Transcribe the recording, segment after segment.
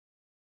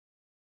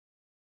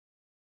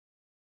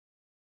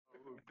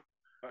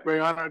Very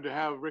honored to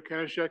have Rick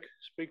Hanushek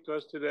speak to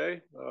us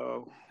today.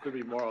 Could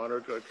be more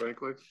honored, quite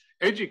frankly.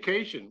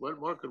 Education, what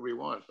more could we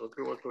want? What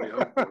could we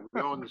hope for?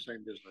 We're all in the same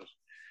business.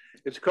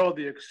 It's called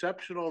the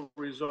exceptional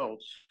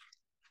results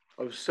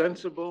of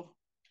sensible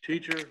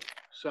teacher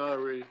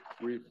salary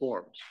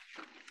reforms.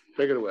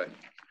 Take it away.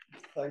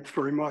 Thanks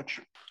very much.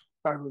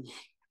 I was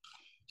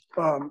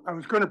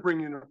going to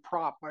bring in a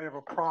prop. I have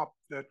a prop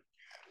that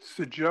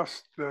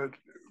suggests that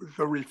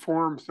the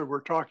reforms that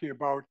we're talking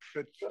about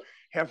that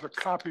has a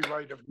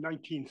copyright of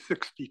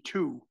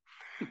 1962.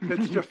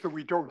 It's just that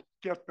we don't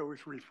get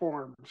those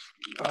reforms.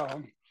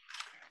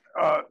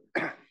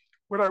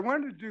 What I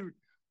want to do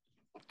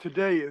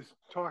today is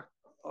talk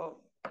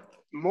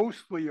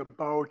mostly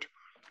about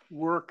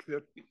work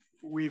that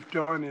we've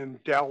done in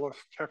Dallas,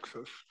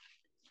 Texas.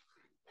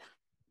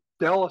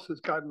 Dallas has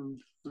gotten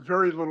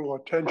very little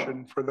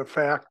attention for the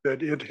fact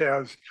that it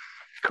has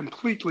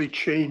completely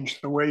changed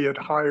the way it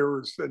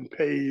hires and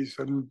pays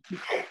and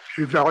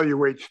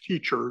evaluates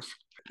teachers.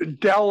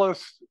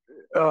 Dallas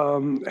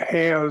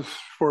has,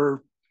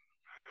 for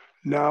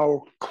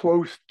now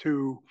close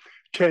to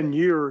 10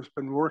 years,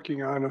 been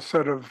working on a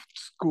set of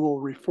school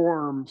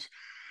reforms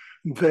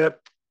that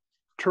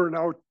turn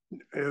out,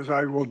 as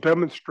I will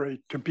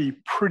demonstrate, to be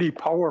pretty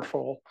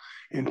powerful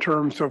in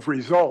terms of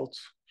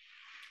results.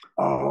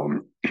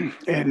 And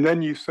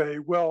then you say,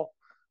 well,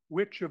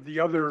 which of the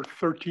other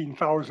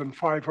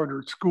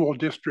 13,500 school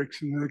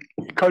districts in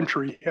the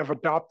country have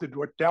adopted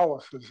what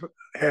Dallas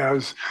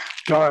has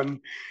done?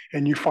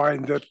 And you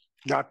find that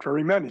not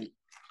very many.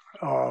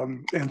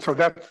 And so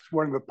that's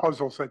one of the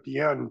puzzles at the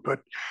end. But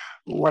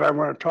what I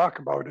want to talk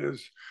about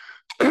is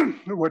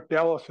what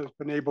Dallas has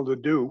been able to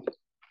do.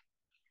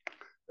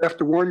 I have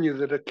to warn you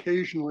that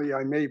occasionally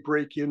I may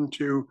break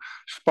into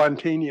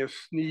spontaneous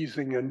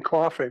sneezing and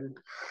coughing.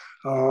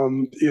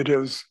 It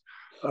is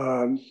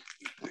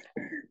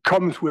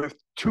comes with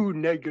 2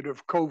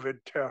 negative COVID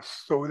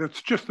tests, so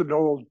it's just an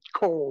old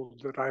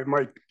cold that I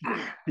might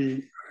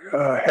be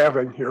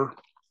having here.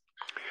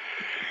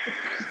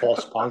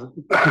 False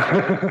positive.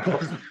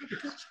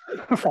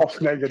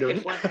 False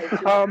negative.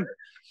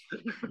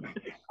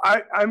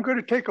 I'm going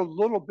to take a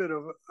little bit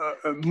of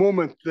a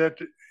moment that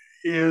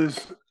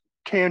is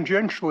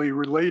tangentially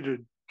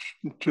related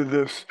to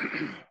this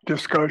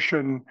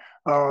discussion,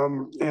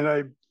 and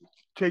I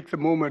take the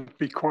moment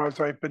because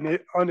I've been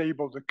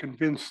unable to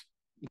convince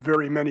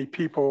very many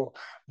people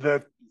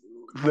that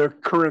the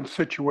current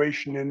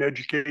situation in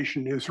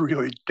education is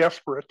really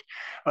desperate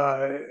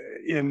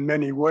in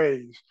many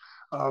ways.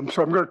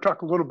 So I'm going to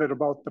talk a little bit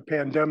about the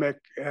pandemic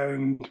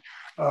and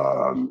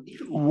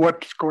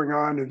what's going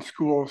on in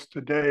schools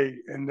today,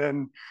 and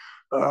then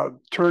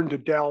turn to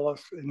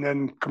Dallas, and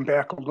then come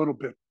back a little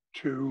bit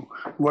to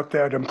what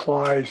that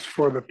implies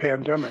for the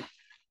pandemic.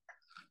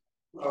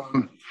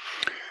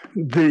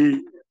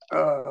 The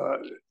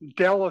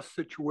Dallas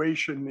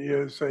situation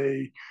is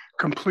a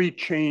complete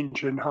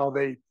change in how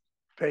they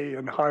pay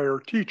and hire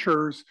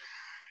teachers.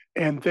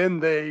 And then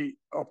they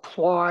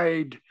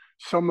applied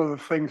some of the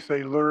things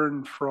they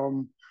learned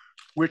from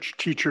which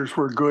teachers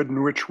were good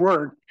and which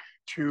weren't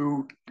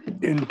to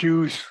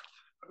induce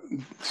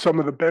some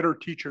of the better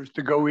teachers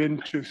to go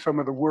into some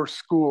of the worst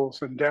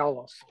schools in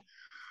Dallas.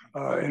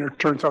 And it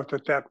turns out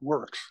that that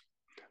works.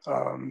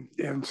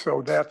 And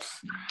so that's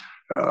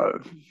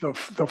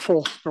the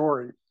full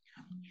story.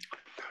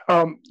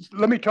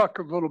 Let me talk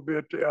a little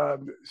bit,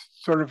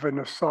 sort of an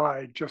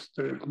aside, just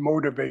to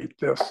motivate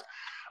this.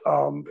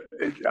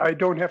 I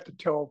don't have to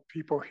tell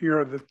people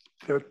here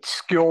that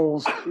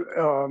skills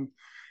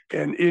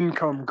and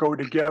income go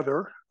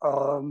together.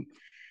 In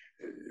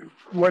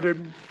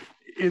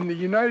the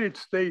United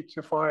States,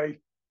 if I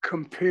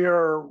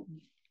compare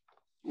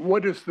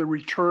what is the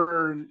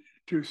return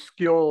to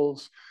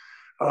skills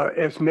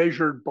as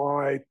measured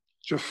by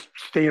just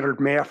standard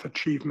math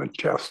achievement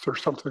tests or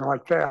something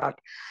like that,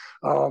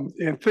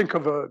 and think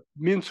of a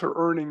Mincer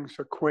earnings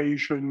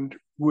equation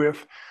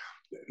with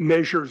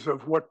measures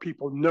of what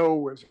people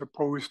know as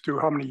opposed to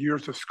how many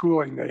years of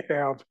schooling they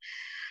have.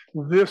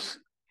 This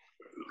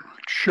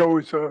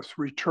shows us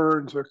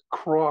returns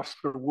across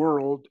the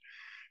world.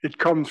 It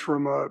comes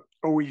from a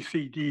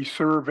OECD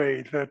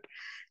survey that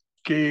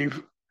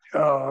gave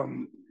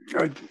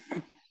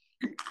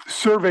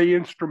survey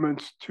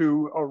instruments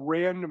to a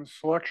random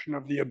selection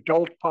of the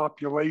adult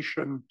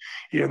population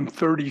in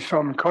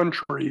 30-some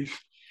countries,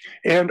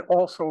 and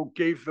also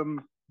gave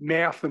them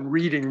math and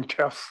reading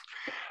tests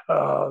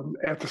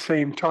at the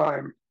same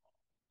time.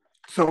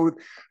 So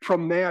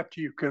from that,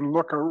 you can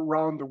look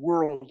around the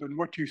world, and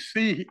what you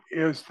see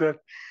is that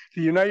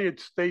the United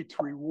States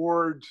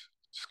rewards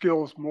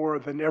skills more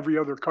than every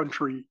other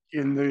country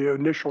in the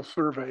initial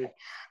survey.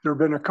 There have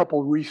been a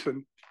couple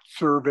recent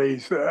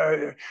surveys,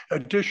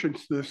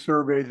 additions to the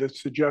survey that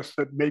suggest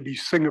that maybe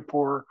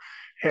Singapore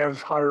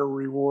has higher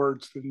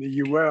rewards than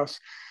the US.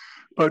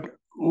 But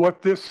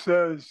what this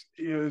says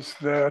is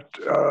that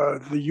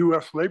the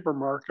US labor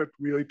market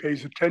really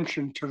pays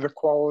attention to the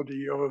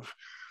quality of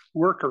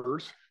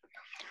workers.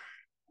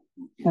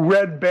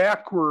 read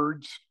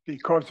backwards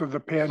because of the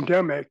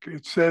pandemic,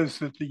 it says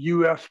that the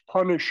U.S.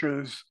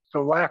 punishes the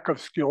lack of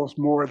skills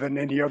more than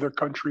any other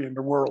country in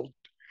the world.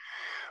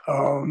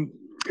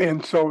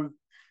 And so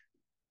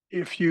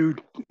if you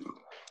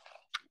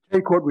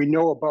take what we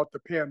know about the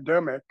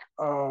pandemic,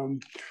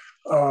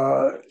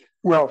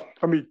 well,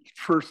 let me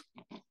first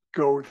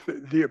go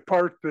the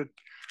part that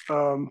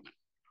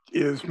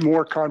is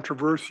more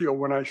controversial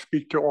when I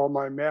speak to all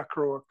my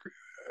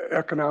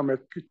macroeconomic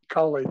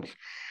colleagues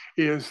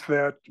is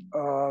that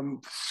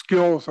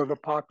skills of the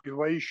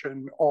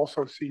population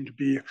also seem to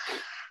be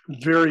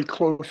very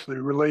closely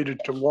related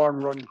to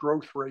long-run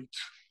growth rates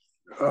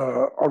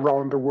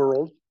around the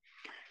world,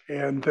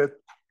 and that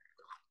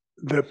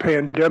the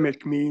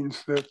pandemic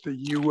means that the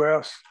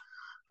U.S.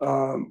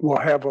 Will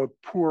have a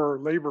poor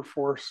labor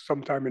force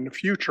sometime in the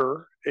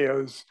future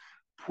as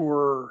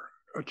poor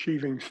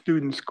achieving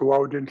students go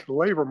out into the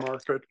labor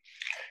market,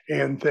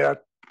 and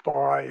that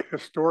by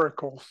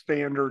historical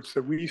standards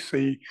that we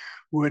see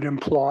would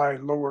imply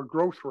lower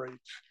growth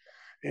rates.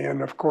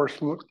 And of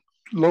course,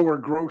 lower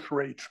growth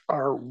rates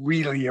are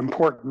really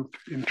important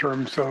in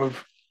terms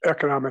of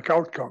economic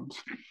outcomes.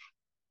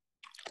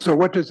 So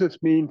what does this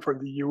mean for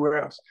the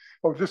US?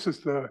 Oh, this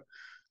is the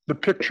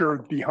picture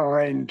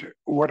behind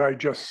what I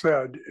just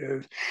said.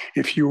 Is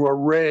if you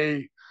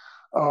array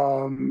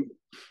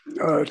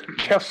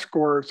test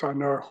scores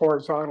on a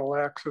horizontal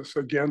axis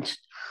against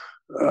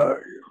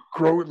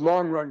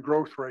long-run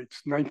growth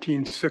rates,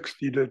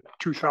 1960 to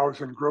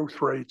 2000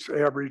 growth rates,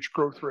 average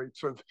growth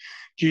rates of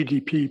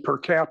GDP per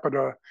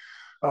capita,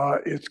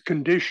 it's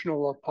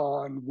conditional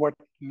upon what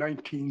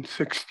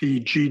 1960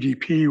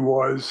 GDP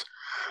was.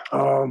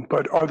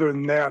 But other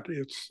than that,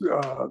 it's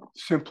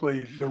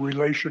simply the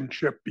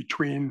relationship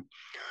between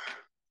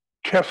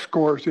test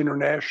scores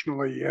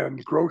internationally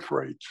and growth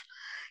rates.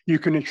 You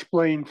can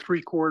explain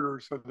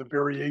 3/4 of the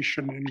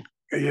variation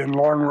in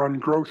long-run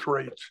growth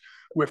rates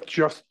with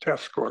just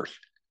test scores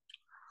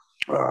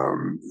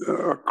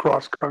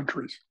across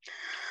countries.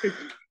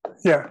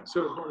 Yeah.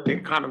 So the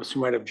economists who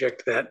might object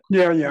to that.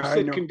 Yeah,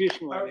 I know.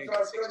 Conditional on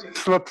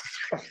 1960. Let's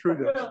through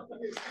that.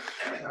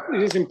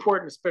 It is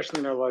important, especially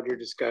in our larger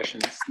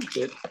discussions,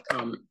 that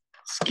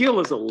skill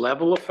is a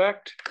level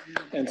effect.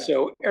 And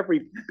so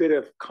every bit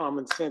of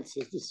common sense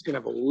is this is going to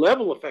have a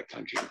level effect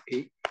on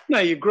GDP. Now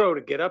you grow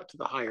to get up to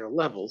the higher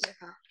levels,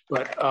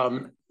 but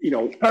you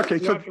know, okay,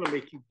 it's not going to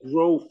make you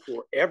grow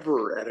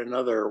forever at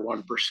another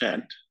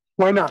 1%.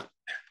 Why not?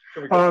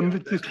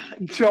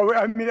 So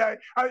I mean,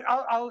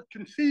 I'll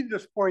concede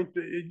this point.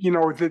 You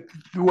know, that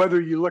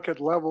whether you look at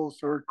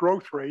levels or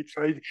growth rates,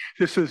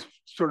 this is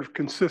sort of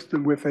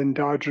consistent with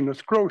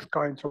endogenous growth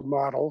kinds of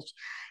models,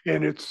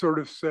 and it sort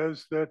of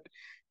says that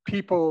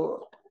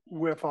people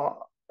with a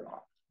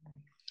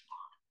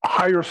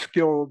higher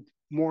skilled,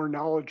 more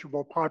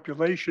knowledgeable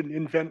population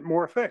invent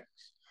more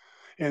things,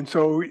 and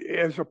so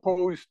as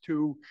opposed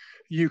to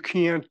you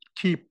can't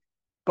keep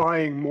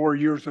buying more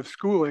years of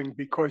schooling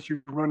because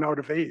you run out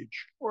of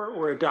age.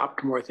 Or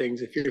adopt more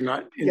things if you're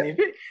not in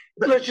the,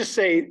 but let's just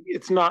say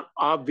it's not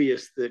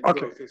obvious that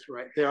growth is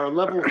right. There are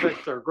level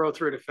effects, there are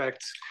growth rate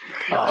effects.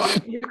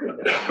 You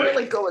could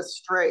really go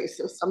astray.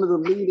 So some of the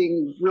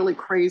leading really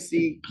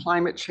crazy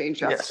climate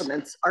change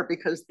estimates are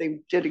because they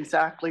did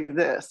exactly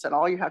this. And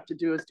all you have to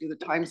do is do the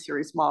time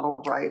series model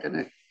right and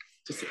it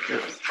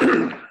disappears.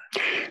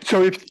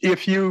 So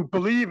if you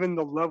believe in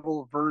the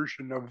level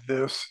version of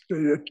this,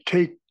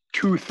 take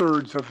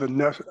 2/3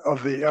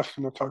 of the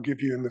estimates I'll give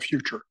you in the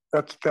future.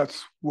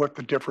 That's what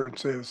the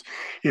difference is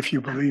if you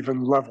believe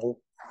in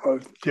level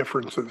of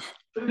differences.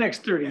 For the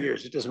next 30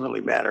 years, it doesn't really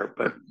matter,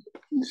 but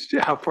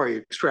how far you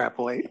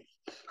extrapolate.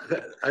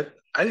 I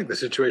think the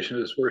situation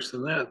is worse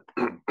than that.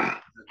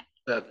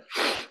 That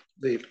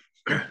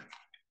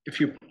if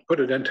you put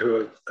it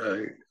into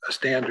a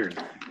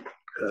standard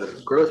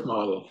growth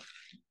model,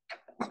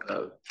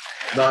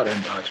 not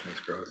endogenous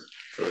growth,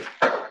 but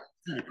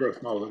a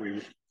growth model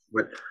that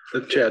with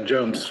the Chad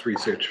Jones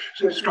research.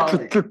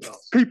 The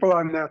people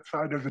on that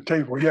side of the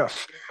table,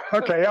 yes.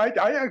 Okay,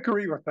 I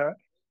agree with that.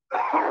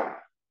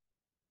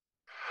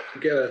 To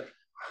get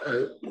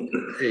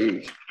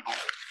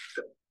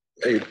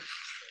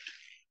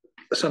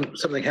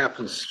something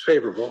happens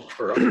favorable,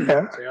 or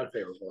say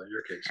unfavorable in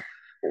your case,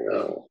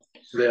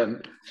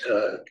 then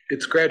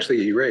it's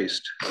gradually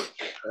erased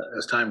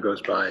as time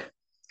goes by.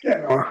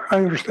 Yeah, I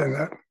understand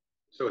that.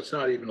 So it's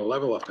not even a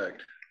level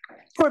effect.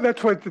 Well,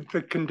 that's what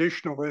the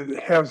conditional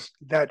has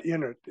that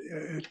in it.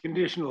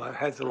 Conditional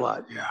has a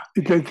lot, yeah.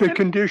 The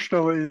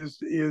conditional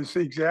is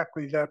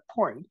exactly that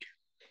point.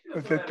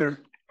 That they're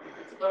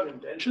about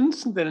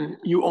inventions, then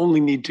you only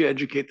need to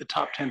educate the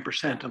top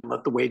 10% and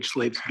let the wage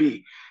slaves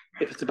be.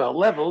 If it's about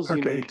levels,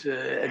 you need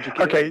to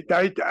educate. Okay,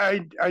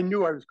 I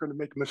knew I was going to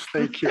make a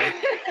mistake here.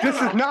 This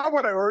is not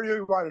what I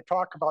really want to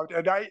talk about,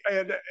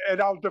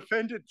 and I'll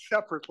defend it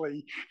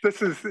separately.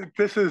 This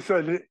is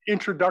an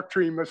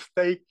introductory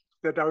mistake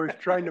that I was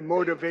trying to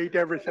motivate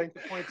everything.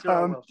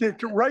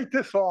 To write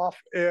this off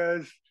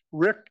as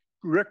Rick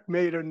Rick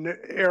made an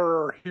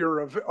error here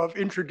of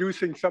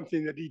introducing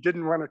something that he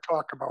didn't want to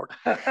talk about.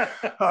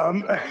 How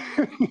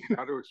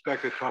to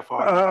expect a tough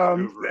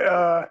audience.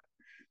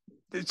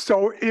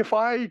 So if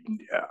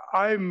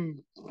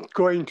I'm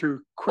going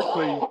to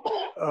quickly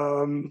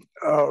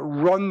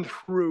run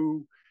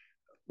through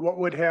what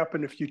would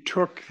happen if you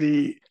took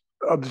the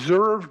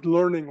observed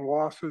learning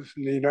losses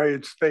in the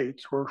United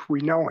States, where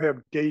we now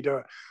have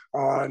data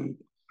on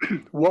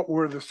what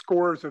were the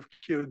scores of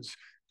kids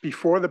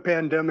before the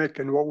pandemic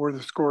and what were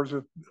the scores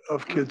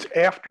of kids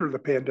after the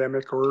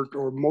pandemic,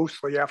 or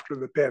mostly after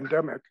the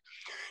pandemic,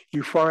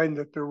 you find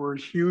that there were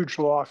huge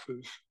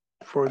losses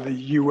for the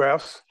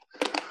US.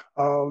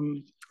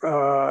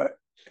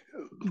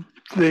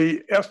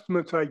 The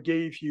estimates I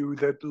gave you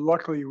that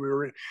luckily we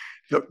were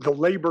the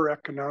labor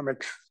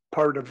economics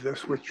part of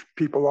this, which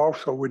people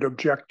also would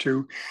object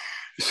to,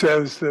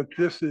 says that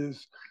this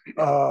is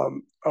a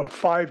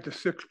 5 to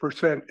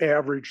 6%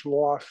 average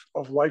loss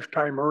of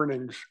lifetime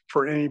earnings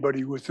for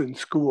anybody who was in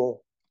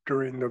school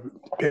during the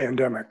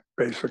pandemic,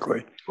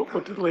 basically.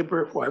 What did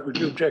labor? Why would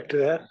you object to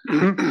that?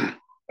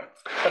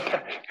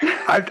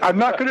 I'm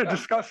not going to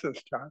discuss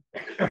this, John.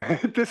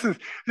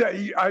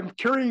 I'm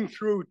carrying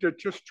through to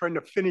just trying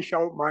to finish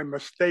out my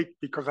mistake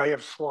because I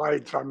have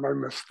slides on my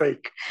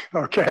mistake.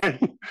 Okay.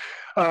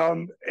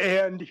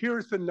 And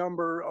here's the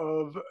number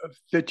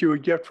that you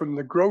would get from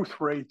the growth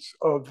rates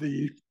of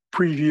the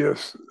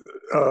previous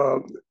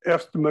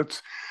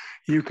estimates.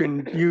 You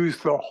can use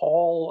the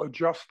Hall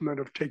adjustment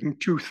of taking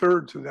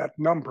 2/3 of that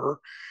number,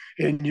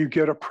 and you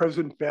get a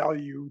present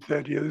value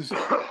that is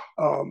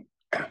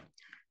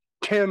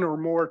 10 or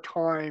more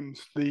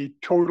times the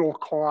total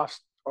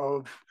cost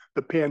of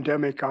the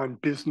pandemic on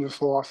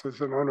business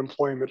losses and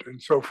unemployment and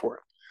so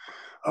forth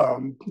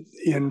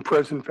in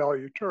present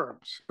value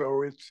terms.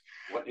 So it's—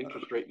 What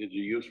interest rate did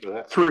you use for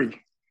that?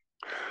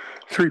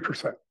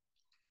 3%.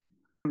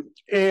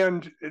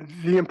 And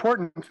the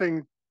important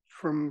thing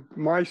from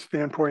my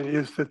standpoint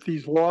is that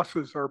these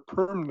losses are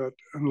permanent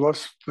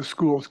unless the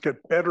schools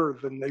get better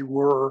than they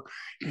were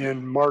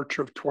in March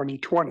of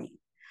 2020.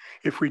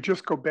 If we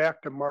just go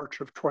back to March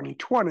of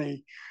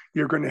 2020,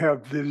 you're going to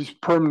have these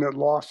permanent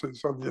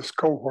losses of this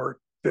cohort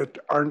that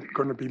aren't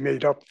going to be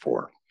made up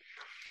for.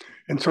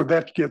 And so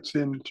that gets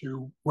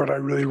into what I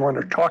really want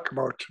to talk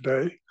about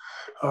today.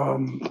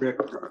 Rick,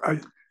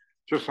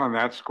 just on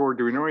that score,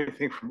 do we know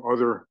anything from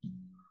other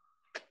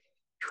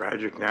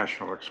tragic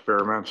national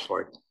experiments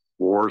like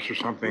wars or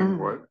something?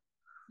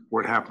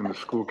 What happened to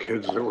school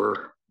kids that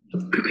were,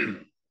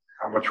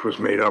 how much was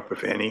made up,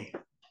 if any?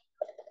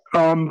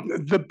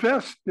 The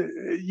best,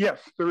 yes,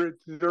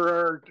 there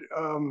are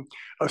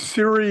a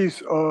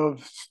series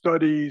of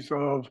studies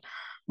of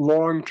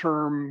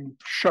long-term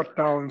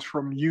shutdowns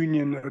from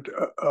union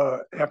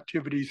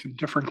activities in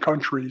different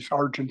countries,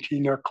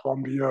 Argentina,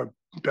 Colombia,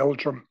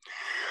 Belgium.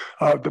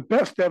 The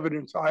best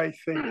evidence, I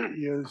think,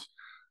 is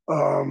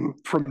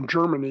from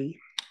Germany.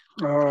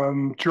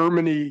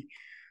 Germany,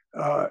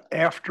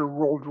 after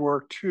World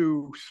War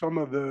II, some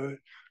of the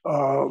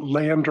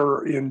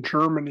Länder in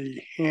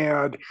Germany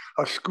had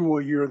a school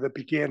year that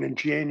began in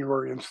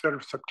January instead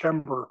of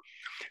September,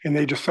 and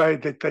they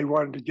decided that they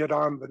wanted to get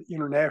on the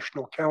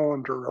international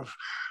calendar of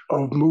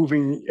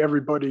moving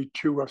everybody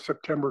to a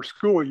September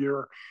school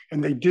year,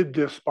 and they did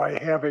this by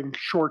having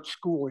short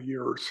school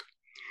years.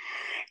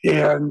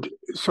 And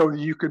so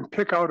you can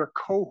pick out a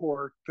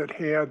cohort that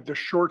had the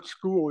short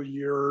school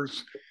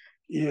years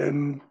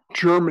in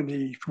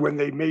Germany when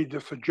they made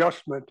this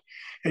adjustment,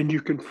 and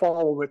you can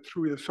follow it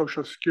through the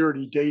Social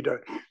Security data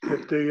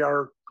that they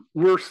are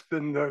worse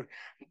than the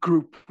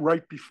group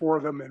right before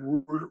them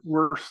and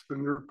worse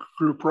than the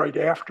group right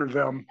after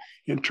them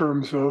in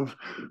terms of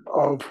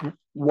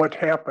what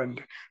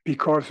happened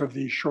because of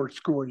these short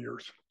school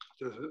years.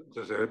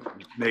 Does it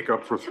make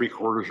up for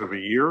 3/4 of a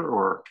year,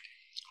 or?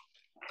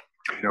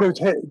 No.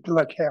 It's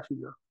like half a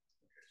year.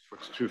 So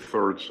it's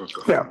 2/3 of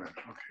the— yeah.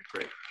 Okay,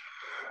 great.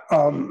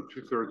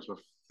 2/3 of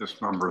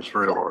this number is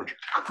very large.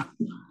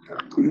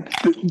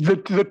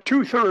 The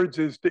 2/3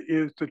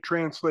 is to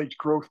translate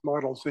growth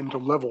models into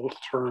level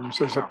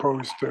terms as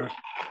opposed to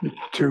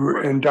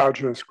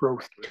endogenous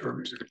growth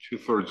terms.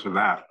 2/3 of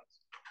that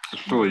is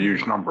still a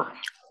huge number.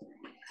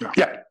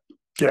 Yeah.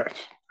 Yes,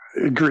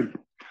 agreed.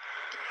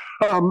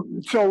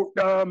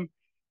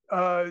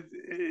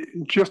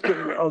 Just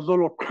a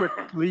little quick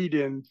lead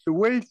in. The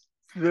way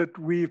that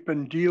we've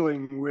been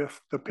dealing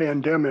with the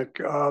pandemic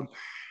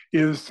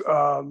is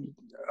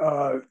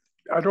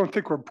I don't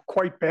think we're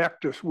quite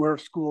back to where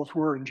schools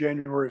were in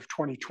January of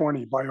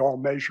 2020 by all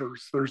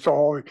measures. There's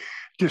all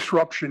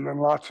disruption in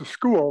lots of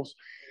schools,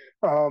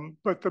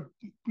 but the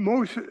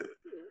most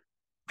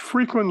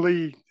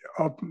frequently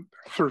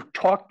sort of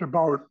talked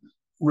about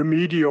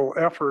remedial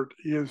effort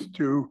is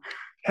to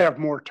have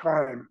more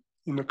time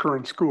in the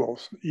current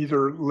schools,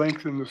 either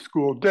lengthen the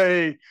school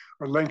day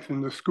or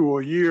lengthen the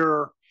school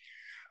year.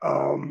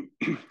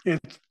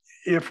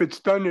 If it's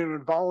done in a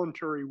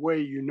voluntary way,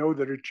 you know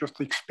that it just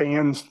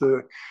expands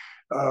the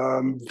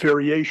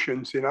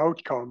variations in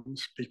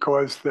outcomes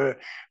because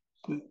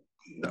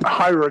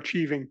higher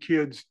achieving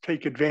kids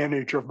take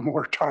advantage of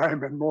more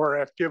time and more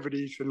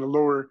activities, and the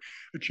lower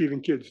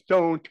achieving kids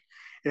don't.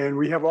 And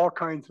we have all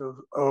kinds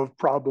of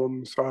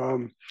problems.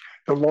 The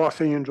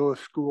Los Angeles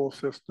school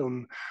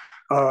system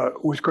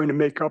was going to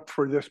make up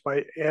for this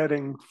by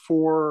adding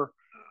 4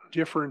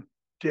 different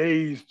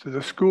days to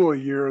the school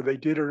year. They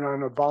did it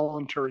on a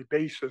voluntary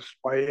basis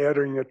by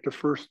adding it the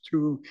first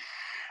 2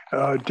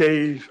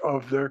 days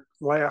of the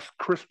last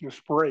Christmas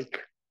break.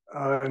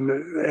 And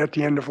at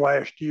the end of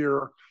last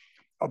year,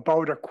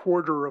 about a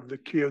quarter of the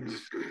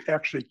kids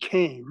actually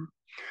came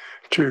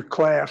to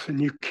class,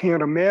 and you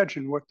can't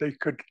imagine what they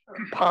could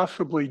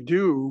possibly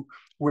do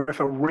with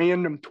a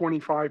random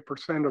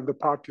 25% of the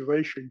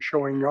population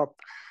showing up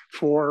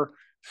for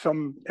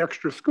some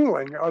extra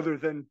schooling other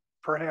than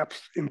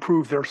perhaps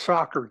improve their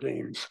soccer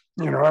games.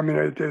 I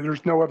mean,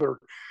 there's no other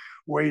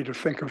way to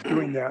think of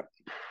doing that.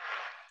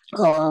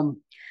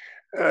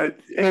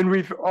 And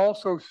we've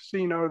also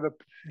seen out of the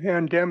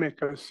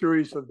pandemic a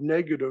series of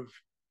negative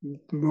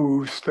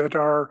moves that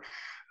are,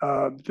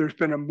 there's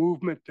been a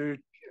movement to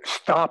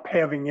stop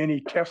having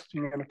any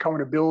testing and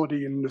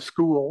accountability in the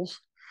schools.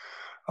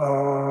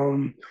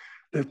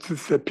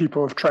 That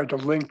people have tried to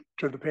link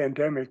to the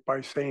pandemic by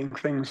saying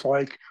things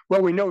like,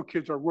 well, we know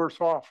kids are worse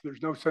off.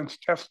 There's no sense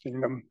testing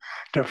them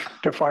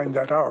to find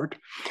that out.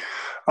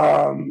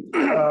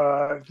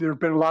 There have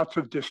been lots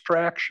of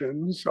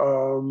distractions.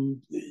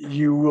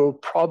 You will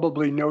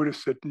probably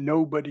notice that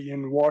nobody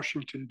in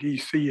Washington,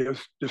 D.C. has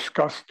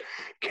discussed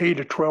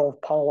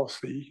K-12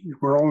 policy.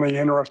 We're only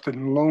interested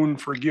in loan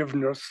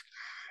forgiveness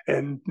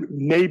and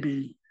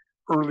maybe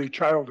early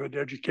childhood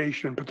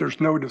education, but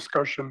there's no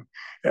discussion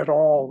at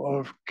all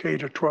of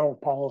K-12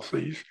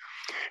 policies.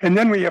 And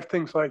then we have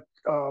things like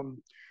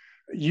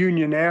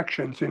union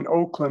actions in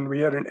Oakland. We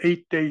had an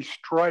 8-day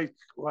strike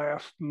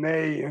last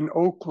May in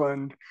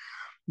Oakland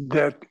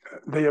that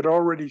they had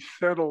already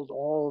settled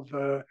all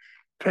the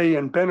pay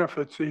and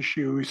benefits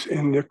issues,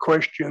 and the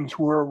questions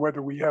were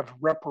whether we have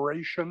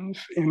reparations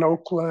in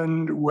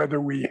Oakland,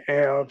 whether we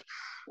have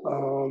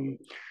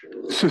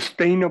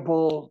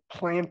sustainable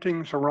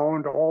plantings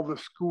around all the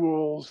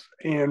schools,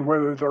 and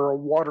whether there are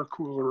water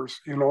coolers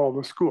in all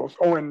the schools.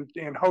 Oh, and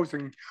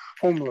housing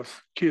homeless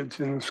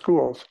kids in the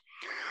schools.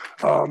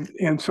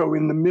 And so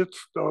in the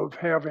midst of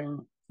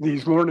having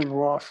these learning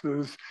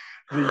losses,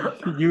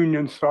 the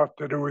unions thought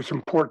that it was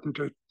important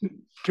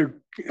to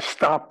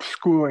stop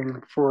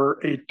schooling for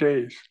 8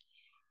 days.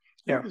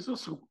 Yeah. There's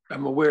also,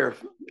 I'm aware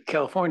of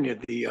California,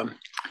 the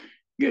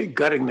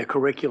gutting the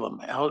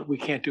curriculum. We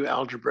can't do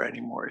algebra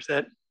anymore. Is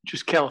that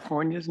just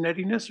California's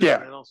nettiness?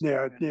 Yeah.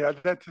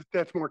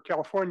 That's more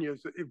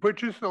California's,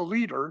 which is a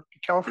leader.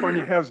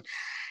 California has,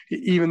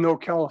 even though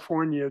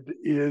California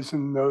is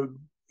in the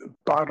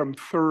bottom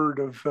third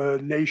of the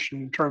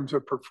nation in terms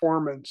of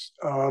performance,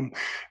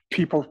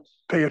 people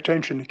pay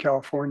attention to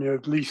California,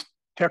 at least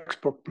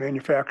textbook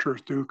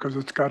manufacturers do, because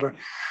it's got an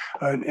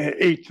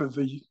 1/8 of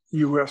the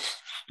U.S.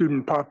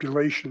 student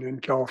population in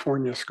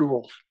California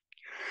schools.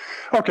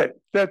 Okay,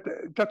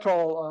 that's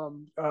all.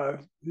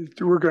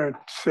 We're going to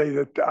say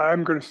that,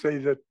 I'm going to say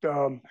that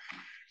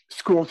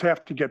schools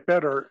have to get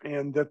better,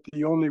 and that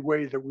the only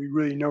way that we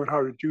really know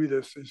how to do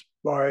this is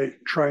by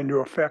trying to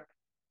affect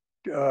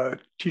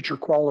teacher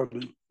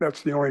quality.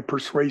 That's the only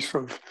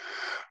persuasive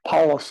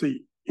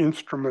policy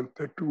instrument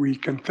that we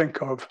can think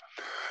of.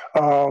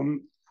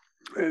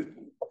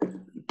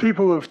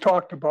 People who have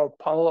talked about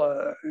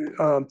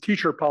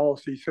teacher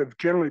policies have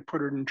generally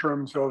put it in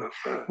terms of,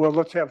 well,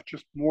 let's have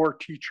just more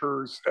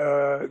teachers,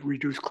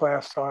 reduce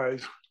class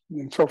size,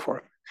 and so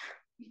forth.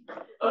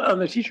 On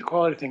the teacher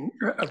quality thing,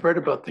 I've read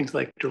about things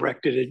like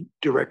directed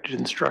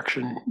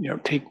instruction.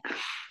 Take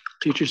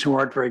teachers who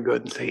aren't very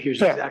good and say,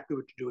 here's exactly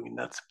what you're doing, and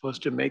that's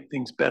supposed to make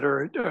things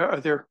better. Are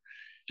there,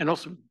 and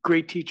also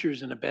great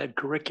teachers and a bad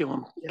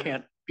curriculum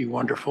can't be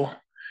wonderful.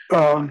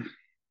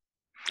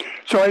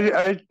 So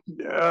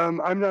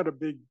I'm not a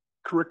big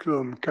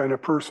curriculum kind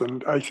of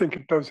person. I think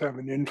it does have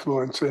an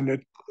influence in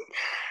it,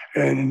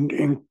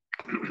 and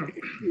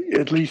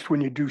at least when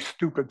you do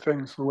stupid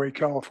things the way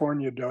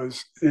California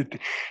does,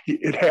 it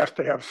has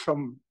to have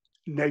some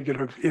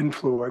negative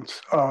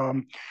influence.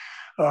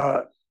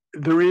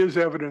 There is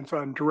evidence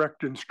on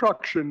direct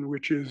instruction,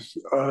 which is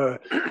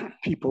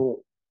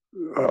people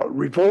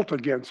revolt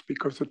against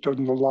because it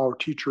doesn't allow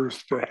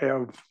teachers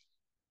to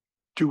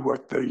do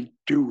what they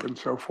do and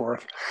so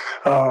forth.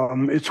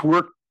 It's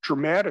worked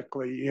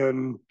dramatically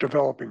in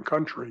developing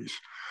countries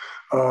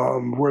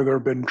where there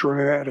have been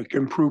dramatic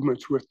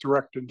improvements with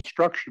direct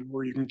instruction,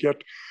 where you can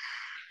get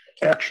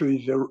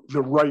actually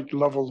the right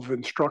level of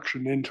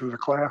instruction into the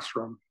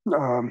classroom.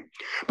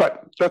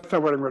 But that's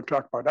not what I'm going to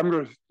talk about. I'm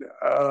going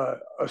to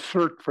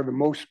assert for the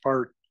most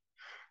part,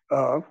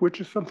 which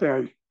is something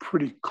I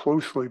pretty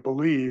closely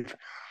believe,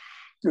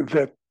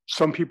 that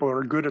some people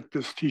are good at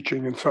this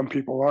teaching and some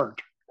people aren't.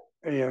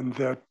 And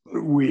that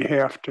we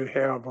have to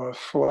have a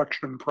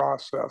selection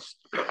process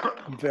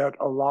that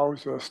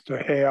allows us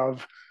to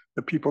have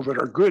the people that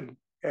are good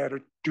at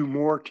it do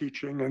more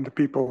teaching, and the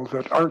people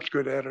that aren't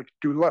good at it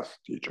do less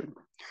teaching.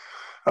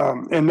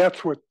 And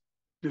that's what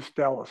this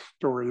Dallas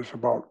story is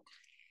about.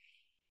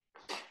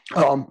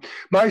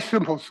 My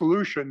simple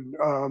solution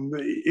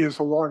is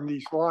along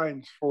these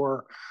lines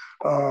for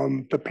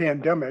the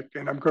pandemic,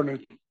 and I'm going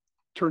to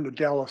turn to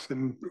Dallas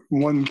in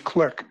one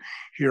click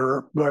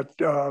here, but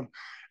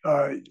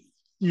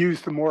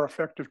use the more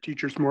effective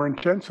teachers more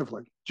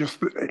intensively. Just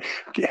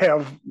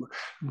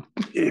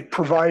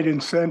provide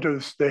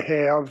incentives to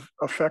have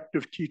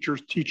effective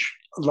teachers teach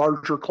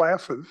larger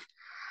classes.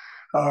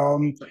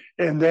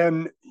 And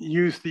then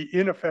use the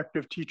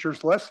ineffective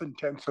teachers less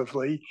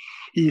intensively,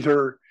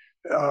 either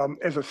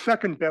as a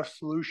second best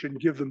solution,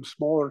 give them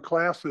smaller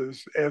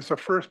classes. As a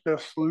first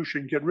best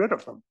solution, get rid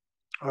of them.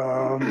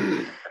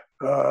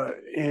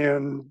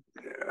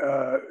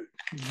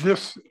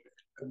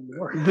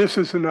 This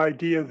is an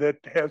idea that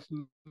has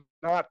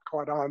not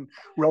caught on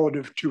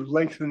relative to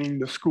lengthening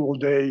the school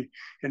day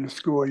in the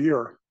school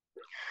year.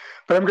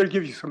 But I'm going to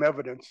give you some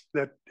evidence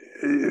that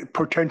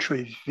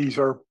potentially these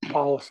are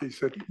policies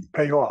that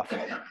pay off.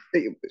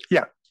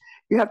 Yeah.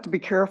 You have to be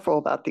careful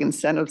about the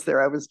incentives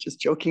there. I was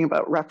just joking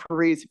about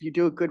referees. If you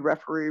do a good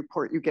referee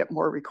report, you get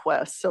more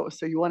requests. So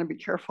you want to be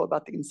careful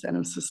about the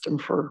incentive system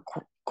for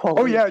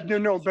quality. Oh yeah,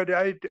 no, but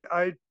I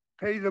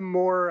pay them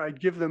more. I'd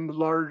give them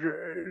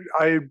larger.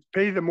 I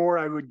pay them more.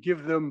 I would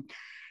give them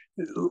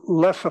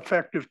less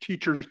effective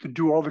teachers to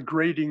do all the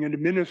grading and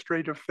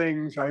administrative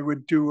things. I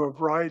would do a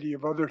variety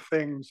of other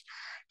things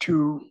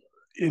to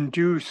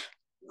induce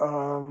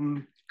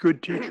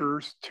good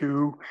teachers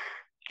to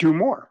do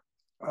more.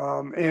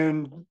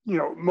 And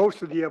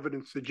most of the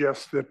evidence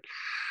suggests that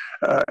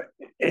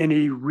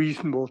any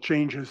reasonable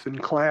changes in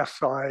class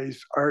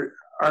size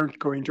aren't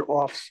going to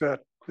offset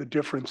the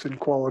difference in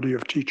quality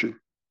of teaching.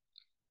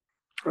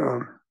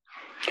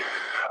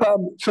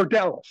 So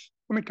Dallas,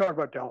 let me talk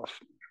about Dallas.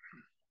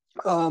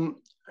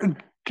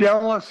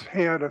 Dallas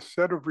had a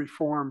set of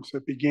reforms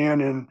that began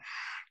in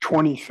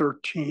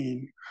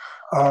 2013.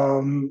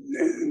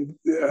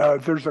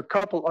 There's a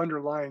couple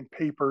underlying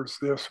papers,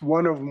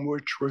 one of them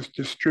which was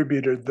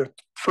distributed. The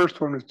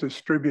first one was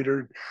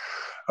distributed,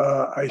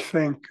 I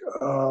think.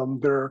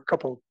 There are a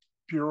couple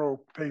bureau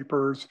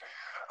papers,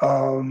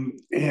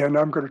 and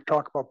I'm going to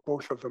talk about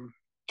both of them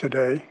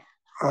today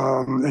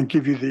and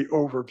give you the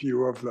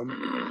overview of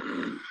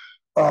them.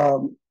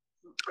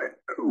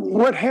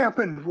 What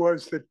happened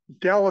was that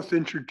Dallas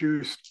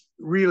introduced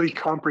really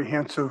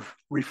comprehensive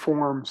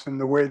reforms in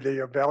the way they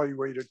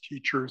evaluated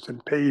teachers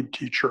and paid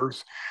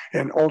teachers,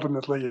 and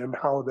ultimately in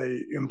how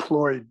they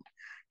employed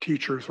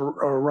teachers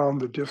around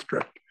the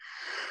district.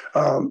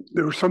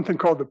 There was something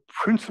called the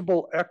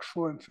Principal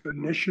Excellence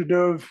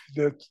Initiative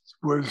that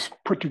was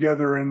put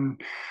together in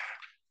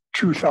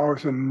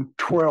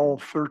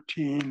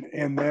 2012-13,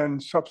 and then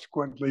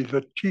subsequently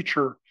the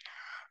Teacher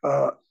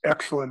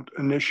Excellent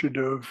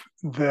Initiative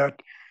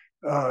that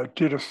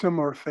did a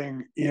similar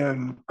thing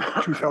in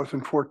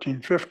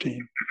 2014-15.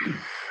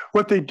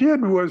 What they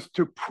did was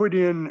to put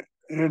in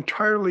an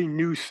entirely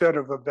new set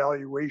of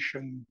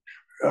evaluation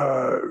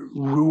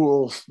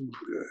rules,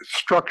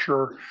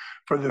 structure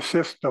for the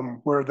system,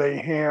 where they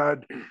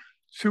had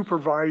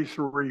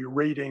supervisory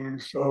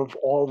ratings of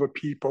all the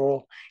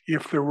people.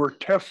 If there were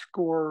test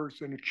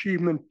scores and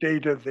achievement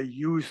data, they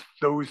used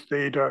those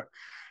data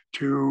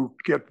to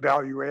get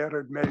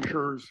value-added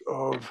measures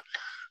of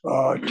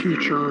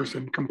teachers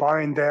and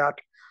combine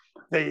that.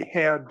 They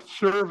had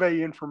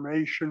survey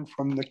information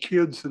from the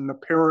kids and the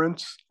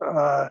parents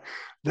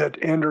that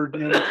entered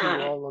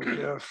into all of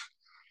this.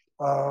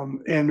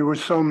 And there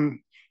was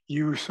some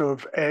use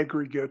of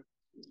aggregate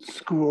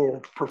school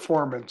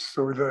performance.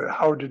 So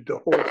how did the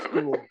whole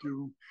school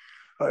do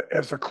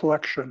as a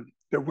collection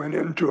that went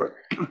into it.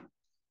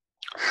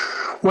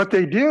 What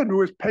they did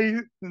was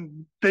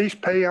base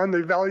pay on the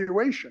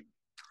evaluation.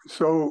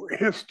 So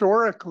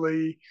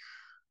historically,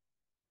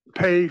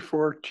 pay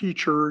for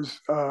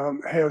teachers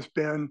has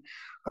been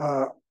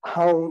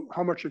how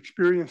much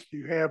experience do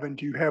you have, and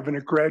do you have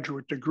a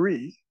graduate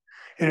degree?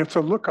 And it's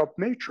a lookup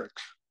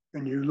matrix,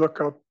 and you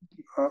look up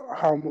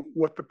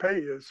what the pay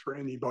is for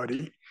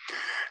anybody.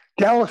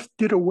 Dallas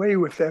did away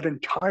with that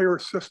entire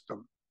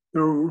system.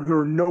 There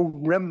were no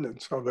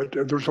remnants of it.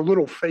 There's a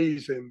little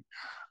phase in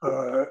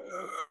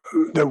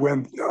that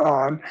went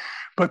on,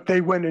 but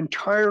they went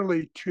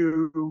entirely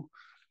to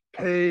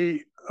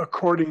pay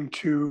according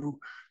to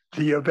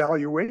the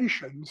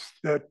evaluations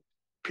that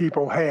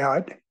people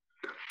had.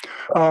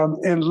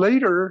 And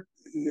later,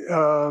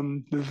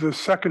 the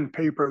second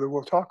paper that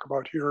we'll talk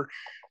about here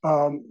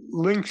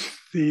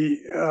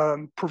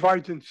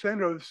provides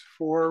incentives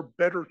for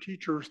better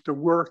teachers to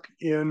work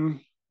in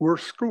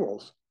worse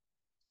schools.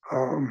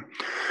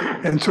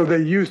 And so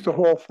they used the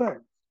whole thing.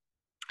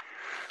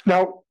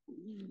 Now,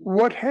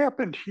 what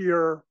happened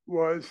here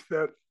was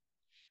that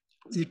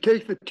you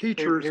take the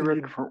teachers. Hey,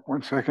 Rick, for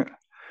 1 second.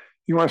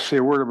 You want to say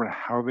a word about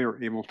how they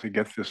were able to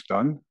get this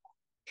done?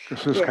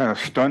 This is kind of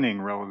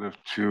stunning relative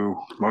to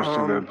most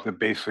of the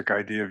basic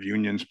idea of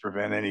unions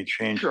prevent any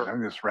change. Sure. I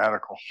mean, it's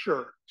radical.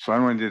 Sure. So I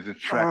wanted to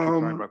track you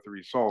talking about the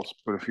results,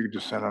 but if you could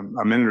just spend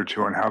a minute or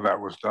two on how that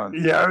was done.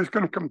 Yeah, I was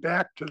going to come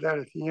back to that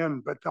at the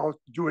end, but I'll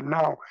do it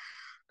now.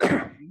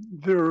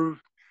 There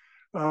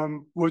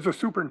was a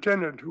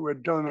superintendent who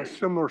had done a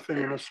similar thing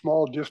in a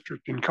small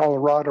district in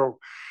Colorado.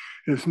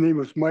 His name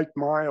was Mike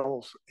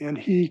Miles, and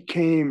he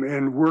came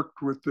and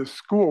worked with the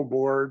school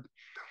board.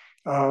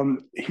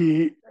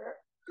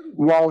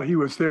 While he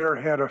was there,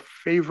 had a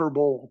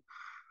favorable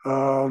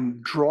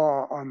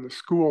draw on the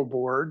school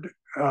board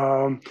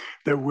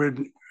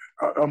that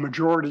a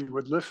majority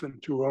would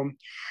listen to him.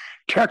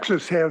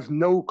 Texas has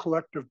no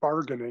collective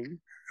bargaining.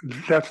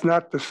 That's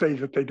not to say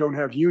that they don't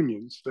have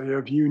unions. They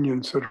have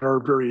unions that are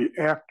very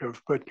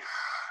active, but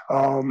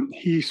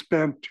he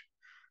spent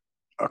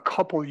a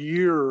couple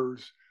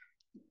years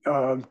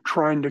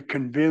trying to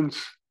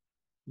convince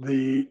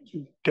the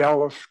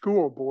Dallas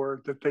school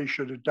board that they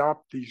should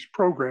adopt these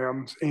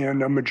programs,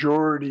 and a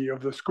majority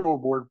of the school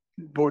board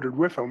voted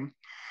with him.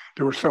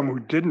 There were some who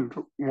didn't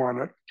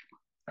want it.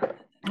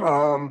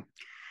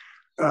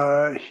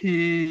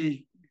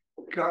 He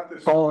got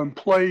this all in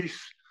place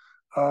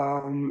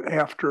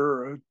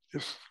after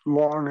this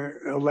long,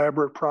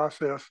 elaborate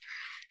process.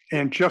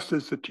 And just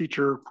as the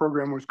teacher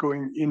program was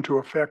going into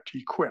effect,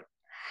 he quit.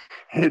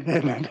 And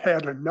then it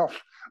had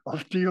enough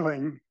of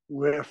dealing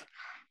with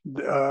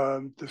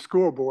the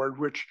school board,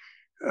 which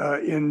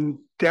in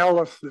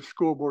Dallas, the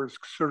school board is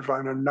sort of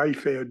on a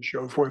knife edge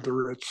of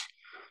whether it's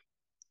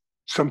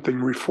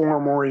something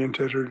reform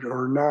oriented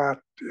or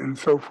not, and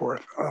so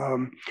forth.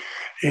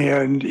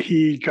 And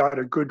he got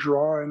a good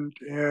draw and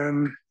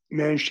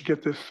managed to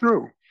get this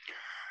through.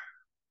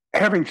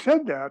 Having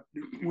said that,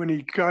 when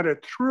he got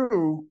it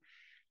through,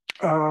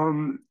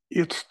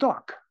 it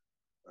stuck,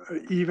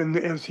 even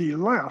as he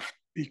left,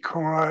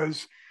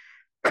 because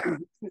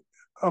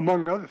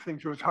among other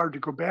things, it was hard to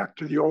go back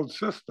to the old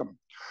system.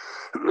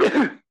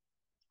 It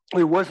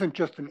wasn't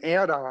just an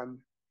add-on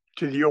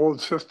to the old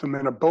system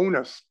and a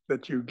bonus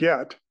that you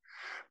get,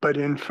 but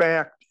in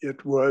fact,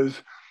 it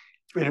was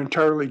an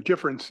entirely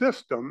different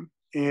system.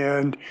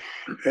 And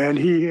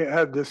he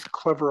had this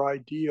clever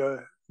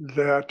idea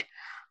that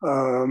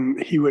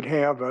he would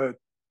have a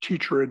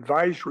teacher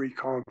advisory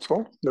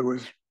council that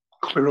was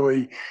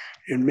clearly,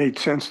 it made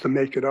sense to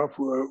make it up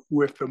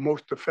with the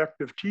most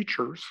effective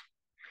teachers.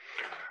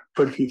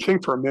 But if you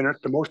think for a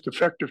minute, the most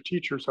effective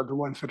teachers are the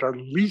ones that are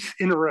least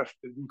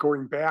interested in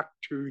going back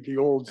to the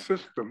old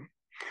system.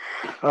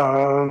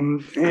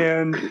 And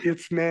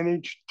it's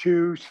managed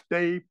to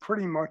stay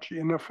pretty much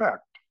in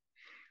effect.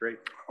 Great.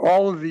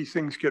 All of these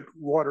things get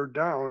watered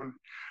down.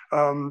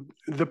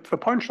 The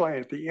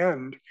punchline at the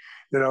end,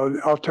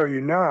 I'll tell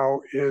you now,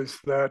 is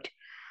that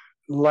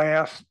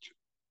last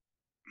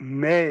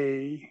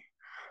May,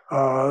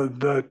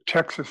 the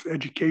Texas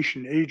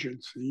Education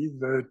Agency,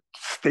 the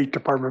State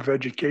Department of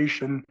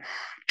Education,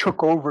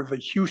 took over the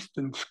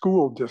Houston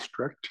School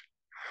District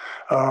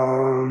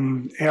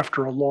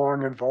after a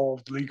long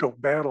involved legal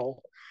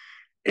battle.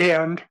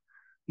 And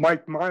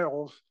Mike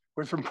Miles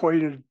was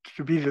appointed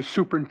to be the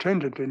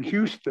superintendent in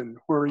Houston,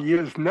 where he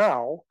is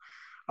now.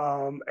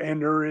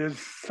 And there is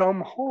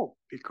some hope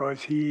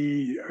because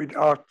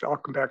I'll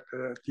come back to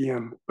that at the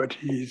end, but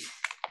he's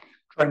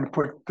trying to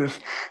put this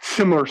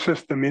similar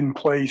system in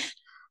place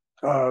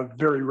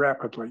very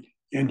rapidly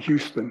in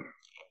Houston.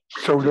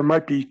 So there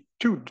might be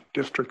 2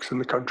 districts in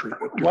the country.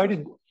 Why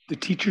did the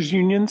teachers'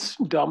 unions,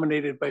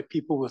 dominated by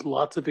people with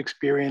lots of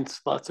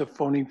experience, lots of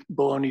phony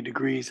baloney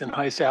degrees and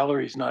high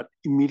salaries, not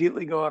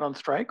immediately go out on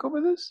strike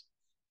over this?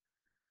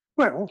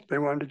 Well, they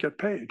wanted to get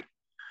paid.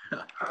 The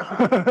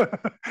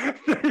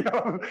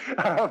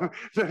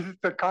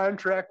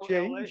contract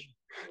changed.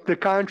 The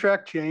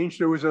contract changed.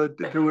 There was a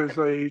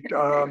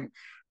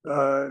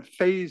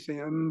phase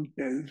in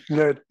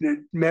that it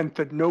meant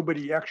that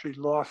nobody actually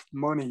lost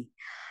money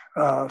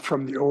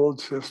from the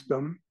old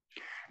system,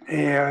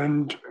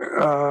 and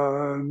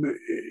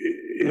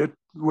it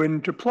went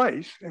into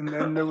place, and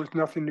then there was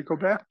nothing to go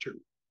back to.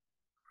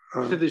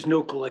 So there's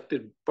no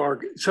collective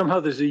bargain. Somehow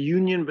there's a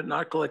union, but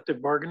not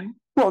collective bargaining?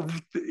 Well,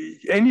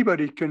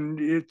 anybody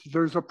can,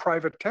 there's a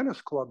private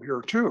tennis club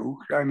here too.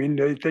 I mean,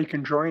 they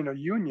can join a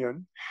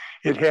union.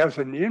 It has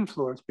an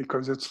influence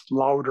because it's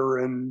louder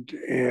and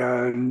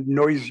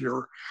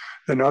noisier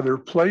than other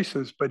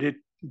places, but it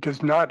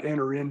does not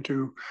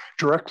enter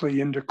directly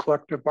into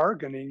collective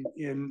bargaining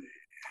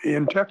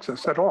in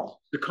Texas at all.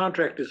 The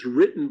contract is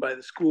written by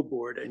the school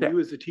board, and you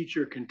as a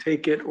teacher can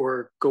take it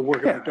or go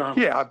work at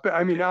McDonald's. Yeah, but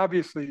I mean,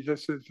 obviously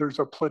there's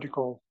a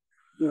political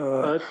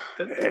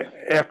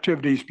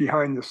activities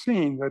behind the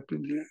scene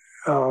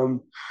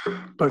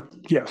but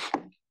yes.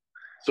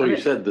 So you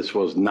said this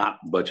was not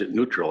budget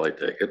neutral, I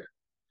take it.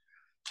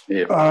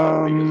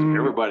 Because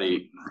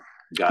everybody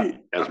got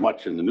as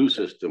much in the new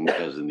system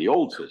as in the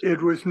old system.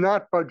 It was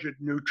not budget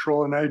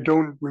neutral, and I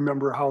don't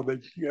remember how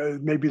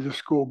maybe the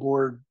school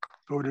board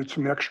voted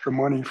some extra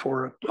money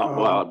for it.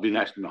 Well, it'd be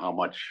nice to know how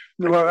much.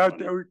 Well, I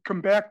would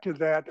come back to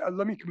that.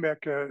 Let me come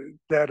back to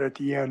that at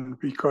the end,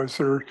 because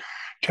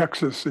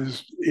Texas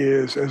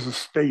is as a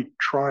state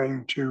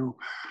trying to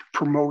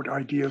promote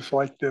ideas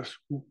like this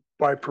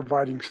by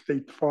providing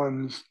state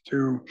funds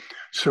to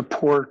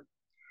support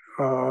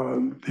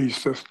these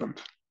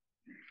systems.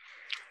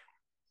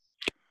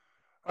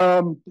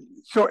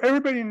 So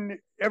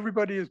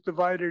everybody is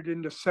divided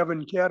into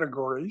 7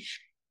 categories,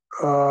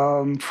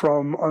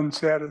 from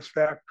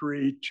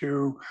unsatisfactory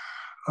to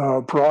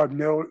broad.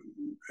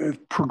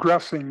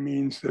 Progressing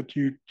means that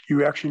you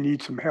actually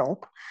need some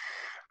help.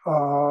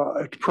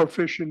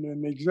 Proficient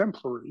and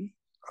exemplary,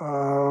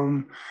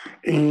 and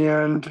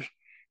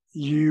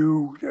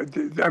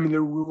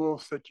the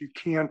rules that you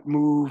can't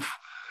move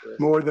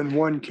more than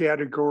 1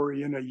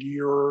 category in a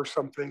year or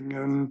something,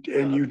 and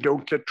you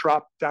don't get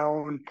dropped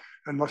down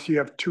unless you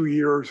have 2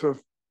 years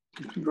of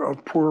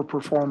poor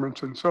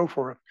performance and so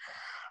forth.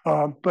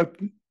 But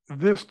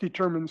this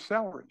determines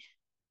salaries,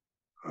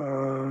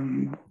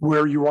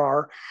 where you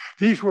are.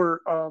 These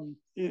were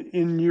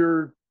in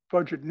your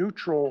budget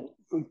neutral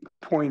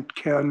point,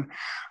 Ken.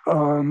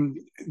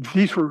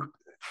 These were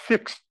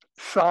fixed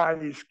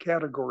size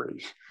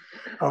categories.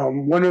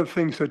 One of the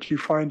things that you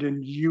find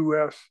in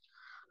U.S.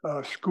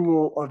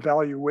 School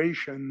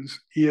evaluations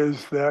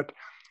is that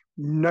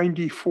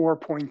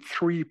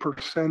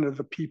 94.3% of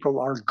the people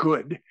are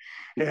good,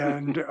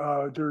 and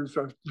there's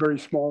a very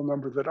small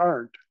number that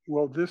aren't.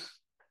 Well, this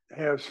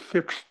has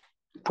fixed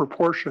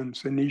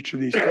proportions in each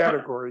of these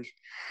categories.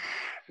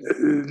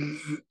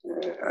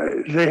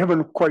 They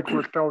haven't quite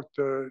worked out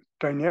the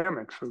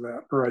dynamics of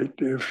that, right?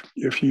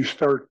 If you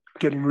start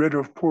getting rid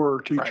of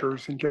poorer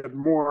teachers and get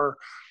more,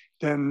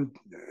 then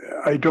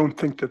I don't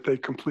think that they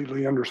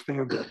completely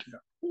understand that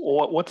yet.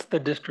 What's the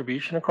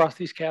distribution across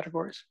these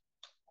categories?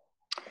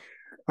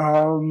 Do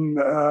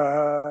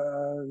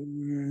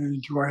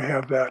I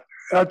have that?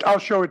 I'll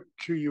show it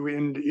to you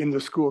in the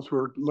schools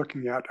we're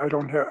looking at. I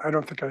don't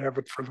think I have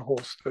it for the whole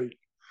state.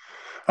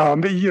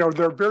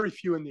 There are very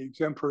few in the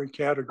exemplary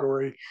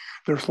category.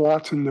 There's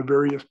lots in the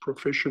various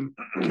proficient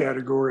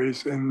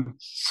categories and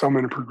some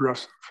in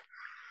progressive.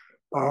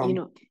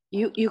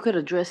 You could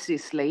address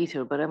this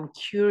later, but I'm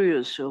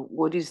curious,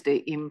 what is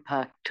the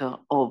impact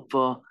of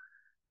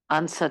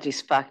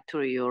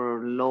unsatisfactory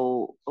or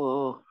low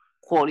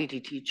quality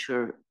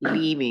teacher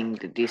leaving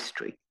the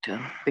district?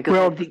 Because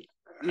I think,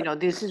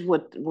 this is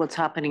what's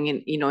happening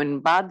in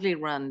badly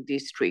run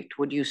district.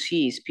 What you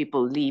see is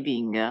people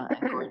leaving and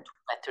going to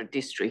better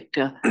district.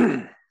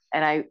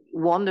 And I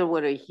wonder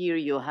whether here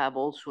you have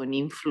also an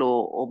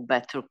inflow of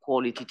better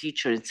quality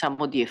teachers, and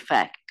some of the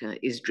effect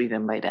is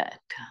driven by that.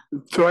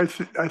 So I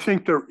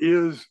think there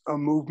is a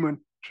movement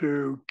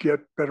to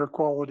get better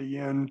quality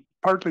in,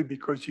 partly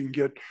because you can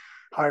get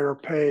higher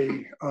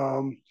pay.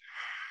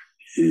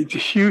 It's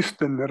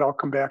Houston that I'll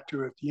come back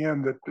to at the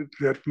end,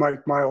 that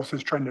Mike Miles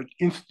is trying to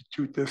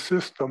institute this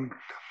system,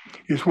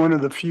 is one of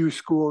the few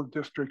school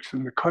districts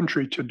in the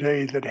country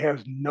today that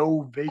has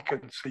no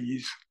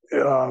vacancies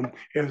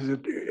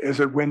as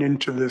it went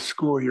into this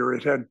school year.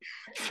 It had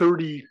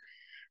 30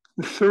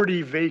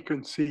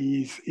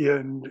 vacancies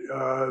in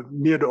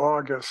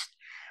mid-August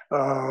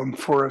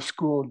for a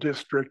school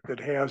district that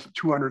has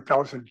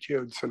 200,000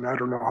 kids and I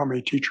don't know how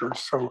many teachers.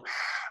 So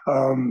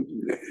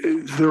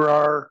there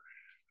are,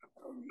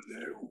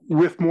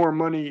 with more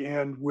money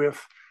and with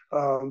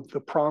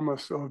the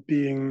promise of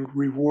being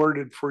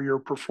rewarded for your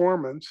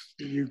performance,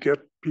 you get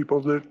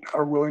people that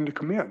are willing to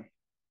come in.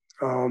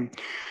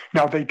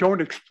 Now, they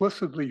don't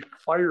explicitly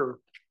fire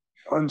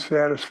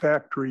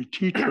unsatisfactory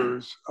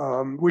teachers,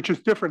 which is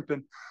different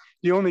than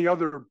the only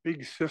other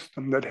big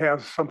system that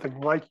has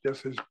something like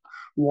this is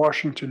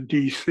Washington,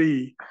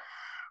 D.C.,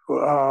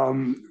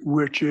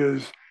 which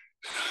is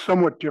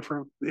somewhat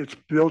different. It's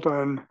built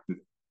on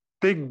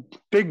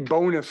big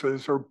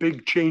bonuses or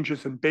big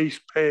changes in base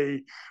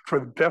pay for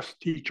the best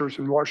teachers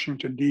in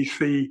Washington,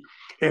 D.C.,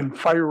 and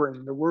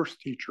firing the worst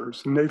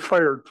teachers. And they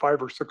fired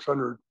 500 or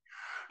 600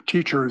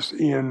 teachers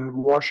in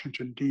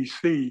Washington,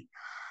 D.C.,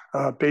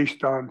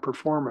 based on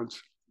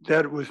performance.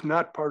 That was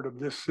not part of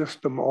this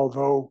system,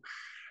 although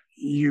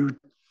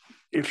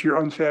if you're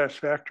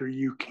unsatisfactory,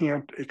 you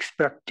can't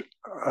expect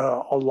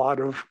a lot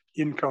of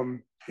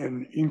income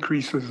and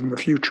increases in the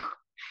future.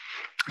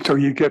 So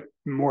you get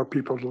more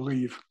people to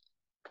leave.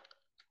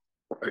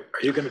 Are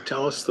you going to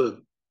tell us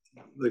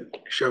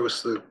show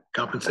us the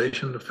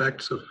compensation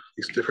effects of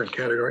these different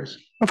categories?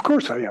 Of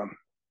course I am.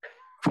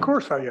 Of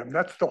course I am.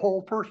 That's the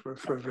whole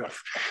purpose of this.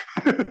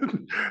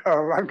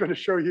 I'm going to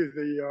show you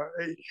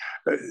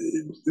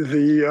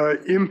the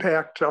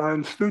impact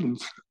on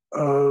students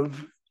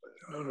of.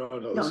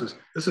 No.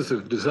 This is a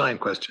design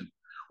question.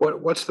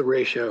 What's the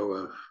ratio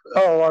of?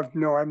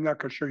 No, I'm not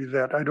going to show you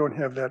that. I don't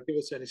have that. Give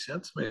us any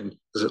sense? I mean,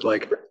 is it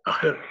like?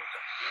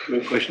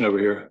 Good question over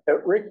here.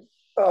 Rick,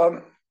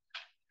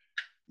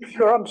 if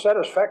you're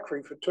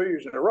unsatisfactory for 2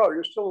 years in a row,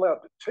 you're still allowed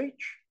to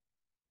teach.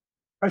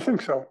 I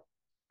think so.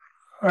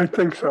 I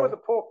think Who are the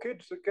so. poor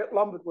kids that get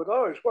lumbered with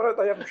those? Why don't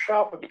they have them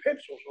sharpened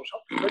pencils or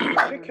something? It's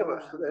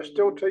ridiculous that they're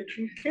still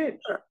teaching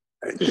kids.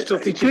 They're still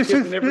teaching kids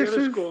in every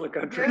other school in the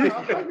country.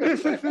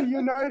 This is the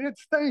United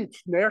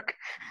States, Nick.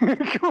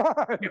 Come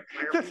on.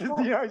 This is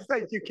the United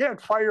States. You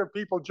can't fire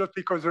people just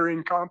because they're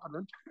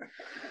incompetent.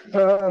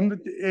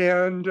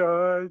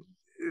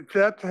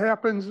 That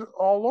happens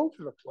all over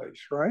the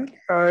place, right?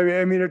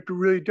 I mean, it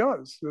really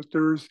does. That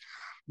there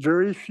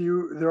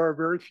are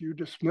very few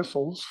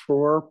dismissals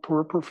for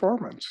poor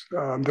performance.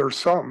 There's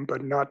some,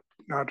 but not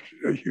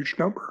a huge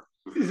number.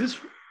 Is this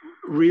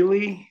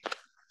really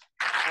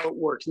how it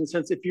works? In the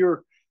sense, if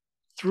you're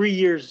 3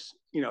 years,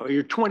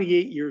 you're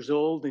 28 years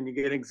old and you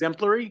get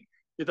exemplary,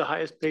 you're the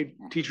highest paid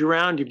teacher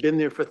around, you've been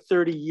there for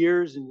 30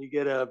 years and you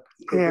get a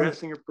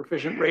progressing or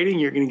proficient rating,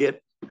 you're going to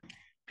get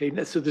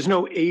paid. So there's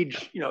no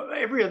age,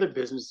 every other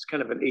business is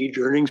kind of an age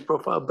earnings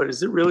profile, but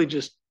is it really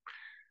just,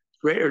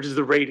 or does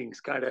the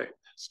ratings kind of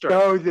start?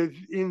 No,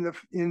 in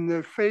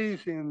the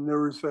phase-in,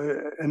 there's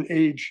an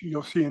age,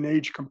 you'll see an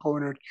age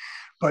component,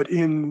 but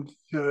in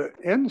the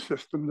end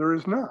system, there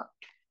is not.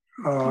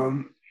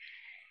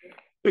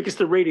 Because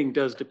the rating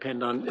does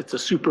depend on, it's a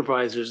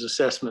supervisor's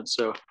assessment,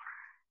 so.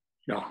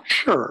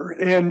 Sure,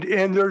 and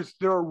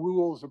there are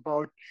rules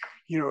about,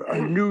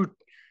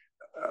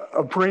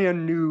 a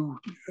brand new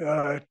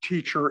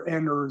teacher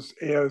enters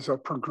as a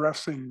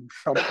progressing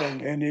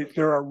something, and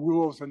there are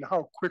rules on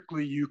how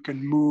quickly you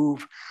can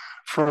move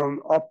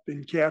from up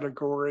in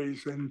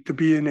categories. And to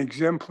be an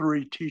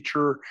exemplary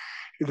teacher,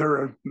 there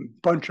are a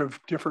bunch of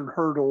different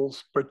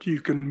hurdles, but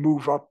you can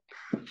move up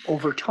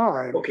over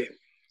time. Okay,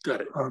 got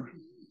it.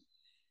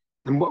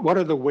 And what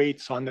are the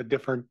weights on the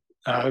different,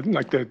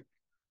 like the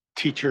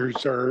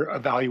teachers are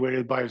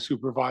evaluated by a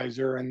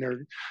supervisor and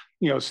they're,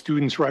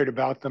 students write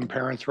about them,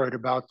 parents write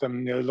about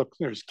them.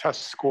 There's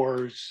test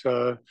scores.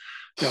 Are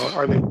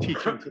they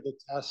teaching to the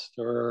test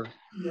or?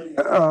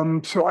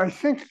 So I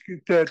think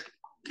that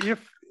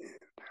if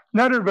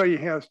not everybody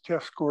has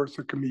test scores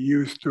that can be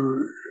used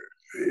to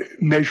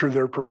measure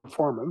their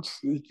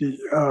performance.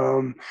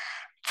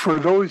 For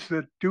those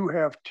that do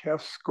have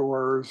test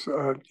scores,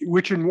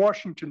 which in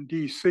Washington,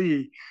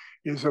 D.C.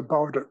 is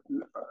about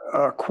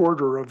a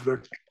quarter of the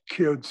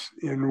kids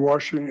in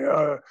Washington,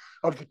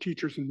 of the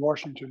teachers in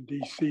Washington,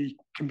 D.C.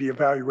 can be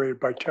evaluated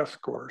by test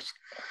scores.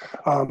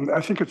 I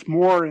think it's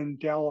more in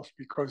Dallas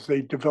because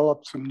they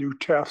developed some new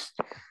tests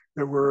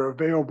that were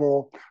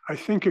available. I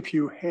think if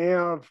you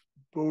have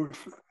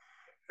both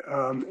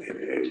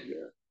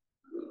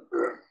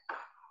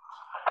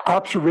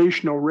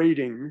observational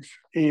ratings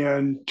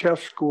and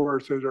test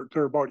scores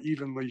they're about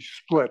evenly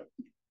split.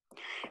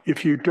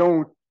 If you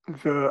don't,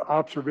 the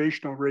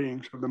observational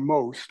ratings are the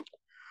most.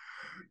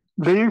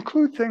 They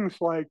include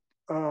things like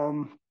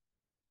 10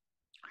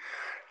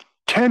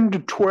 to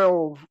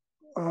 12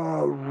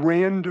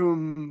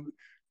 random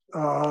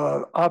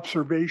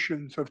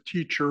observations of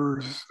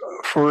teachers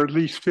for at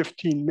least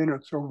 15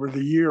 minutes over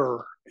the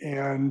year,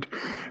 and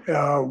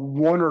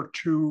 1 or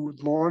 2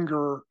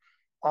 longer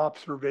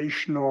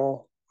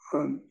observational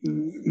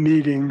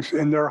meetings,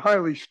 and they're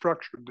highly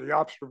structured. The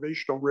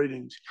observational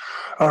ratings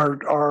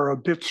are a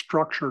bit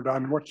structured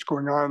on what's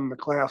going on in the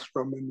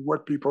classroom and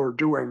what people are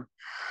doing.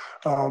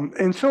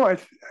 And so I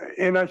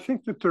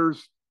think that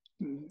there's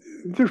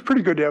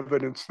pretty good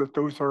evidence that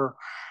those are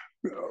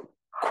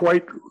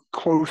quite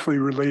closely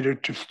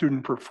related to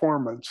student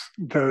performance,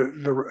 the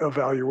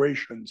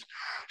evaluations.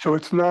 So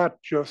it's not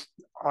just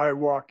I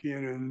walk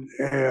in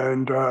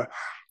and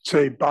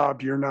say,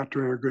 Bob, you're not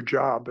doing a good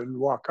job, and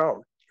walk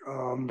out.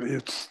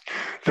 It's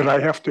that I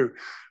have to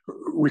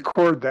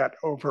record that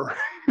over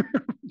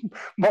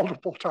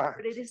multiple times.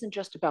 But it isn't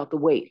just about the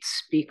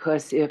weights,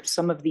 because if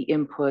some of the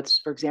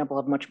inputs, for example,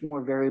 have much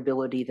more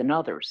variability than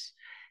others,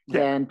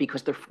 then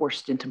because they're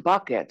forced into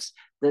buckets,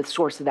 the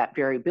source of that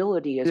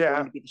variability is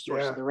going to be the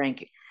source of the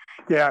ranking.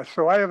 Yeah,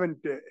 so I haven't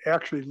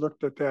actually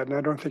looked at that, and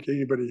I don't think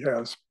anybody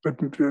has, but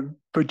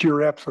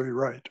you're absolutely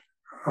right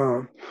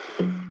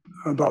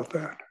about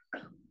that.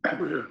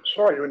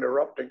 Sorry to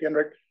interrupt again,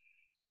 Rick.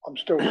 I'm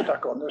still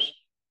stuck on this.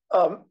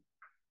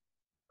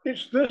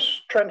 Is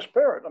this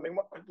transparent? I mean,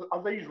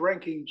 are these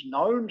rankings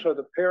known so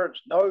the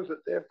parents know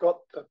that they've got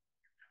the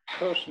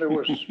person who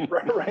was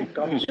ranked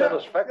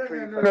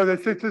unsatisfactory? No,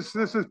 this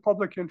is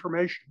public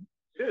information.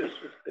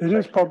 It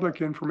is public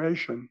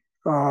information.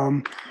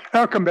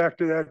 I'll come back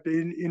to that.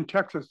 In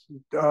Texas,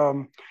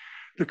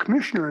 the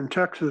commissioner in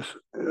Texas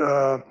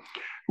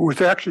was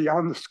actually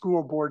on the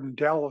school board in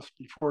Dallas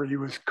before he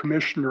was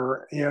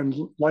commissioner, and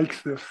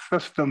likes this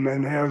system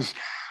and has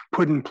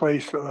put in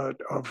place a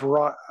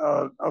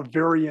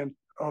variant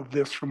of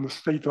this from the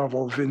state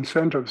level of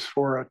incentives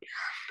for it.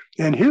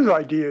 And his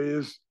idea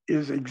is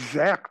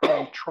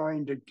exactly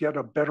trying to get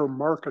a better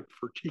market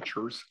for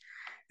teachers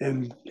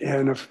and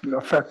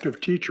effective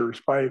teachers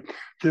by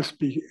this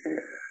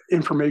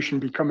information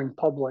becoming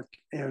public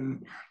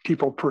and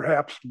people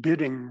perhaps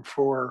bidding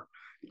for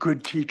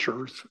good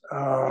teachers,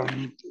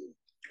 and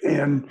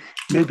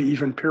maybe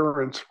even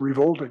parents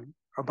revolting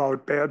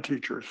about bad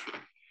teachers.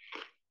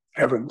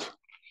 Heavens.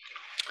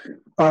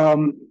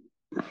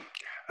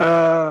 Okay,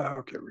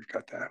 we've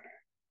got that.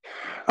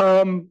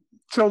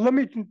 So let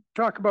me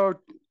talk about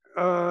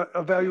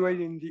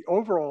evaluating the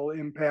overall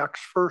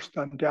impacts first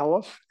on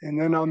Dallas, and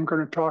then I'm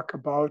going to talk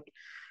about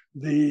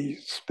the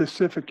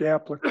specific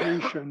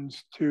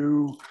applications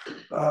to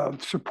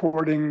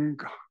supporting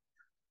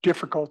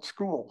difficult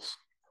schools.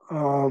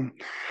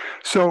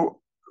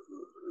 So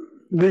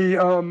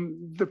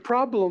the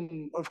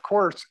problem, of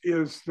course,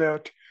 is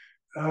that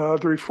the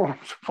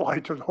reforms apply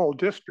to the whole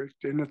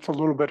district, and it's a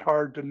little bit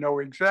hard to know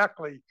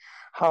exactly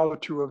how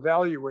to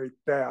evaluate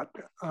that.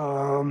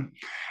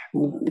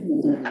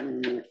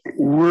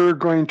 We're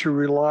going to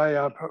rely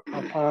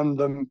upon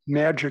the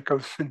magic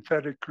of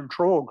synthetic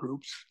control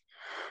groups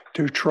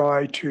to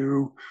try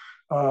to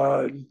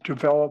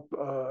develop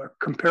a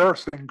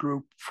comparison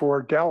group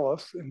for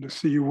Dallas and to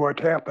see what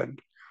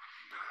happened.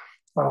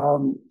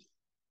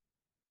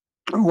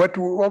 What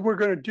we're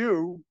going to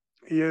do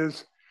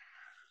is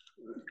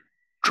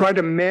try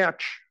to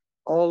match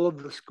all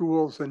of the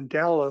schools in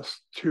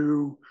Dallas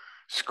to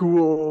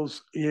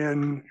schools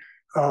in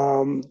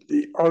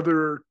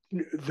the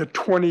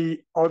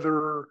 20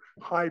 other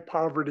high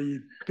poverty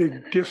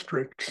big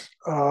districts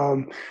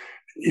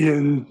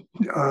in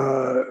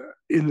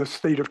the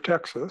state of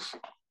Texas.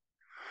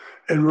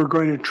 And we're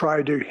going to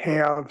try to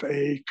have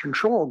a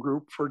control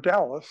group for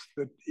Dallas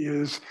that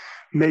is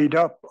made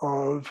up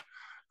of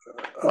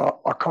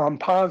a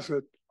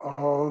composite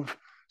of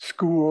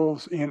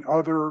schools in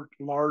other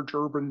large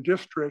urban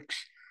districts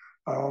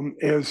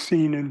as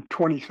seen in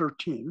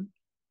 2013.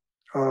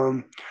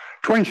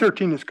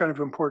 2013 is kind of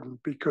important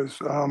because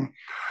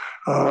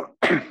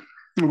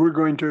we're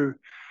going to,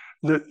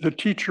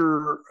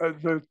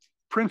 the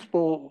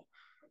principal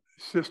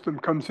system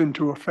comes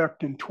into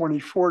effect in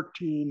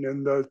 2014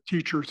 and the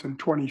teachers in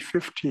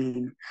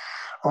 2015.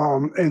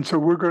 And so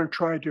we're going to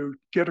try to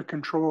get a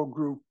control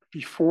group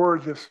before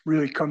this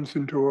really comes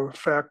into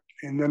effect.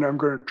 And then I'm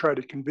going to try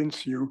to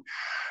convince you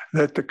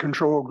that the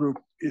control group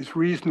is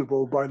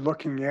reasonable by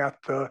looking at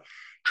the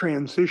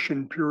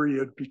transition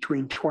period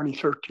between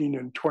 2013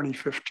 and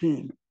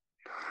 2015.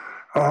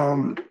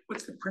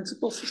 What's the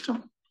principal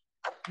system?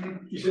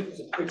 Is it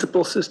the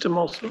principal system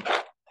also?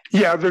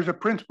 Yeah, there's a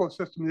principal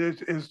system.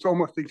 It's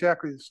almost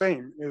exactly the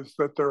same, is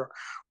that there are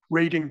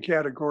rating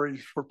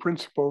categories for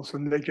principals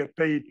and they get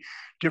paid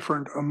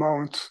different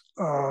amounts.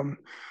 That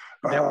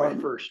way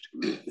first.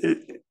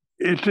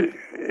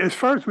 As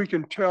far as we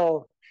can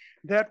tell,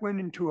 that went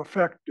into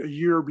effect a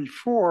year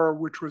before,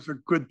 which was a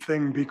good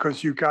thing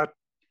because you got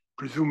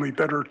presumably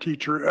better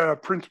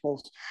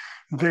principals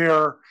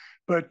there,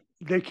 but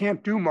they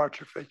can't do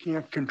much if they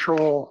can't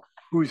control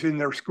who's in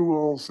their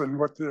schools and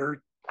what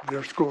their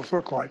schools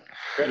look like.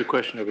 There's a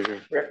question over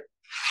here. Rick,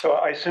 so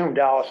I assume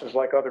Dallas is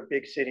like other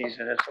big cities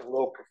and it's a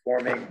low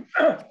performing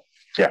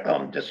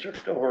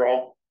district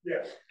overall.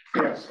 Yes.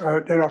 Yes,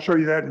 and I'll show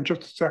you that in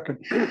just a second.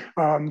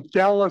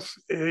 Dallas,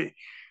 so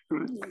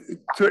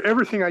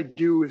everything I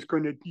do is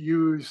going to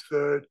use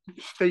the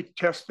state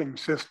testing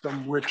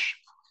system, which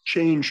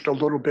changed a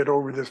little bit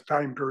over this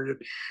time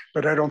period,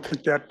 but I don't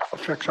think that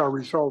affects our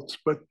results.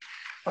 But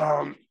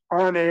on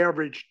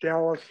average,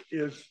 Dallas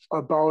is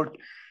about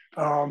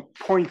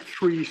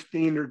 0.3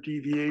 standard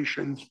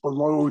deviations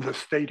below the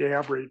state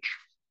average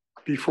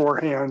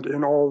beforehand,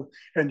 and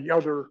the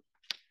other.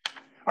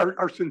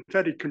 Our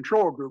synthetic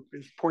control group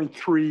is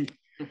 0.3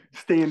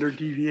 standard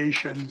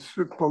deviations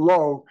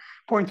below.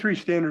 0.3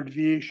 standard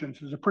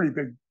deviations is a pretty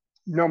big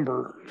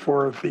number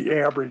for the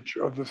average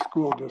of the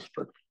school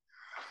district.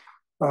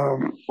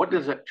 What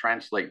does that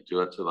translate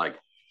to? To like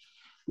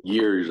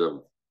years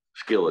of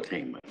skill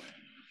attainment?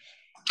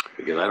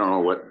 Because I don't know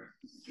what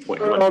the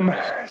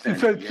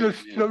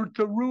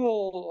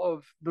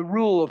rule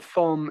of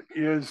thumb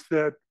is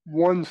that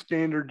one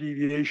standard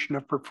deviation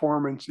of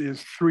performance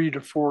is 3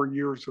 to 4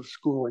 years of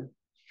schooling.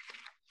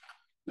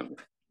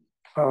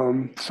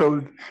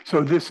 So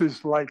this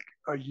is like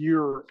a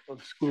year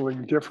of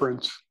schooling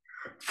difference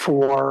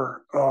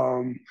for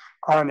on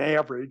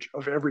average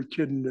of every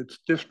kid in its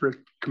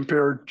district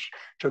compared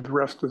to the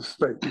rest of the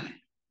state.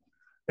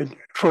 And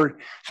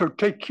so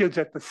take kids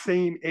at the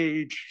same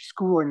age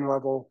schooling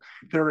level,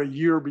 they're a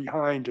year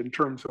behind in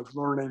terms of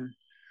learning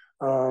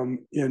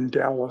in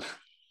Dallas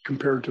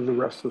compared to the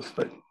rest of the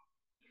state.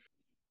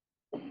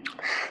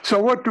 So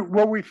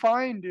what we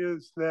find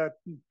is that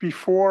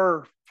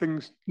before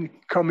things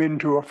come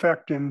into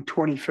effect in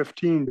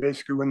 2015,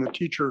 basically when the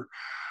teacher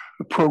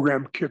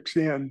program kicks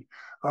in,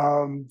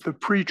 the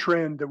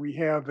pre-trend that we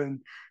have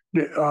in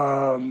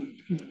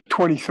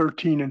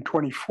 2013 and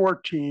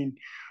 2014,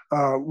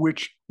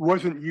 which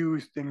wasn't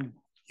used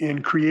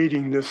in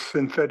creating this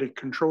synthetic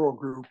control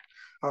group,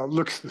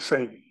 looks the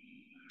same.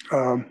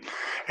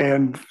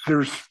 And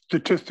there's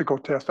statistical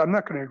tests. I'm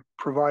not going to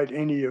provide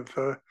any of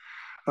the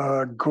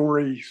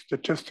gory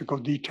statistical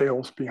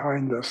details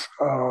behind this.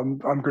 I'm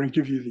going to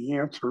give you the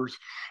answers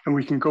and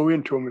we can go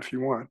into them if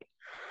you want.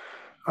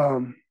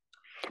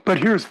 But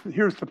here's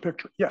the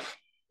picture. Yes.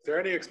 Is there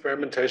any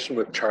experimentation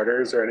with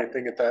charters or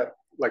anything at that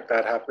like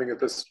that happening at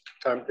this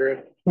time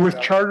period?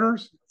 With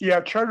charters?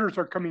 Yeah, charters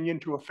are coming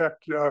into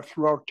effect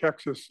throughout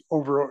Texas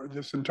over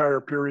this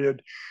entire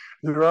period.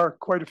 There are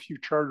quite a few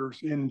charters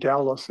in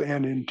Dallas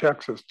and in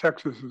Texas.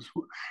 Texas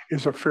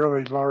is a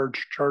fairly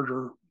large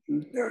charter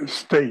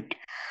state.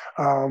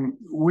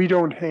 We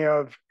don't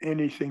have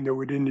anything that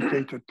would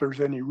indicate that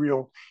there's any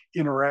real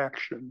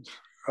interactions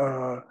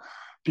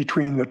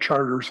between the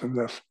charters and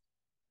this,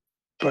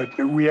 but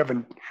we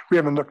haven't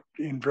looked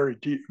in very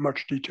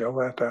much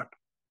detail at that.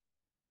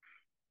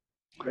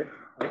 Great.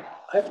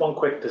 I have one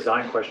quick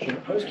design question.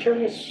 I was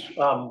curious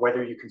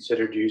whether you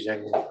considered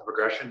using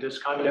regression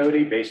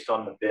discontinuity based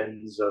on the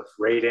bins of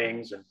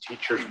ratings and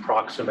teachers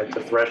proximate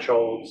to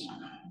thresholds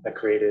that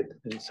created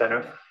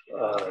incentive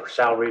or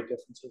salary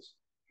differences.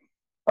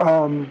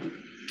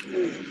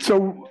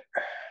 So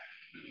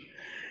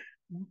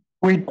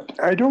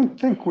I don't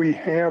think we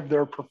have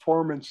their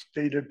performance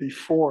data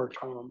before,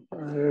 Tom.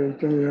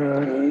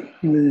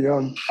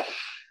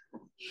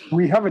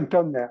 We haven't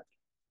done that.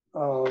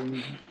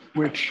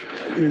 Which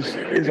is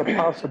a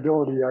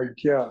possibility, I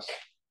guess.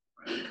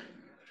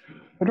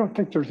 I don't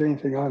think there's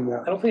anything on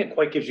that. I don't think it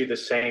quite gives you the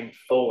same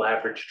full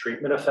average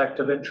treatment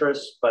effect of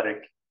interest, but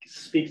it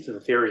speaks to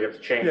the theory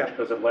of change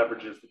because it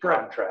leverages the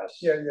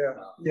contrast.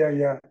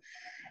 Yeah.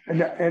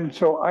 And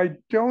so I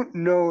don't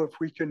know if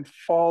we can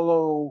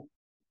follow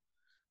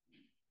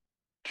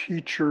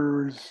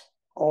teachers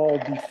all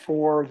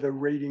before the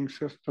rating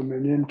system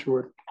and into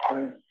it.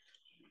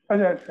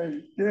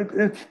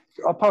 It's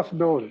a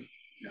possibility.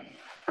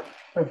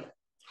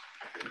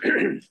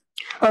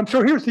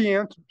 So here's the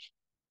answers.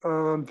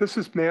 This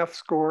is math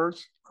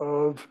scores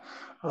of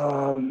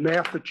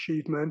math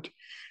achievement.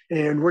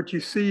 And what you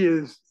see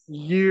is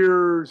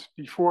years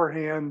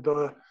beforehand,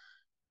 there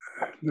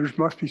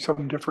must be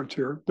some difference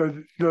here.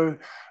 The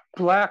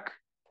black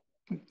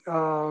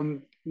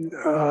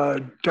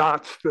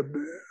dots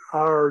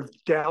are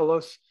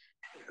Dallas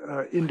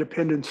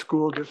Independent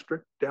School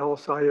District,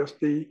 Dallas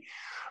ISD.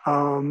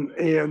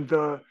 And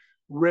the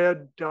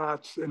red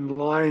dots and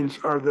lines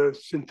are the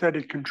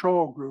synthetic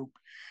control group.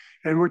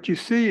 And what you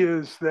see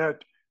is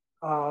that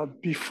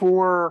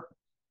before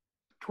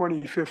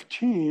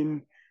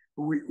 2015,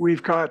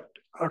 we've got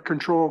a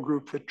control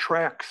group that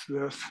tracks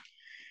this.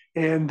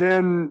 And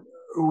then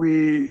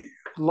we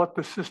let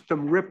the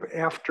system rip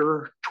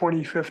after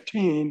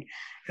 2015.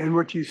 And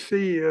what you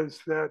see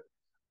is that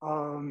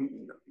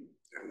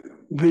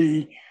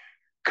the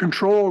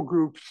control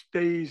group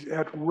stays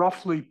at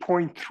roughly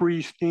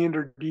 0.3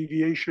 standard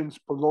deviations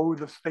below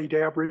the state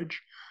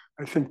average.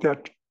 I think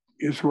that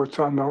is what's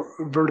on the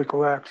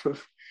vertical axis.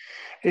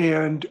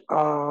 And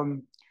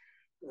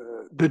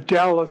the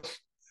Dallas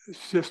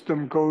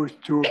system goes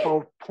to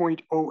about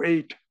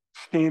 0.08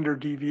 standard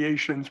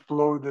deviations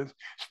below the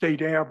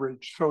state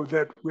average, so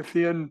that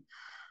within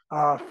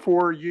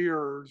 4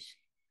 years,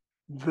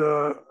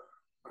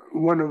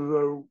 one of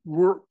the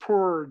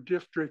poorer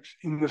districts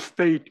in the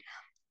state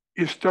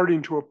is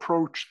starting to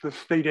approach the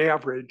state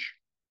average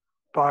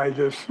by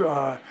this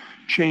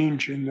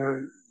change in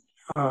the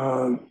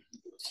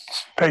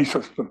pay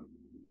system.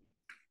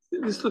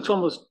 This looks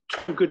almost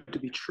too good to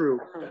be true.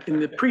 In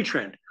the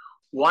pre-trend,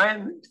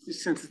 why,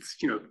 since it's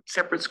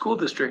separate school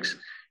districts,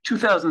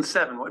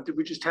 2007, what did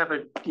we just have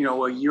a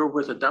year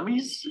worth of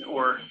dummies,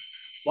 or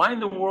why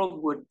in the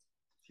world would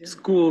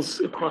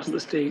schools across the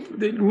state?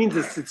 It means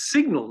it's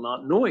signal,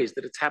 not noise,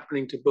 that it's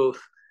happening to both.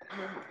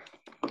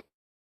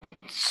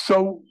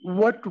 So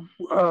what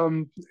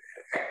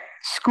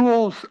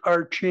schools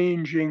are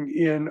changing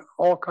in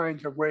all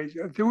kinds of ways.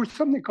 There was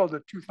something called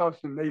the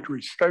 2008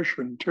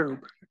 recession too.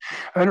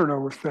 I don't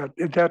know if that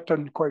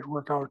doesn't quite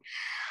work out.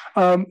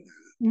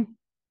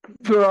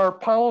 There are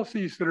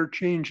policies that are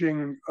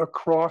changing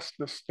across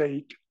the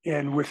state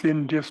and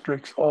within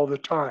districts all the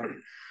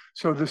time.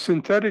 So the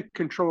synthetic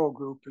control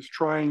group is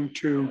trying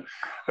to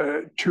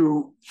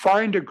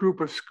find a group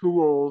of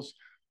schools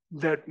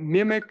that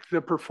mimic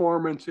the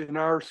performance in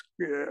our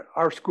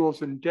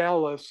schools in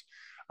Dallas,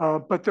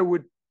 but that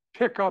would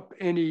pick up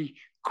any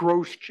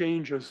gross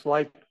changes,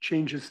 like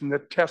changes in the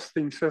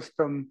testing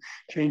system,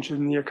 changes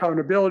in the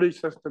accountability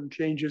system,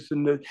 changes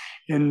in the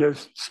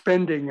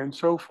spending and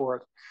so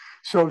forth.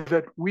 So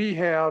that we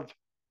have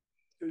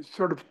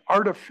sort of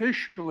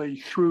artificially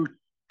through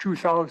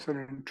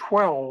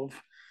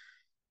 2012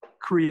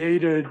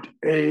 created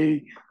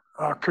a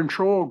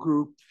control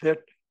group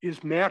that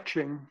is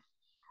matching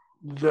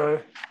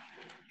what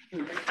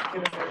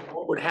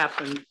would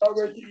happen.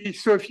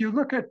 So if you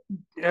look at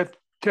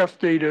test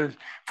data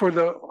for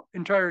the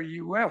entire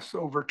US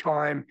over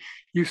time,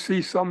 you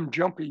see some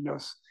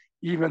jumpiness,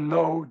 even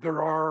though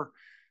there are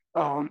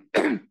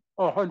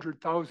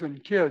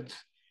 100,000 kids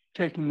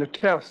taking the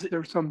test.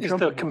 There's some jumpiness. Is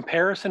the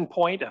comparison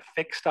point a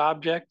fixed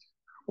object,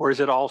 or is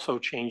it also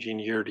changing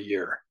year to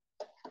year?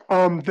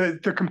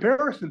 The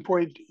comparison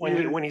point,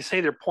 when you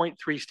say they're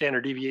 0.3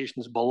 standard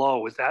deviations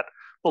below, is that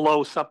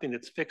below something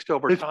that's fixed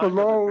over time? It's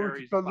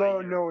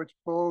below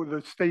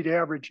the state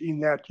average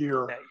in that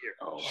year.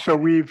 Oh. So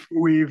we've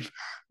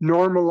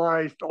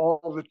normalized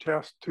all the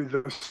tests to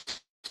the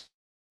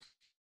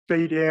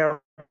state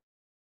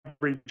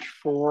average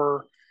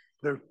for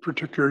the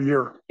particular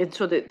year. And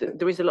so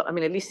there is a lot, I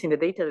mean, at least in the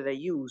data that I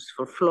use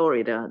for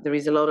Florida, there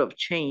is a lot of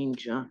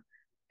change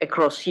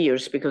across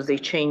years because they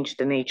changed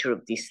the nature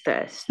of these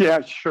tests.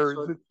 Yeah, sure.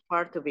 So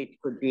part of it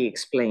could be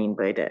explained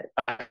by that.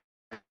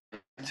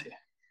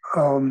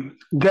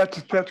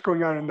 That's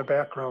going on in the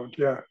background,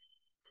 yeah.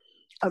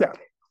 Yeah.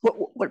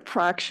 What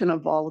fraction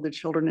of all of the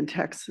children in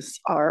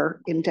Texas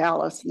are in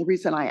Dallas? And the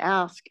reason I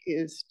ask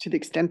is to the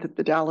extent that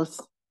the Dallas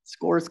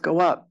scores go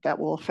up, that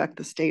will affect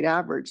the state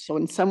average. So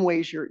in some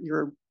ways,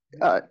 you're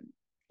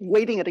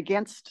weighting it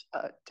against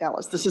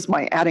Dallas. This is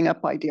my adding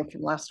up idea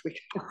from last week.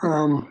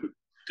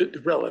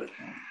 Relative.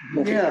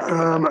 Yeah.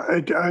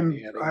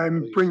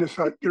 I'm bringing this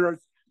up. There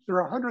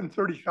are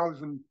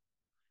 130,000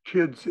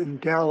 kids in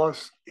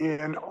Dallas,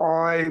 and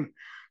I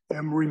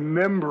am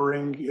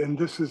remembering, and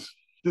this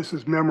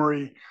is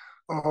memory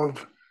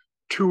of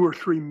 2 or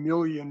 3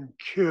 million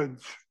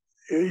kids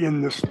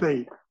in the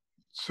state.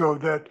 So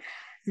that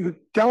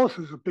Dallas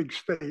is a big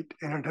state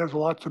and it has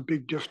lots of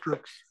big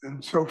districts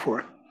and so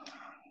forth.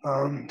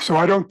 So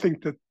I don't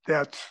think that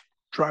that's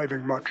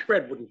driving much.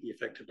 Spread wouldn't be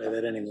affected by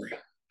that anyway.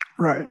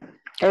 Right.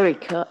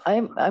 Eric,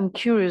 I'm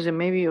curious, and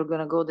maybe you're going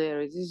to go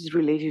there. This is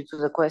related to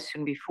the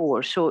question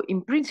before. So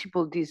in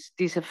principle, this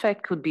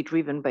effect could be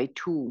driven by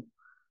two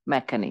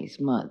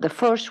mechanisms. The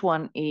first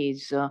one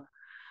is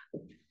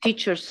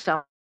teachers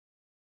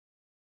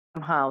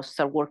somehow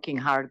start working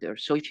harder.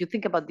 So if you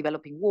think about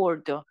developing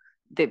word,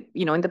 in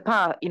the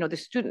past,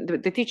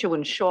 the teacher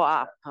wouldn't show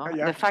up.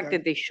 The fact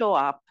that they show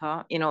up,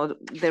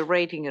 the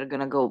rating are going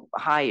to go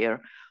higher.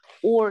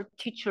 Or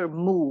teacher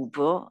move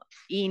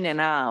in and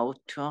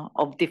out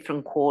of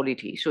different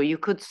quality. So you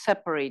could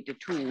separate the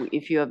two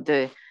if you have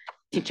the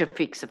teacher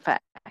fix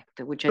effect,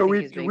 which so I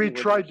think is we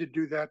tried to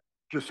do that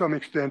to some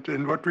extent,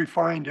 and what we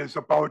find is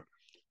about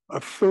a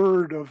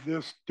third of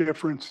this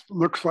difference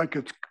looks like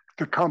it's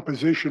the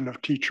composition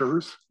of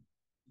teachers,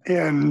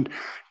 and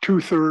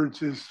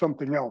 2/3 is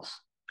something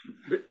else.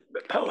 But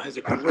Powell has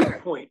a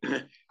great point.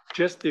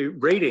 Just the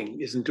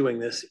rating isn't doing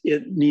this.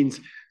 It means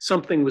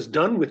something was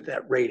done with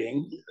that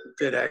rating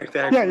that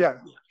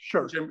actually,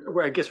 sure.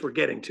 Where I guess we're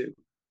getting to.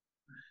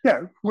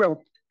 Yeah,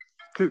 well,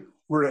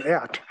 we're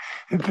at.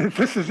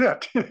 This is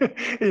it,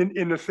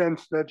 in the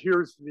sense that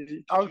here's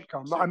the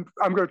outcome. I'm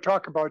going to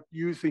talk about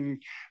using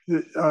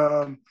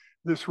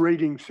this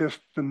rating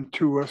system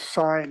to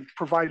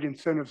provide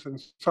incentives and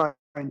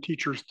assign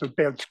teachers to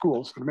bad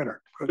schools in a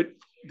minute. But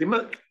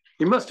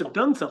they must have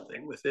done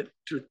something with it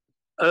to.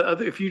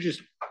 If you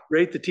just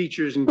rate the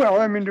teachers and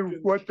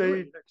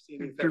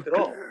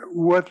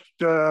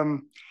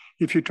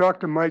if you talk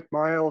to Mike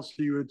Miles,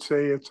 he would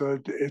say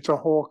it's a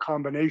whole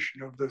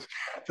combination of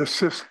the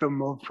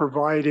system of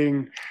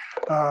providing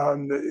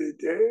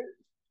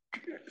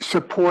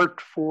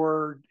support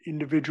for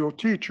individual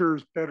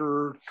teachers,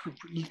 better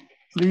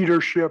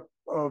leadership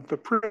of the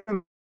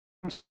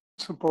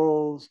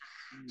principals,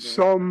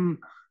 some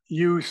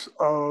use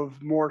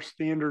of more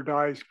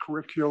standardized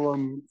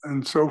curriculum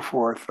and so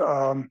forth.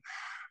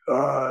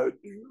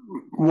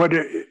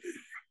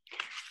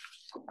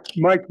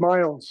 Mike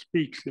Miles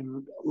speaks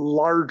in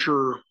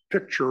larger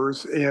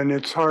pictures, and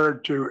it's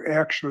hard to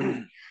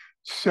actually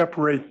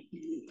separate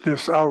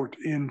this out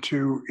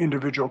into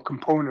individual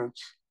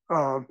components.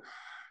 Let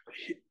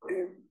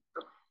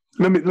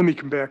me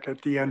come back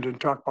at the end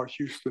and talk about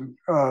Houston,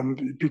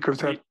 because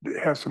that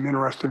has some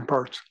interesting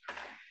parts.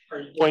 Are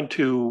you going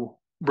to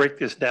break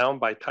this down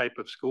by type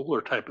of school or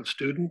type of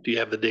student? Do you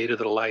have the data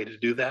that allow you to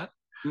do that?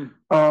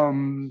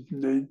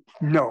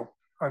 No,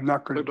 I'm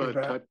not going to do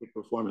that. Type of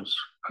performance?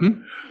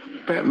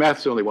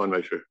 Math's the only one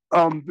measure.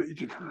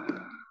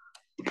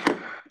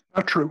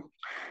 Not true.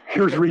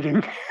 Here's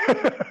reading.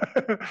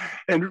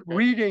 And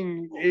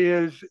reading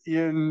is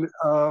in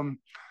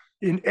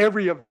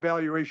every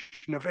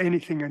evaluation of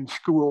anything in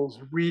schools,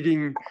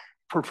 reading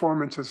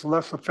performance is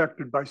less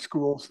affected by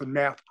schools than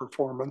math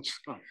performance.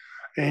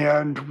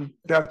 And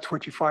that's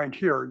what you find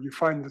here. You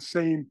find the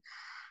same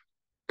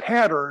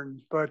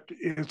pattern, but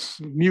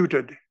it's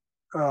muted.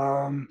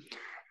 The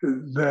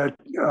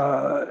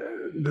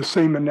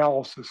same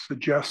analysis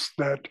suggests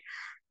that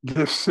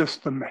this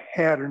system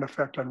had an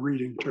effect on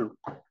reading too.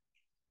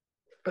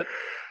 But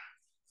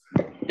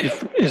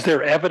is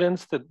there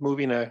evidence that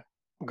moving a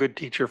good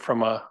teacher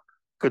from a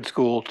good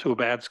school to a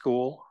bad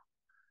school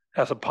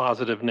has a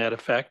positive net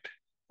effect?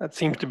 That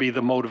seems to be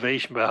the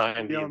motivation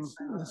behind the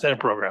incentive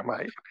program.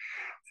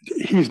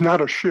 He's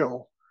not a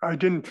shill. I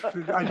didn't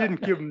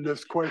give him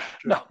this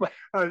question.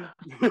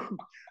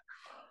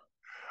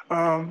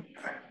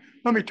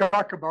 Let me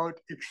talk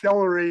about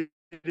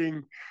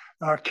accelerating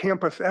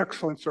campus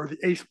excellence, or the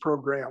ACE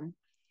program,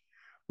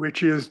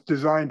 which is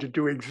designed to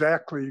do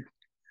exactly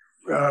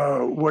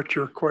what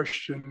your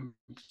question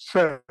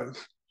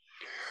says.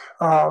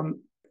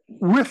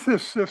 With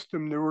this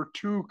system, there were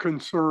two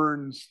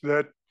concerns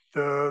that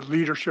the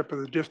leadership of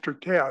the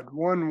district had.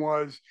 One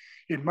was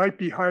it might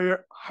be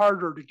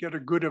harder to get a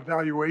good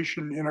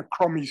evaluation in a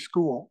crummy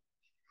school.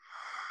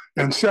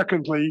 And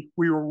secondly,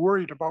 we were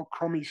worried about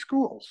crummy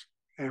schools.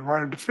 and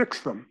wanted to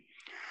fix them.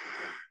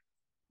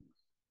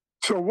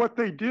 So what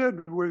they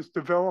did was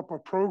develop a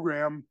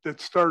program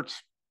that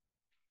starts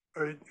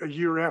a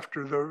year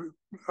after the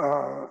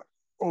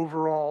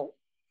overall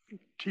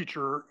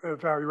teacher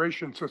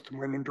evaluation system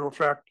went into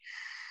effect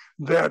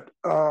that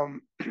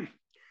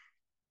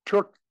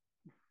took,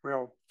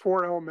 well,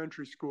 4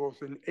 elementary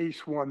schools in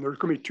ACE 1. There's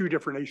going to be 2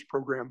 different ACE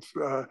programs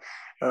that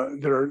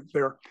are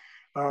there.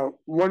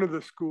 One of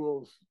the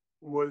schools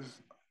was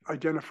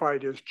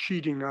identified as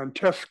cheating on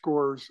test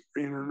scores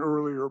in an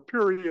earlier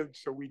period,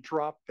 so we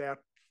dropped that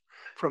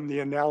from the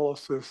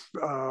analysis.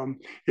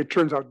 It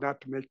turns out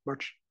not to make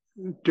much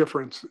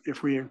difference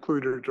if we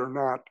include it or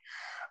not,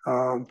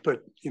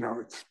 but you know,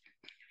 it's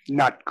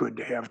not good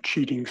to have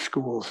cheating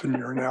schools in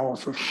your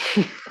analysis.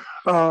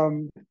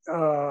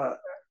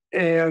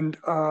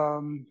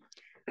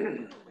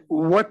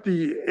 What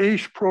the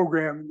ACE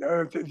program,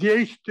 the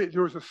ACE,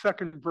 there was a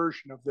second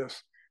version of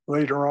this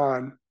later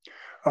on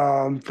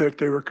that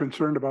they were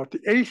concerned about. The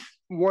ACE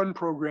 1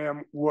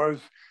 program was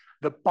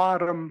the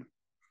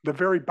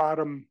very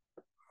bottom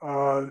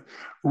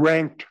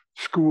ranked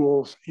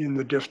schools in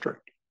the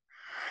district.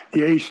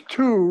 The ACE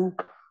 2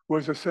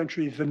 was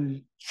essentially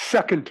the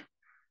second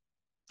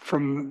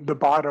from the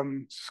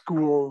bottom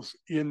schools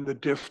in the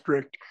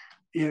district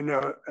in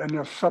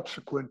a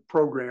subsequent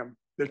program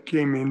that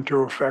came into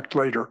effect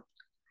later.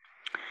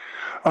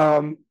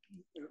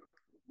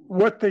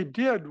 What they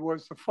did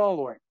was the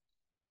following.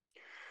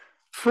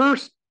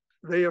 First,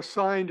 they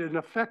assigned an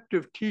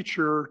effective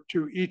teacher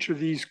to each of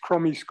these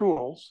crummy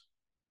schools.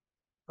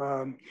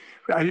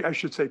 I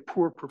should say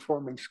poor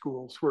performing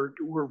schools.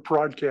 We're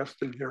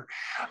broadcasting here.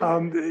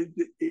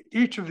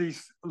 Each of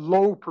these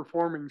low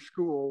performing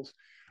schools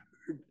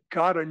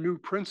got a new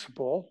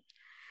principal.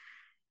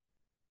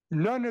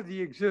 None of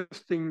the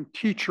existing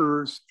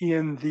teachers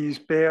in these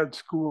bad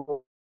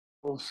schools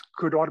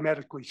could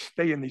automatically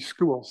stay in these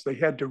schools. They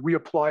had to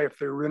reapply if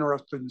they were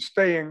interested in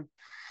staying.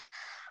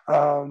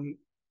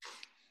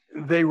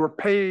 They were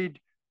paid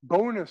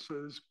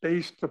bonuses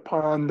based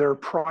upon their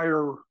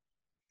prior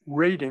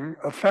rating,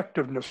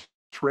 effectiveness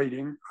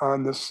rating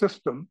on the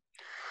system.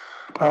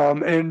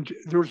 And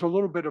there was a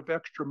little bit of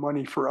extra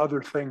money for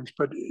other things,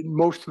 but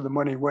most of the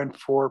money went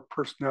for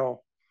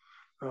personnel.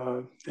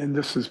 And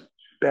this is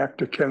back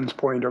to Ken's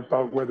point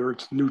about whether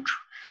it's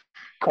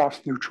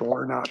cost neutral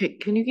or not.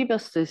 Can you give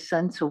us the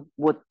sense of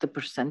what the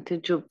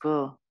percentage of,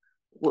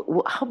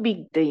 how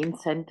big the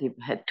incentive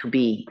had to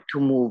be to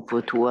move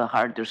to a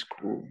harder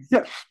school?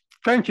 Yes,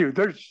 thank you.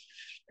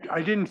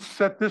 I didn't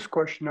set this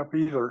question up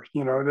either.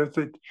 You know,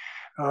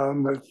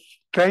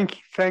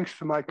 thanks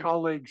to my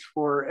colleagues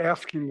for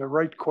asking the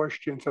right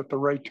questions at the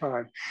right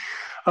time.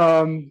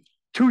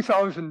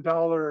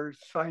 $2,000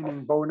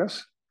 signing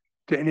bonus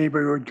to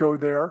anybody who would go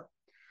there.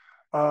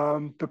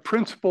 The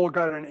principal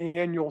got an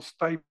annual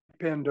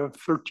stipend of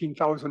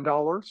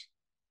 $13,000.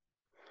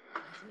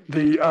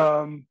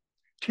 The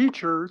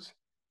teachers,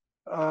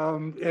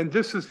 and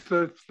this is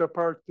the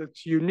part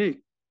that's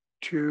unique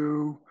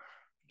to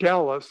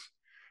Dallas,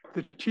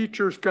 the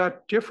teachers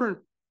got different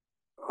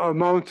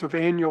amounts of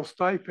annual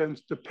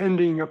stipends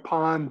depending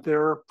upon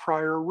their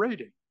prior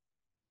rating.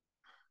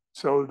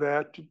 So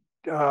that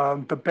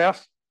the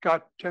best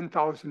got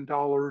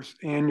 $10,000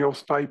 annual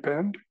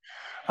stipend.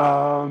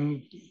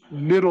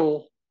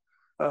 Middle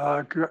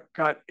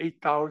got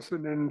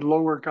 $8,000 and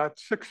lower got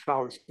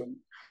 $6,000.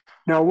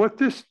 Now, what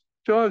this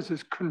does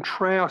is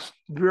contrast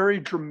very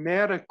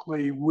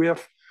dramatically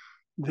with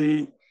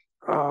the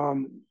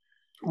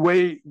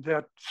way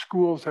that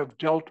schools have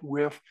dealt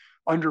with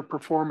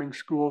underperforming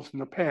schools in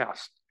the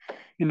past.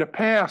 In the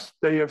past,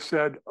 they have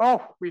said,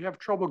 oh, we have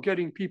trouble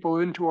getting people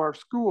into our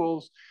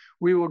schools.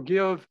 We will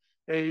give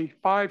a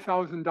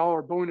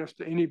 $5,000 bonus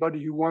to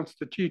anybody who wants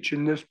to teach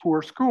in this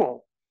poor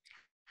school.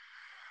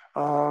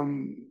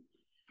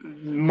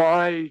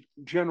 My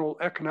general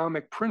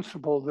economic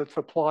principle that's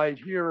applied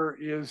here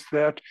is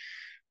that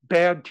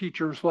bad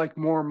teachers like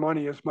more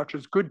money as much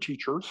as good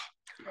teachers.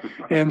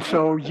 And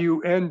so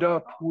you end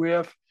up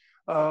with,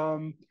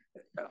 on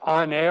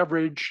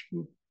average,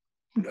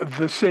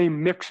 the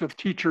same mix of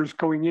teachers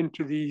going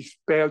into these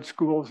bad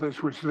schools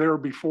as was there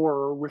before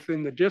or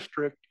within the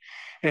district.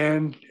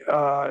 And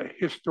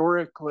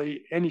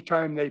historically,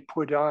 anytime they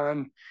put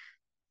on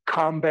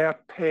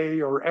combat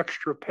pay or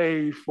extra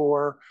pay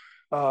for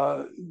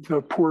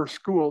the poor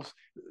schools,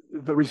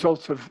 the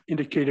results have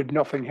indicated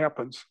nothing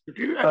happens.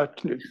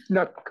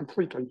 Not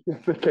completely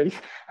the case.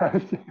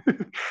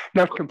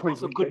 Not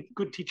completely. Also,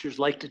 good teachers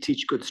like to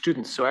teach good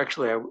students. So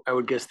actually, I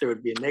would guess there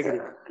would be a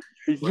negative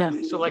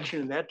selection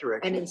in that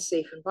direction. And in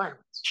safe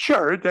environments.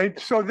 Sure.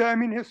 I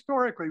mean,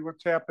 historically,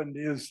 what's happened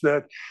is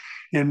that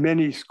in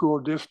many school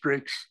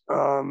districts,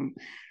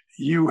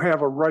 you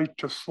have a right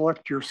to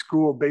select your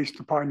school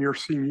based upon your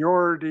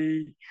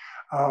seniority.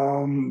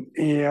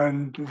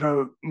 And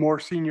the more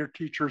senior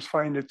teachers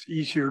find it's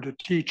easier to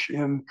teach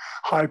in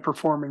high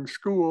performing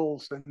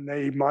schools, and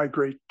they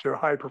migrate to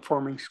high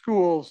performing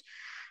schools.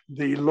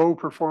 The low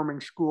performing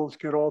schools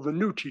get all the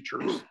new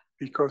teachers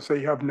because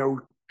they have no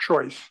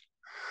choice.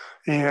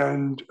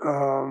 And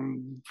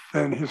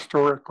then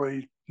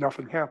historically,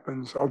 nothing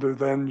happens other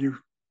than you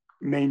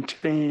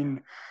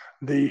maintain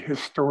the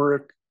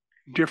historic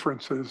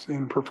differences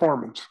in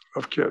performance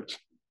of kids.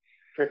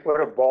 What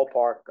are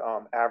ballpark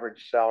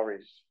average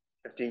salaries?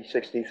 50,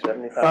 60,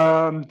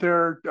 70,000?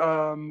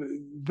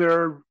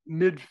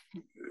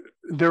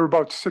 They're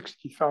about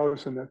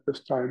 60,000 at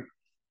this time.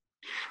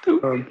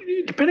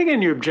 Depending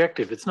on your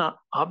objective, it's not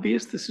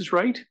obvious this is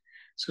right.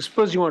 So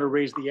suppose you want to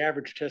raise the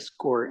average test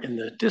score in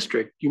the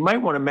district, you might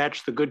want to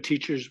match the good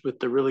teachers with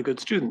the really good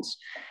students.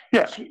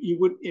 Yeah. So you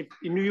would, if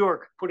in New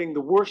York, putting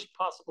the worst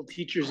possible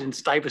teachers in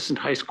Stuyvesant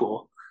High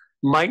School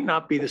might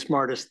not be the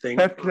smartest thing.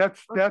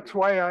 That's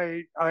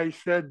why I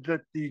said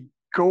that the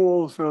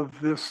goals of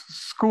this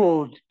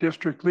school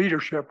district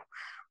leadership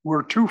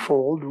were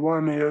twofold.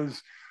 One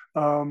is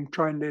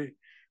trying to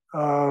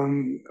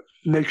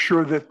make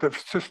sure that the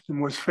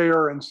system was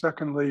fair, and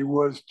secondly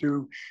was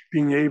to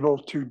being able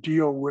to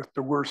deal with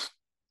the worst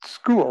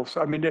schools.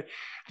 I mean,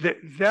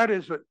 that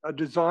is a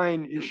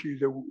design issue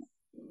that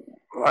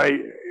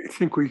I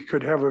think we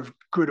could have a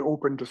good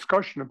open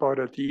discussion about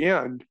at the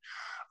end,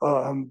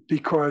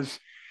 because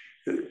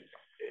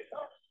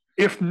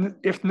if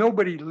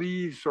nobody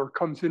leaves or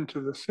comes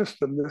into the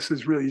system, this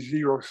is really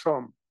zero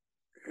sum.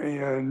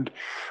 And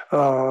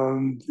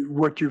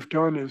what you've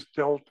done is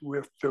dealt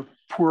with the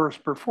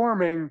poorest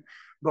performing,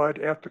 but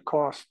at the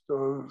cost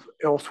of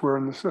elsewhere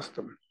in the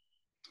system.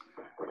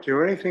 Do you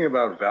know anything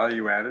about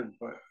value added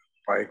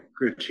by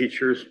good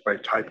teachers by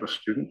type of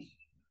student?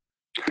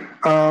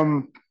 I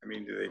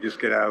mean, do they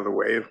just get out of the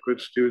way of good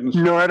students?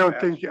 No, I don't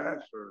think. Or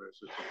is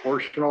it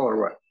proportional or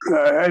what?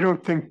 I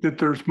don't think that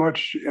there's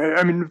much.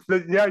 I mean,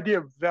 the idea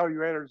of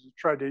value adders is to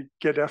try to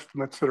get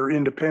estimates that are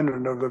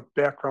independent of the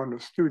background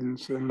of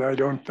students. And I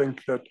don't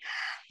think that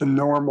the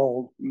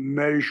normal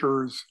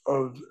measures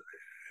of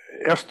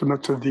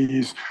estimates of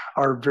these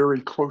are very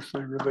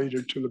closely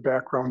related to the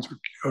backgrounds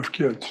of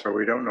kids. So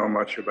we don't know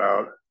much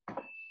about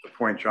the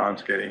point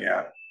John's getting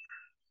at.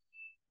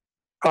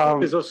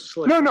 No,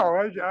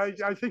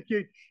 I think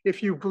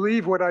if you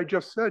believe what I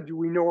just said,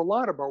 we know a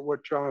lot about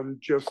what John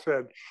just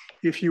said.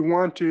 If you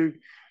want to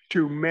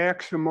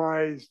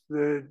maximize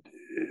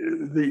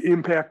the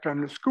impact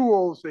on the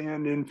schools,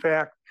 and in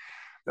fact,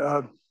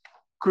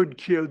 good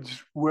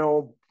kids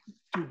will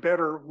do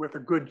better with a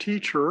good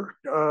teacher,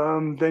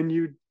 then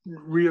you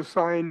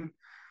reassign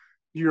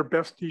your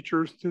best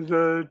teachers to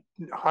the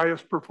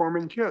highest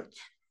performing kids.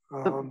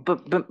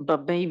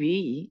 But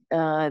maybe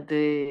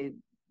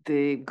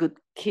the good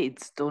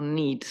kids don't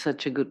need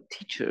such a good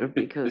teacher,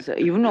 because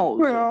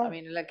well, I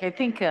mean, like, I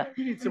think in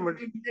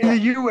the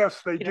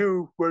US they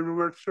do, when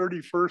we're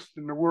 31st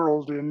in the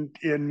world in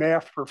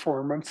math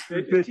performance.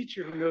 The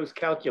teacher who knows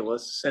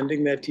calculus,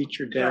 sending that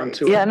teacher down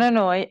to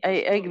I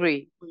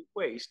agree.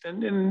 Waste,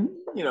 and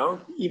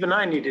even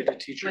I needed a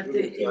teacher.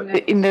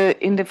 In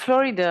the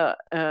Florida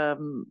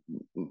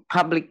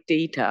public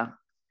data,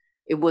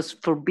 it was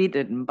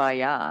forbidden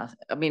by us,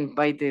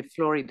 by the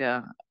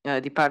Florida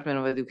Department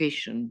of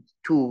Education,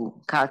 to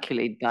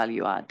calculate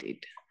value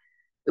added.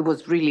 It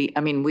was really,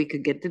 we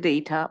could get the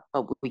data,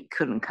 but we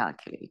couldn't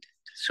calculate it.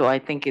 So I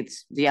think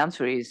the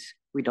answer is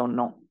we don't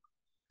know.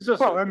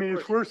 Well,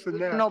 it's worse than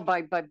that. No,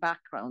 by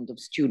background of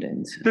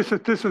students. This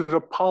is a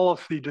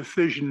policy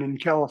decision in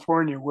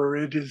California where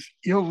it is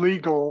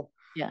illegal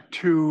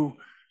to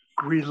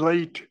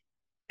relate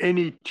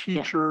any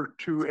teacher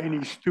to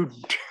any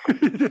student,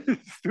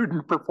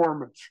 student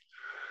performance.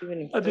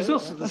 There's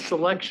also the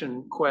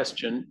selection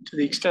question. To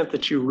the extent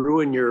that you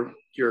ruin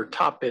your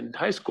top end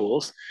high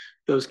schools,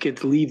 those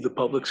kids leave the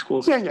public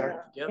schools. No,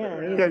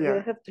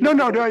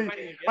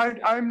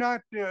 I'm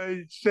not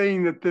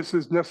saying that this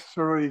is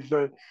necessarily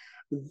the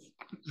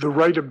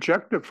right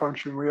objective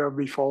function we ought to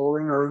be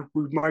following, or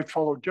we might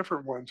follow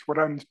different ones. What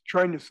I'm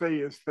trying to say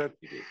is that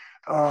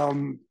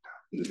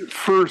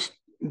first,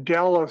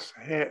 Dallas'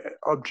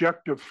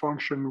 objective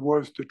function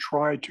was to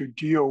try to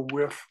deal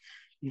with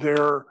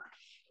their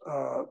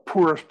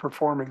poorest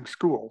performing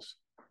schools.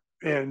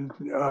 And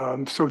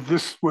so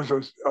this was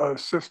a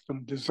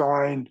system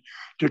designed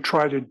to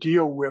try to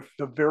deal with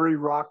the very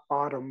rock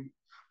bottom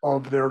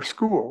of their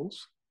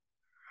schools.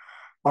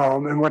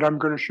 And what I'm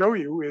going to show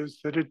you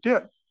is that it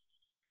did.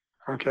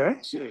 Okay.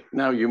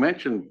 Now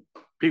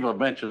people have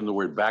mentioned the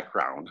word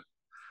background.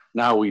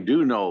 Now we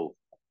do know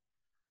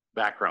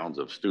backgrounds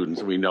of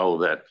students. We know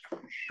that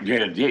you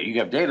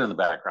have data in the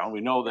background. We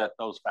know that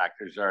those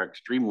factors are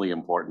extremely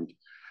important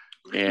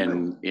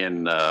in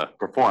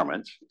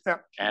performance. Yeah.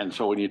 And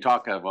so when you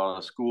talk about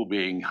a school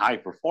being high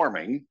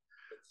performing,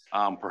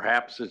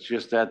 perhaps it's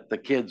just that the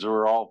kids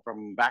are all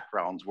from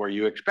backgrounds where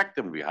you expect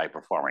them to be high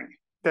performing.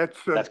 That's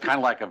kind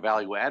of like a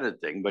value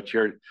added thing, but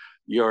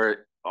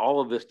all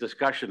of this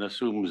discussion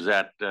assumes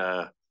that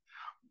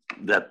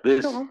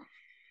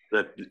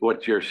that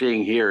what you're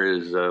seeing here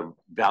is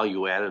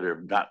value added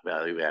or not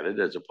value added,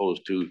 as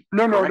opposed to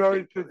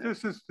no.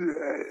 This is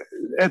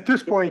at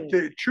this point,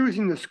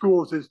 choosing the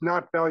schools is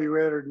not value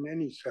added in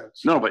any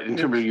sense. No, but in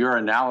terms of your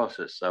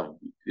analysis of,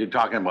 you're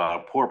talking about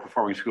a poor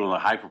performing school and a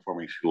high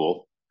performing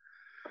school.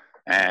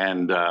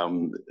 And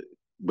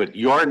but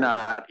you're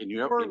not in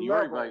your level,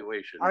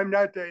 evaluation. I'm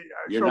not.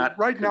 So not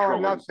right now,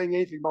 I'm not controlling. saying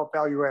anything about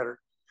value added.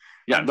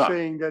 Yeah, I'm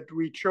saying that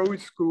we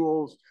chose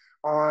schools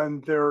on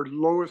their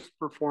lowest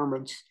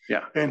performance,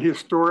 and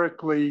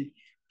historically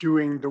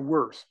doing the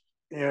worst,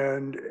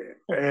 and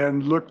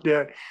looked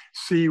at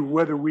see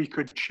whether we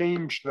could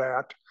change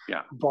that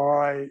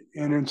by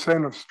an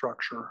incentive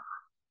structure.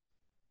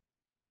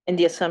 And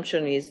the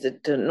assumption is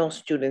that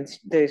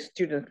the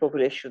student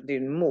population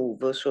didn't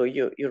move, so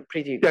you're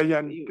pretty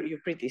you're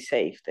pretty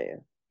safe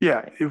there.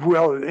 Yeah,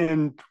 well,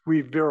 and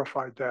we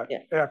verified that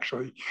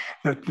actually,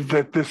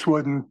 that this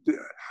wasn't,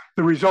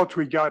 the results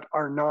we got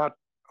are not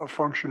a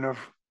function of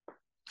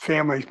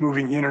families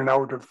moving in and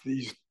out of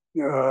these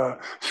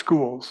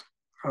schools.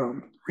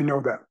 We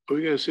know that. Are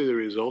we going to see the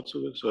results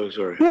of this? Oh,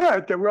 sorry. Yeah,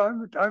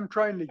 well, I'm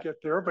trying to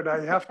get there, but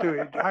I have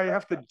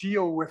to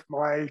deal with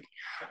my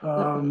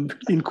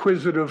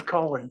inquisitive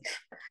colleagues.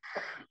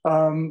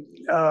 So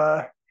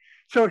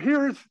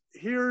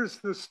here's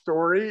the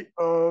story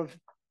of,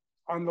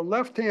 on the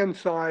left-hand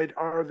side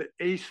are the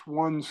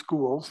ACE-1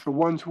 schools, the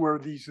ones where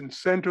these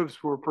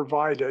incentives were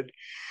provided.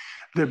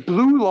 The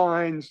blue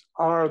lines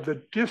are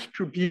the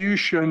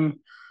distribution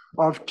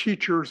of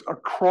teachers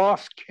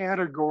across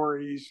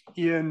categories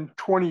in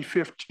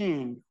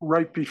 2015,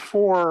 right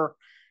before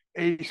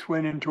ACE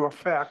went into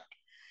effect.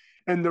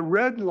 And the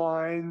red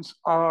lines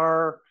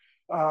are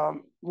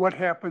what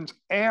happens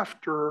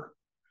after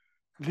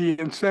the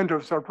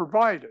incentives are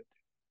provided.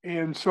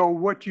 And so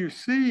what you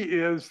see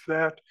is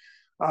that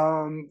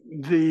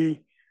the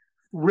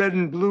red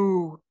and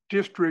blue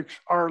districts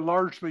are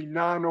largely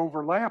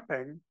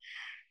non-overlapping,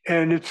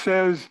 and it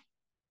says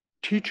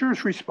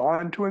teachers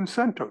respond to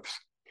incentives,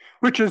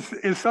 which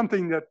is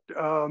something that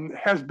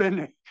has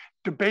been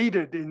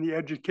debated in the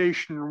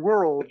education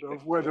world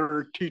of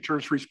whether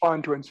teachers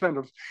respond to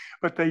incentives,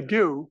 but they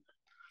do.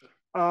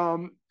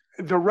 The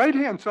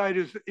right-hand side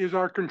is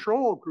our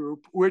control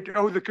group, which,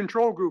 the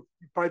control group,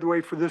 by the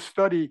way, for this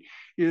study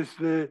is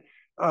the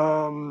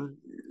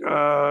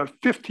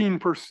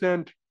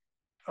 15%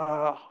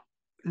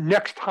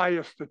 next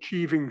highest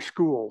achieving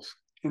schools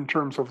in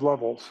terms of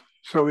levels.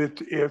 So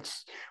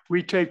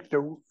we take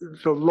the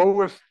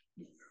lowest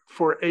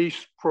for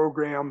ACE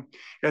program,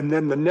 and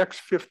then the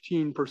next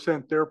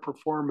 15%, their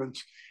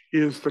performance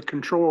is the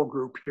control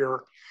group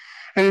here.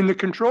 And in the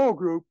control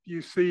group,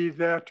 you see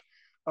that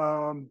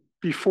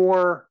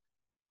before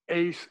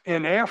ACE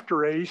and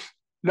after ACE,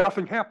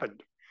 nothing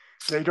happened.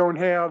 They don't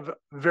have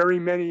very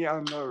many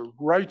on the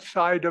right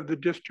side of the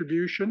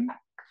distribution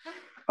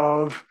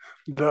of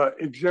the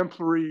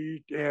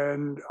exemplary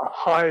and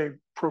high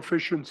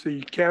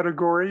proficiency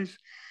categories,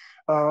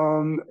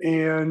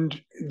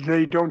 and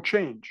they don't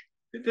change.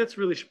 That's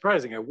really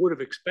surprising. I would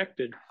have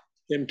expected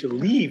them to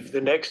leave the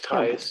next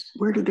highest.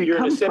 Where did they You're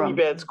come in a from?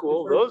 semi-bad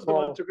school. Those are the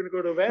ones who are going to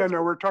go to a bad school.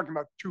 No, we're talking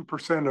about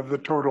 2% of the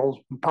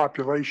total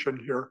population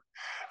here,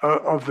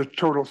 of the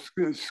total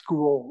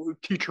school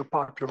teacher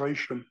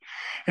population,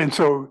 and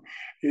so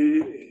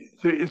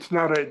it's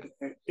not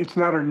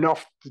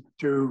enough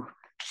to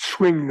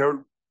swing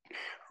the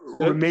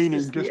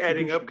remaining the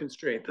adding up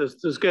constraint.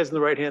 Those guys on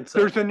the right-hand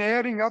side. There's an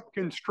adding up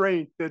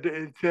constraint that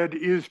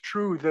is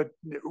true, that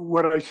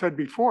what I said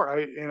before,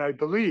 and I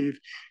believe,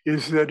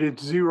 is that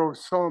it's zero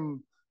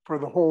sum for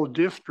the whole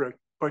district,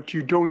 but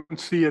you don't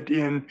see it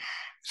in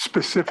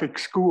specific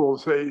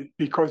schools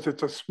because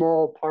it's a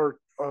small part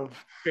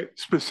of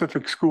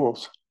specific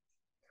schools.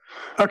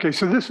 Okay,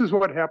 so this is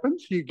what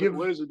happens. You give.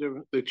 What is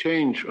the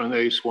change on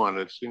ACE-1?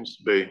 It seems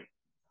to be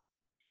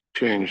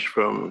changed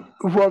from.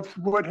 Well,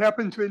 what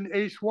happens in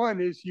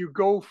ACE-1 is you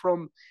go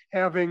from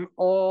having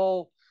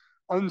all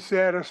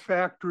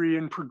unsatisfactory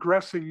and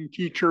progressing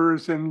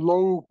teachers and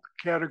low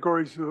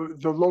categories,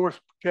 the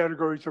lowest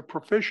categories of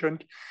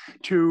proficient,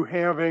 to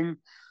having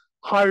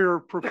higher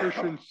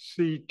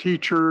proficiency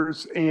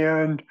teachers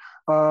and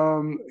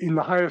in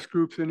the highest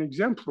groups in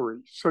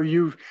exemplary. So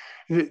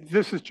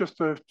this is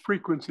just a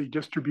frequency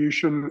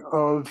distribution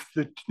of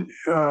the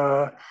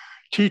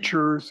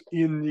teachers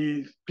in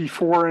the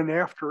before and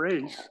after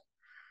ACE.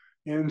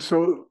 And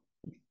so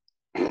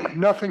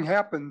nothing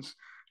happens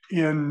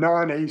in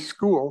non-ACE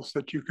schools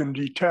that you can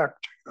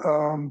detect,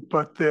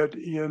 but that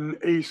in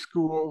ACE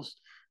schools,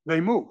 they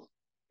move.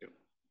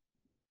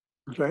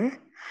 Okay,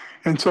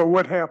 and so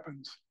what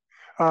happens?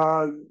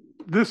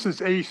 This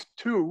is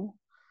ACE-2,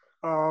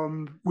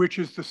 which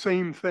is the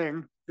same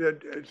thing,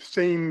 that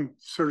same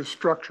sort of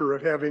structure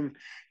of having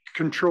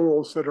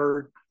controls that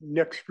are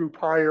next group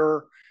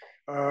higher.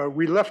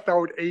 We left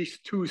out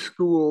ACE-2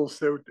 schools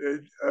that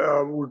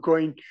were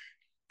going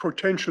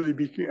potentially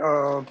be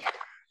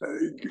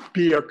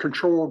a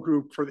control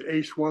group for the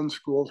ACE-1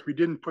 schools. We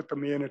didn't put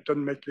them in. It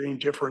doesn't make any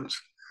difference.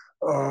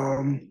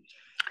 And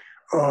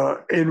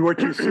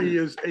what you see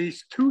is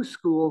ACE-2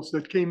 schools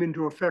that came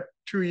into effect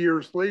 2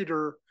 years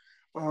later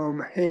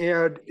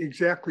had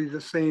exactly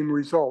the same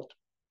result.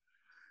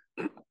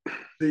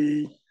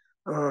 The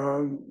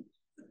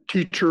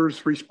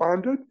teachers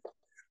responded.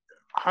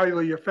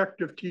 Highly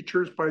effective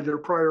teachers by their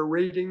prior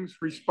ratings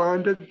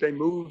responded. They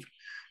moved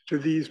to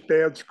these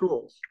bad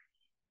schools.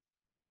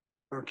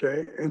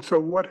 Okay, and so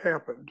what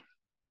happened?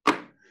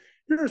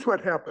 Here's what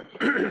happened.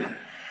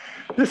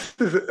 This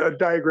is a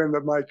diagram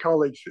that my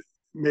colleagues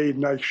made,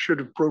 and I should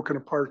have broken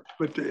apart,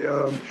 but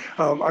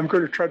I'm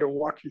going to try to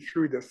walk you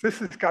through this. This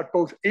has got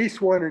both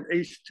ACE-1 and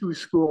ACE-2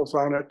 schools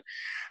on it.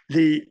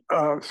 The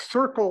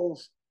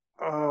circles,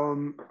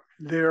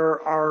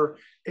 there are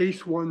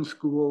ACE-1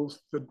 schools.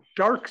 The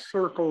dark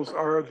circles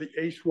are the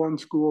ACE-1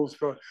 schools.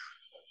 The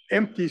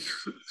empty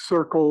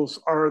circles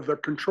are the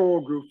control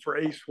group for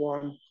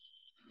ACE-1.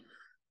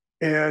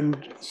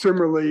 And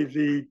similarly,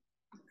 the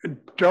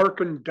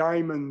darkened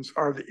diamonds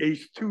are the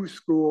ACE-2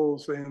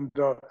 schools, and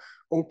the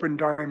open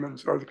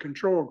diamonds are the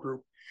control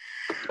group.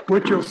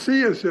 What you'll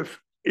see is if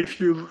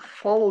you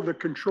follow the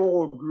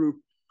control group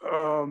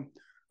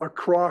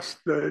across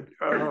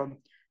all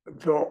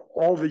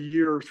the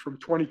years from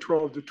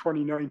 2012 to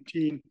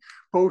 2019,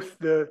 both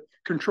the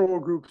control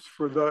groups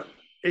for the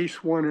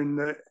ACE-1 and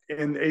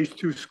the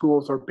ACE-2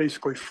 schools are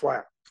basically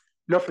flat.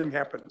 Nothing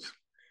happens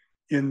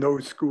in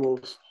those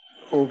schools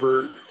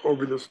over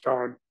this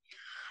time.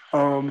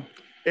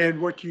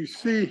 And what you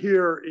see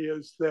here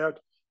is that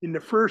in the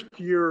first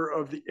year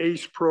of the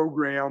ACE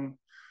program,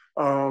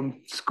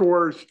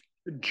 scores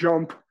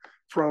jump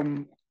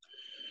from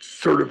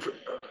sort of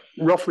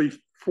roughly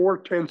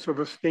 0.4 of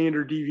a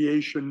standard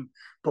deviation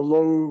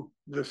below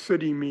the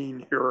city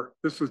mean here.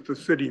 This is the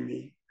city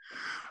mean,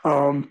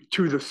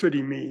 to the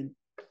city mean.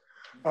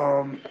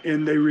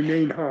 And they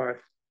remain high.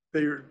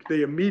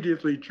 They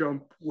immediately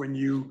jump when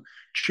you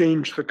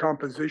change the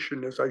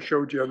composition, as I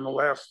showed you on the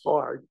last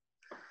slide.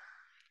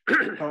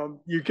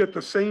 You get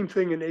the same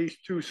thing in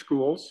ACE-2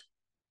 schools.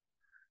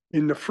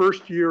 In the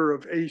first year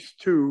of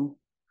ACE-2,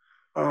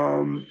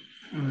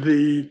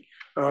 the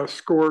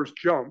scores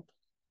jump.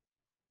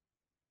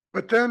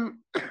 But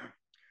then,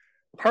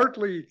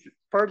 partly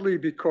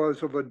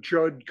because of a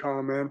Judd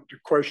comment,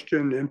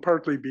 question, and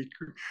partly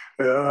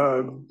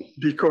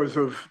because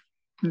of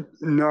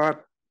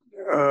not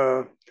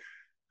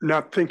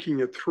thinking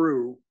it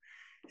through,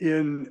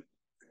 in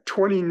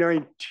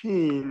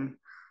 2019,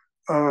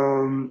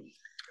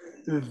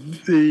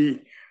 the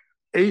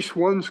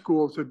ACE-1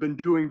 schools have been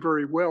doing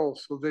very well,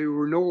 so they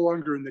were no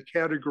longer in the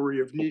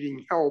category of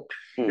needing help,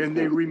 and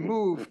they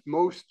removed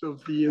most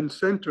of the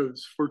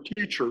incentives for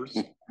teachers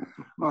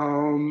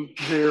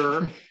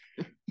there.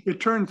 It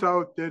turns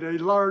out that a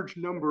large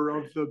number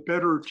of the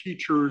better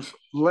teachers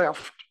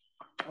left,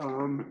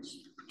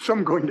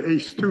 some going to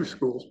ACE-2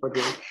 schools, by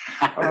the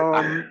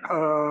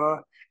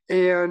way,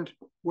 and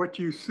what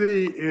you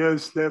see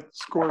is that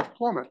scores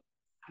plummet.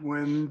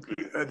 When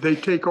they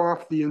take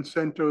off the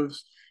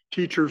incentives,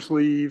 teachers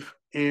leave,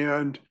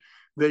 and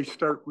they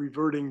start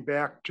reverting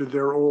back to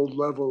their old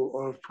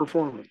level of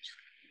performance.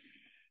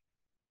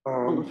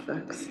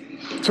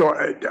 So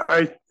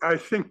I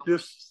think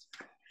this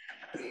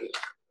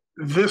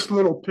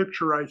little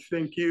picture,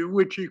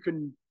 which you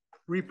can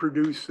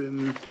reproduce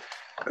in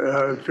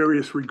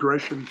various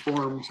regression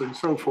forms and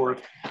so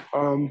forth,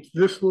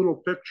 this little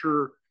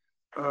picture,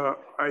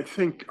 I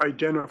think,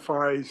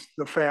 identifies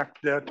the fact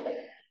that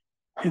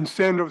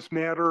incentives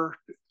matter,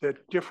 that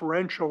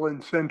differential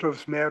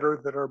incentives matter,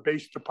 that are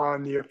based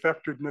upon the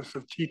effectiveness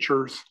of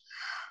teachers,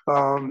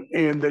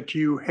 and that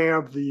you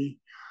have the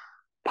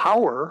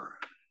power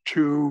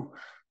to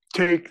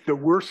take the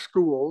worst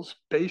schools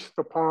based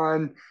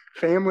upon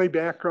family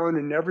background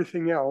and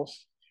everything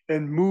else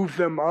and move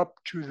them up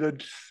to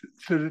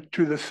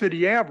the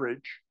city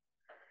average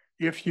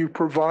if you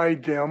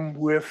provide them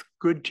with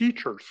good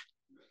teachers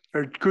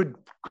or good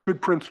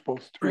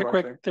principals too. Real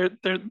quick,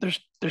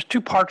 there's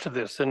two parts of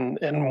this, and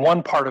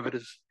one part of it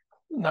is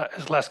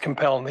less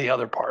compelling than the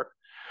other part.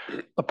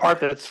 The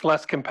part that's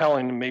less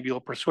compelling, and maybe you'll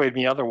persuade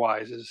me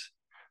otherwise, is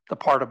the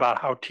part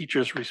about how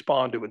teachers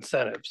respond to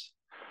incentives.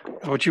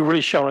 What you've really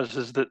shown us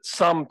is that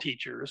some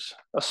teachers,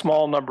 a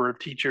small number of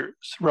teachers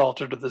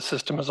relative to the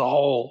system as a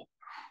whole,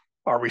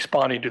 are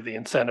responding to the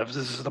incentives.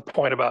 This is the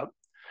point about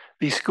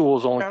these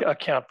schools only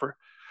account for.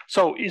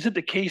 So is it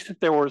the case that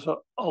there was a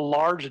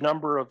large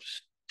number of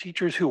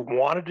teachers who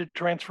wanted to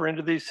transfer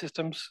into these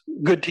systems,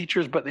 good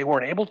teachers, but they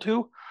weren't able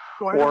to?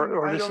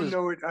 Well,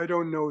 I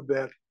don't know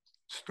that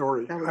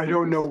story. I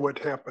don't know what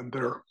happened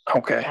there.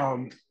 Okay.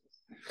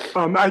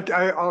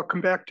 I'll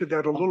come back to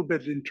that a little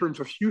bit in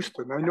terms of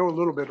Houston. I know a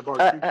little bit about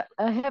Houston.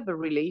 I have a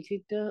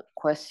related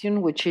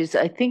question, which is,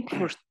 I think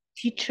for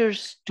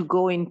teachers to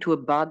go into a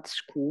bad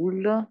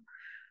school,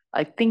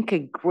 I think a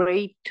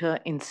great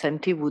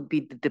incentive would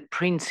be that the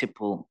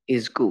principal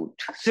is good.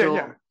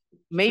 So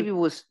maybe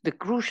was the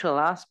crucial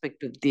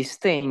aspect of this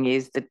thing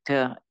is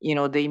that,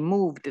 they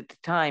moved at the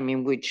time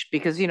in which,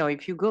 because,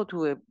 if you go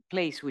to a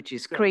place which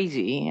is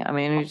crazy, I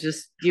mean,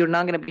 you're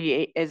not going to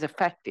be as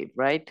effective,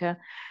 right?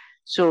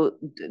 So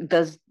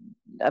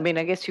I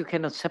guess you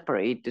cannot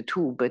separate the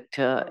two, but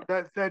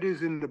that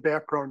is in the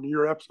background.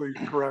 You're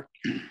absolutely correct.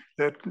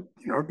 That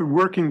the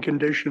working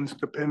conditions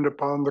depend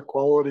upon the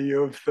quality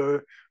of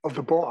the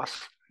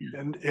boss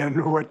and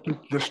what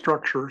the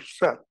structure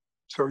set.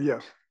 So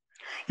yes.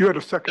 You had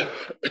a second?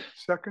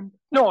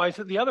 No, I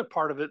said the other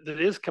part of it that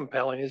is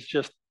compelling is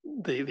just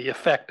the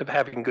effect of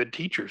having good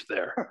teachers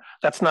there.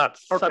 That's not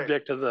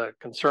subject to the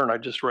concern I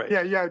just raised.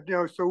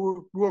 Yeah.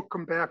 So we'll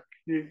come back.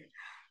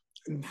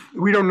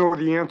 We don't know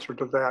the answer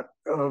to that.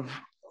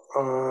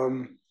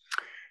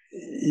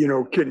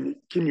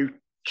 Can you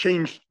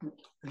change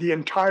the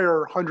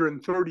entire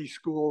 130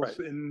 schools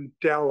in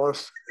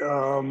Dallas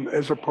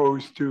as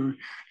opposed to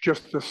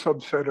just a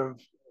subset of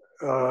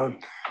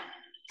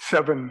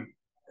 7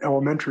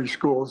 elementary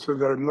schools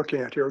that I'm looking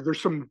at here?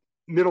 There's some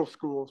middle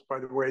schools, by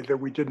the way, that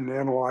we didn't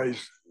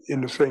analyze in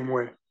the same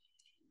way.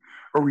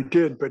 Or we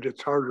did, but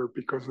it's harder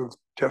because of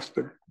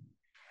testing.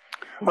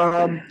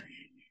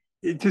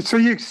 So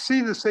you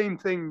see the same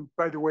thing,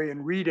 by the way,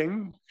 in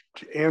reading,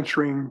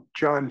 answering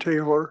John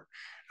Taylor.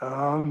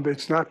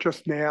 It's not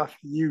just math.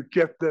 You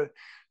get the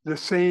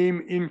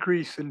same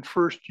increase in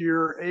first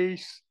year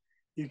ACE.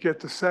 You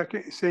get the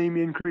same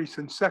increase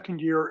in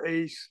second year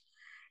ACE.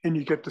 And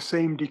you get the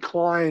same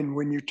decline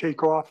when you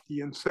take off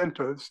the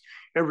incentives.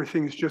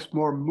 Everything's just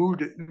more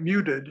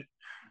muted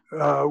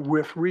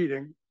with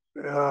reading,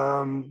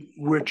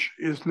 which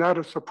is not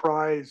a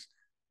surprise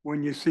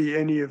when you see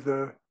any of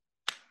the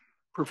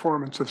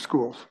performance of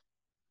schools.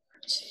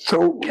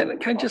 So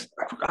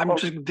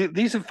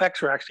these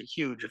effects are actually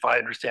huge if I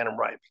understand them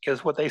right,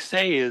 because what they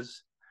say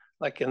is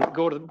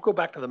go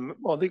back to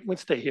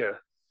let's stay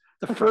here.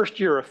 The first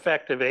year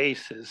effect of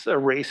ACE is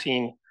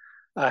erasing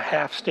a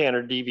half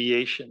standard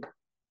deviation.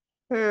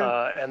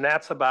 And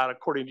that's about,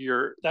 according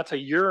to that's a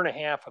year and a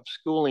half of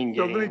schooling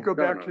gain. So let me go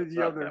back to the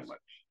others.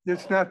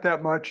 It's not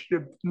that much.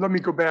 Let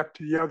me go back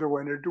to the other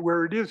one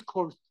where it is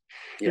close.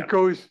 It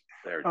goes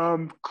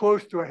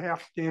close to a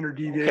half standard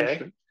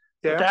deviation. Okay.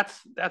 Yeah.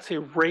 That's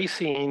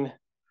erasing,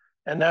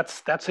 and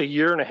that's a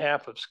year and a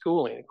half of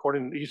schooling.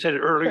 According to, you said it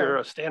earlier,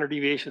 a standard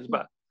deviation is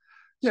about.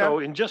 So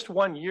in just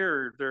 1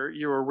 year,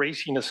 you're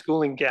erasing a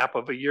schooling gap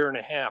of a year and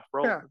a half.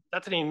 Bro,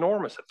 that's an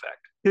enormous effect.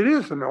 It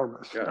is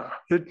enormous. Yeah.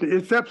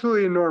 It's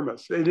absolutely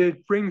enormous.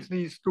 It brings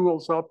these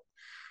schools up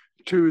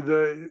to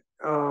the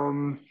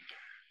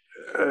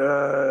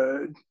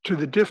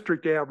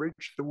district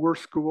average, the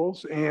worst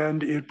schools,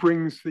 and it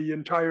brings the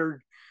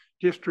entire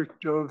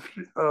district of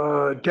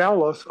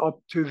Dallas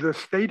up to the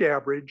state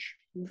average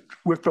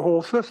with the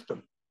whole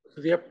system.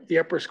 So the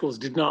upper schools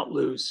did not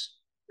lose.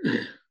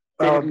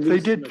 They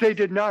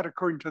did not,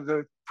 according to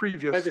the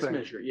previous by this thing.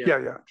 Measure,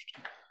 Yeah.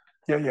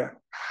 Okay.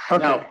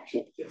 Now,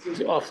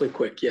 it's awfully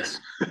quick. Yes.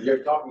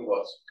 You're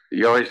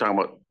always talking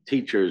about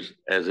teachers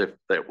as if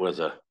that was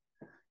a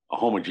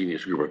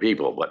homogeneous group of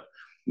people, but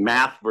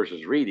math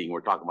versus reading,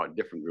 we're talking about a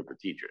different group of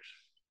teachers.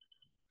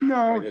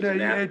 No, these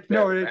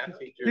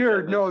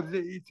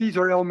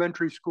are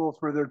elementary schools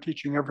where they're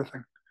teaching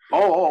everything.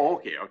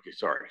 Okay,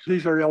 sorry.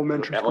 These are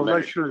elementary schools.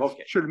 I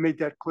should have made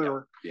that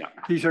clearer. Yeah.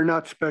 These are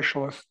not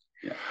specialists.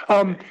 Yeah.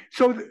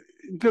 So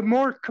the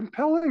more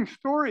compelling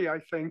story, I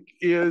think,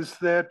 is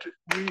that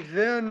we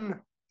then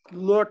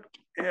looked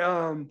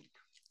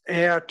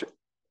at,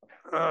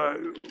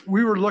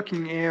 we were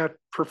looking at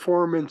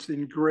performance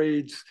in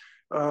grades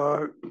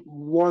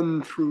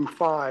 1 through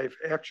 5.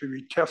 Actually,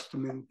 we test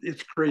them in,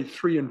 it's grade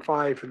 3 and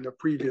 5 in the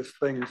previous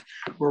things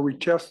where we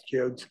test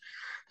kids.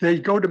 They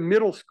go to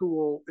middle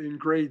school in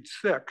grade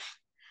 6.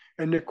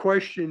 And the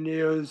question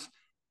is,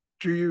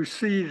 do you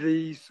see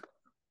these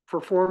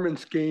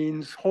performance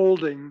gains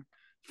holding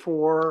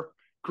for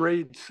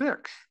grade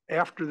 6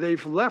 after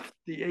they've left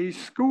the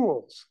ACE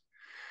schools?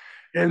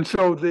 And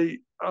so the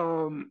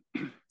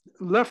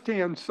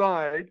left-hand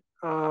side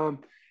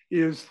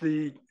is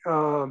the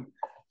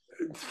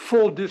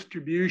full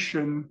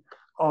distribution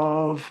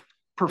of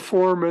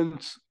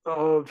performance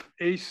of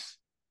ACE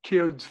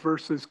kids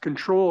versus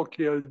control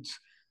kids.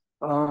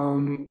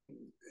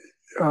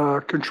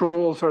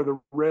 Controls are the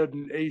red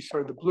and ACE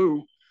are the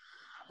blue.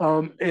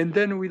 And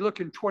then we look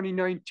in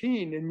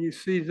 2019 and you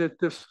see that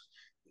this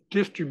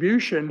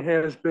distribution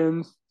has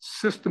been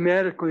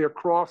systematically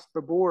across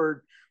the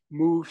board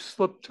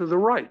slipped to the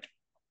right.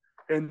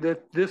 And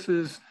that this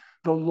is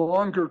the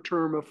longer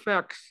term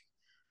effects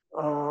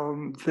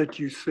that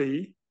you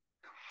see.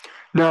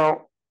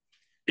 Now,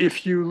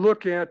 if you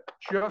look at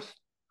just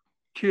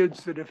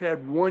kids that have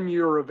had 1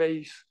 year of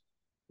ACE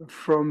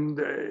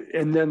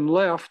and then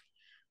left,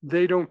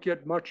 they don't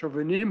get much of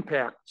an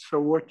impact. So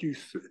what you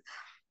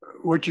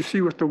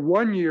see with the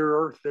 1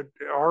 year, that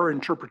our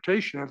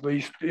interpretation at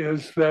least,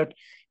 is that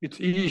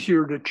it's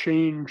easier to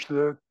change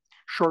the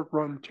short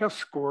run test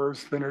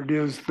scores than it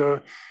is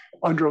the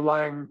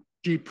underlying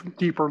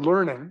deeper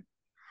learning.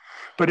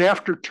 But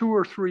after 2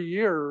 or 3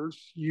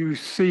 years, you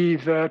see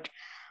that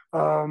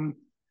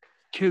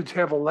kids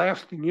have a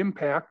lasting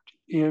impact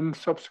in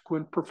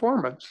subsequent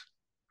performance,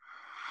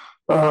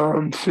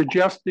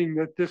 suggesting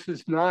that this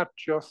is not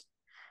just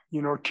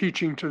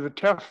teaching to the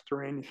test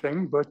or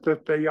anything, but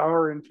that they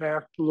are in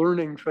fact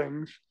learning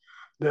things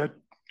that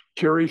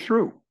carry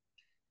through.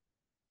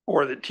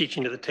 Or that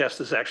teaching to the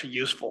test is actually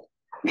useful.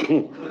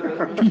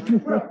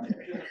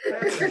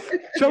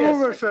 Some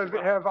of us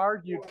have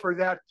argued for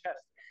that.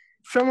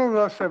 some of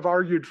us have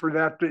argued for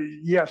that,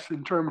 yes,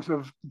 in terms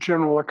of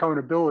general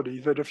accountability,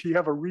 that if you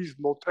have a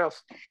reasonable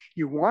test,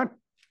 you want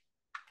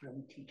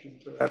them teaching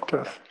for that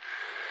test.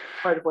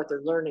 Part of what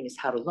they're learning is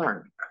how to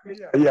learn.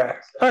 Yeah.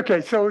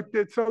 Okay. So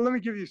let me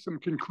give you some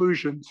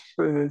conclusions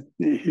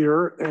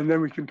here, and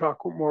then we can talk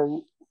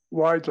more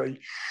widely.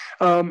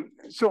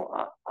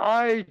 So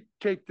I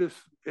take this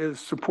as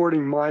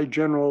supporting my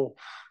general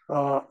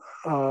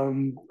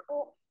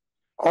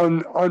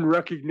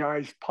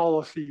unrecognized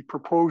policy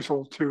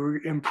proposal to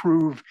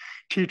improve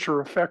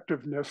teacher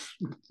effectiveness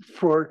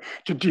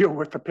to deal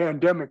with the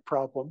pandemic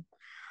problem.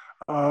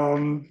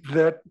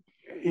 That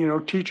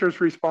teachers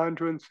respond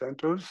to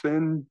incentives,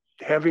 and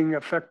having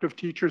effective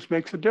teachers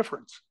makes a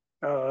difference.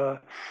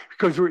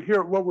 Because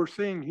what we're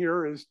seeing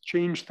here is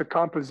change the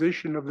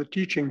composition of the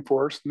teaching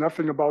force,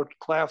 nothing about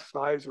class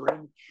size or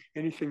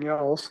anything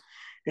else.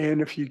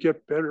 And if you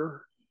get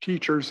better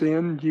teachers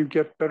in, you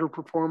get better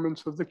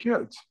performance of the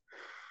kids.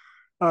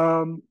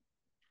 I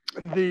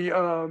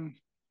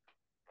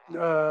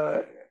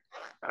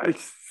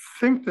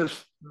think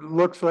this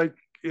looks like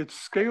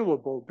it's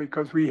scalable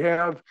because we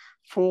have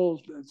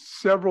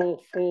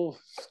several full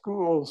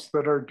schools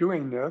that are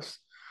doing this.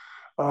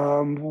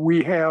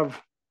 We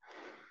have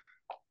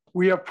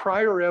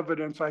prior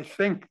evidence, I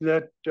think,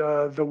 that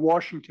the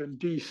Washington,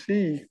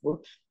 D.C.,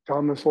 whoops,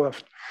 Thomas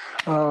left,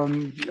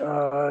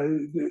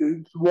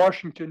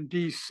 Washington,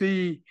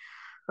 D.C.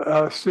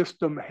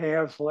 System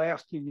has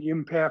lasting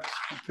impacts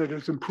that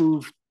has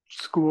improved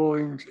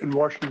schooling in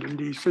Washington,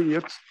 D.C.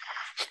 It's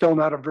still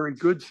not a very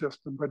good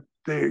system, but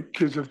the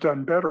kids have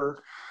done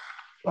better.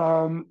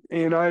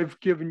 And I've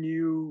given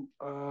you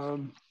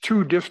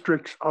 2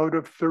 districts out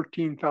of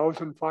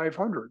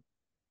 13,500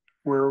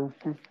 where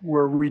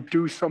we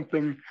do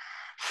something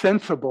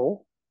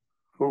sensible,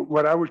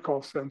 what I would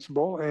call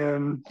sensible,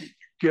 and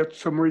get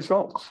some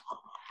results.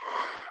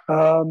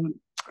 When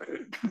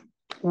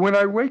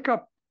I wake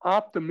up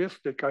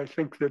optimistic, I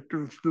think that,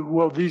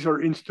 well, these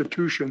are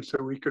institutions,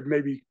 so we could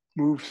maybe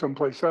move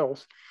someplace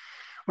else.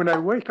 When I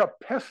wake up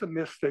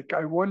pessimistic,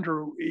 I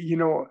wonder,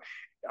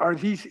 are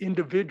these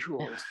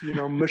individuals,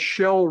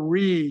 Michelle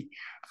Rhee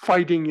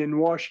fighting in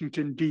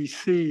Washington,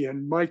 D.C.,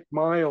 and Mike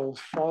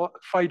Miles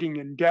fighting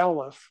in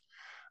Dallas,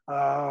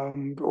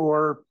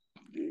 or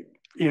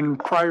in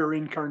prior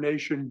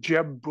incarnation,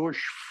 Jeb Bush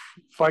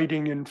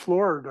fighting in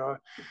Florida,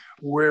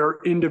 where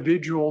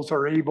individuals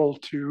are able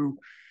to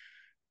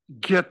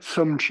get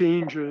some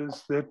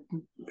changes that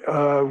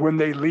when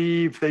they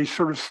leave, they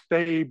sort of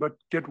stay, but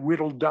get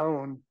whittled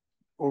down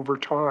over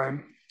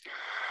time.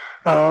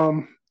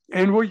 And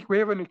we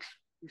have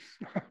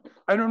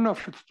I don't know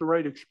if it's the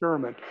right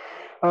experiment.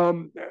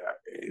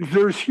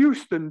 There's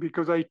Houston,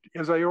 because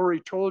as I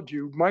already told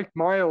you, Mike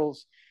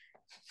Miles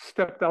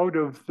stepped out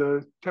of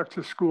the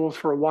Texas schools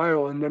for a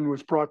while and then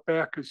was brought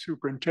back as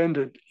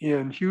superintendent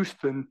in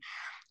Houston.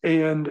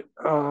 And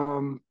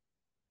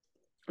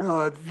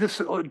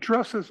this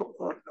addresses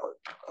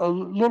a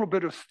little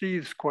bit of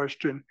Steve's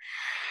question.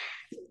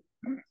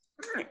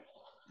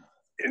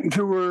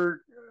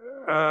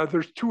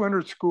 There's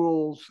 200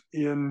 schools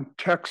in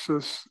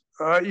Texas,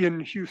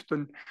 in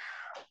Houston.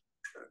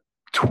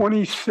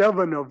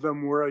 27 of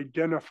them were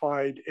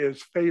identified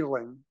as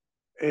failing,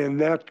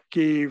 and that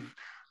gave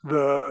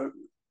the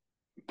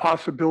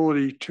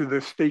possibility to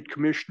the state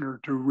commissioner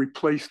to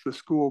replace the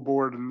school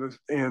board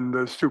and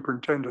the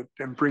superintendent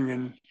and bring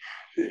in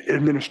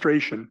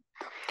administration.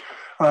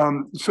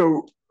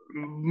 So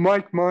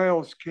Mike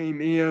Miles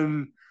came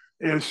in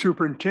as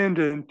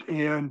superintendent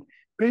and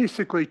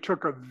basically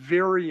took a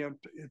variant,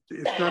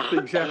 it's not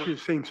exactly the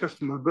same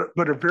system,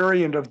 but a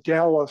variant of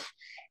Dallas,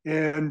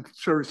 and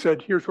sort of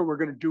said, here's what we're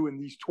going to do in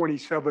these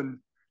 27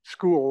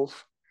 schools.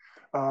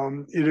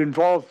 It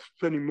involved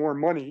spending more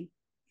money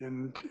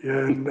and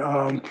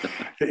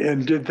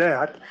did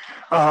that.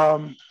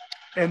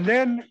 And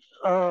then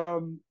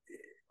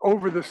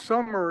over the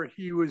summer,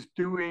 he was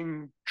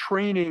doing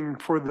training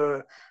for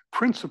the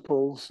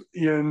principals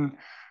in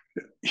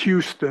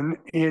Houston,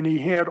 and he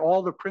had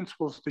all the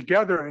principals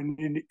together,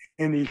 and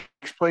he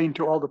explained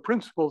to all the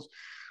principals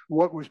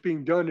what was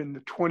being done in the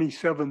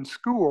 27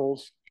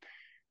 schools.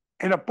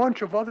 And a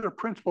bunch of other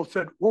principals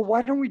said, well,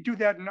 why don't we do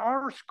that in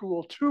our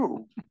school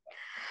too?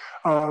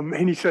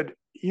 And he said,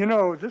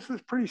 this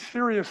is pretty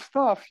serious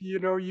stuff.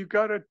 You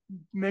got to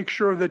make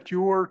sure that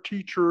your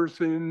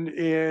teachers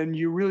and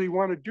you really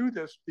want to do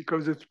this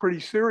because it's pretty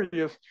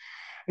serious,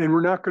 and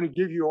we're not going to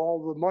give you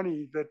all the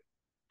money that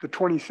the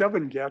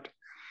 27 get.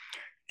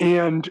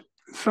 And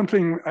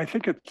I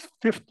think it's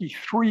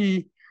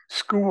 53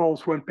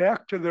 schools went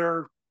back to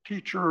their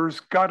teachers,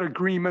 got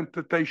agreement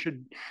that they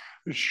should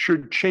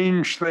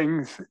change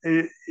things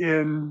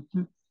in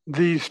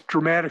these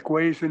dramatic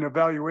ways in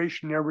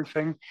evaluation and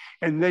everything.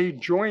 And they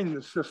joined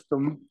the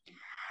system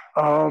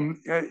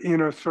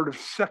in a sort of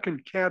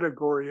second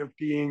category of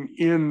being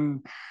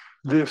in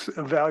this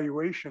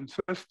evaluation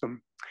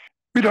system.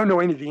 We don't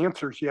know any of the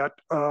answers yet.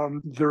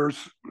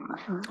 There's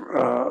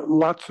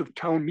lots of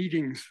town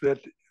meetings that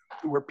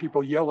where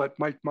people yell at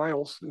Mike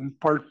Miles, in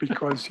part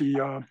because he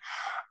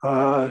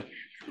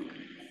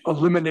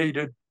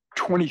eliminated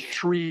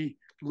 23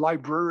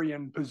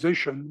 librarian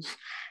positions,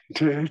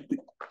 to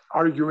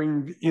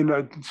arguing in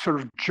a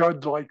sort of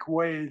Judd-like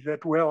way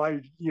that, well,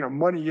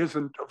 money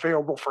isn't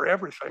available for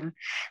everything.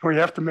 We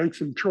have to make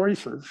some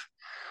choices.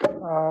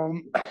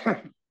 About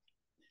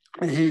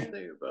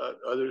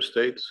other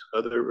states,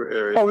 other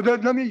areas. Oh,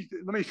 let me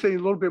say a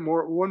little bit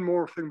more. One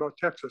more thing about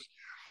Texas.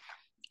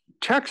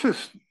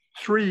 Texas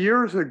 3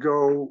 years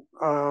ago,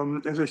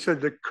 as I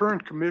said, the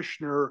current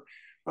commissioner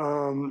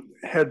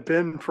had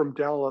been from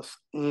Dallas,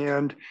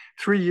 and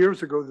 3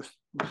 years ago, the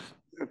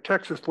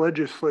Texas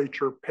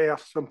legislature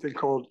passed something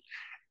called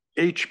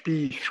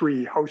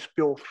HB3, House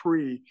Bill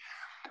 3,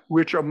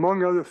 which,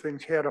 among other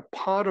things, had a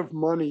pot of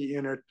money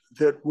in it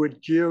that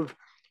would give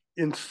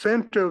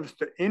incentives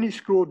to any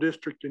school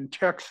district in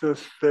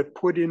Texas that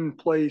put in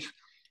place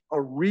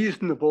a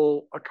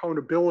reasonable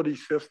accountability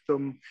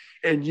system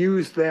and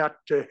use that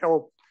to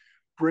help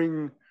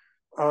bring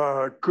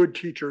good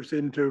teachers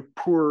into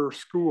poorer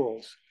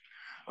schools.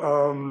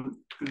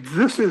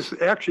 This is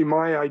actually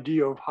my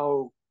idea of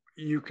how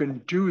you can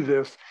do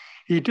this.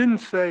 He didn't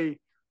say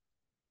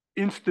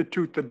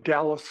institute the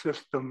Dallas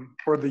system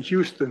or the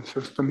Houston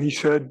system. He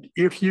said,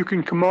 if you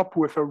can come up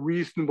with a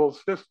reasonable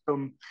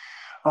system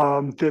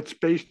that's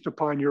based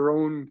upon your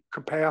own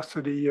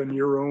capacity and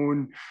your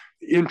own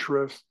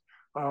interest,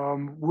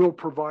 we'll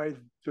provide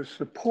the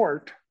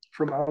support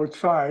from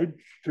outside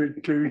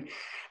to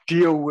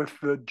deal with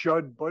the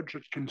Judd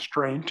budget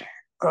constraint,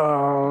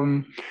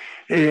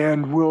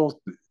 and we'll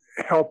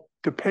help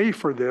to pay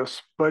for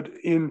this, but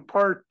in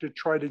part to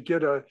try to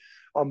get a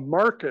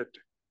market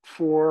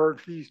for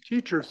these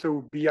teachers that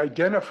will be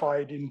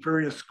identified in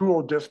various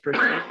school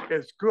districts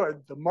as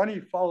good. The money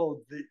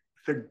followed the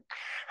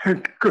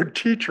good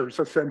teachers,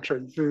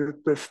 essentially.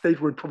 The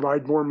state would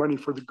provide more money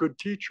for the good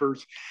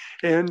teachers.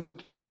 And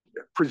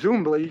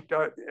presumably,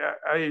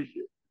 I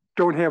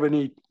don't have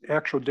any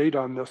actual data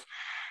on this.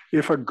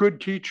 If a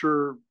good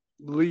teacher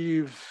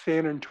leaves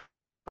San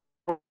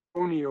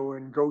Antonio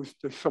and goes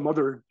to some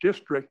other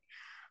district,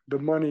 the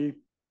money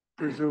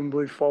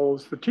presumably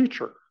follows the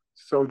teacher,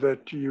 so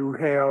that you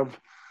have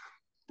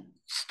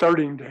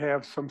starting to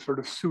have some sort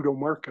of pseudo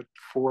market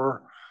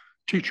for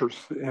teachers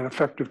and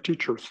effective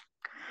teachers.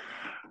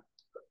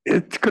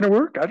 It's going to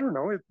work. I don't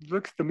know. It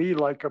looks to me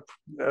like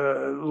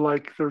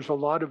like there's a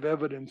lot of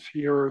evidence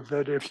here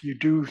that if you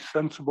do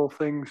sensible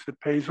things, it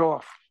pays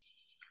off.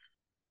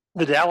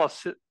 The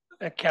Dallas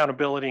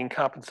accountability and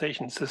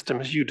compensation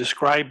system, as you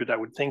described it, I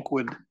would think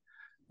would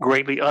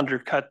greatly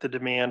undercut the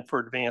demand for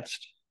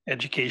advanced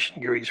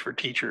education degrees for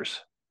teachers.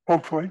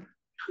 Hopefully.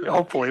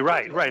 Hopefully,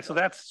 right. So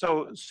that's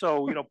so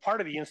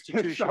part of the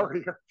institution.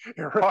 Sorry,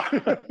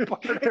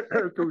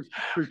 Eric was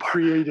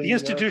creating the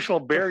institutional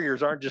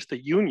barriers aren't just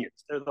the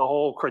unions; they're the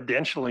whole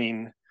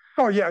credentialing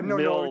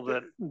mill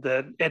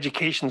that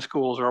education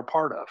schools are a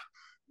part of.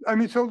 I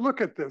mean, so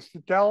look at this.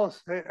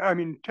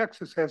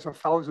 Texas has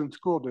 1,000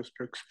 school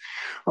districts,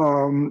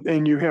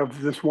 and you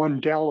have this one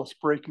Dallas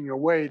breaking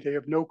away. They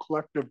have no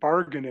collective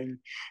bargaining,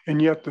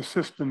 and yet the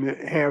system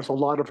has a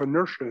lot of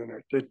inertia in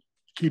it. It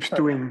keeps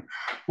doing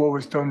what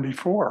was done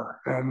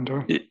before.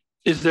 And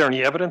is there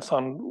any evidence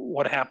on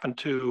what happened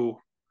to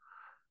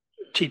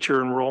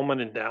teacher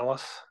enrollment in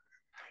Dallas?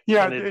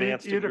 Yeah, it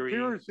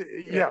appears.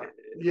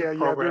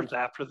 Programs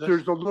after this.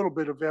 There's a little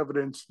bit of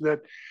evidence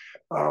that,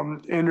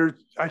 and there's,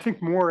 I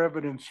think, more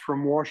evidence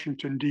from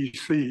Washington,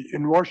 D.C.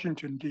 In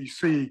Washington,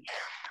 D.C.,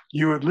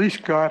 you at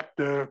least got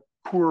the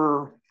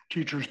poor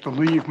teachers to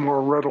leave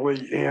more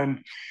readily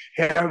and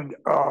had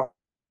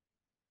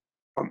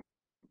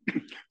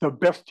the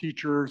best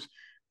teachers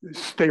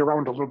stay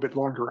around a little bit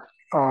longer.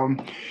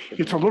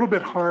 It's a little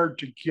bit hard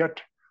to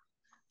get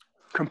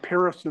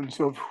comparisons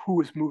of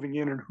who is moving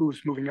in and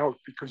who's moving out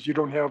because you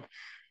don't have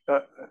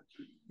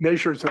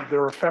measures of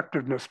their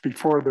effectiveness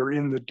before they're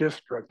in the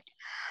district.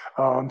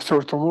 So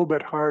it's a little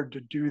bit hard to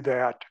do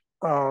that.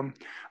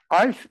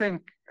 I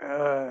think,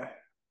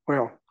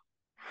 well,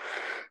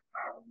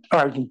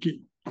 I can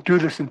do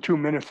this in 2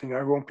 minutes and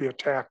I won't be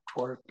attacked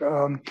for it.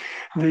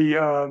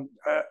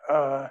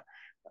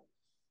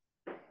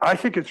 I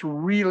think it's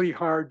really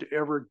hard to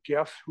ever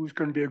guess who's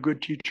going to be a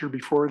good teacher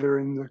before they're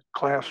in the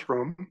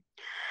classroom.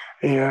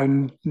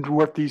 And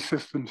what these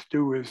systems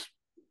do is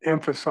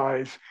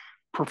emphasize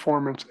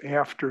performance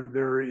after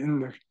they're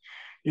in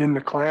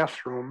the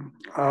classroom.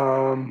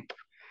 I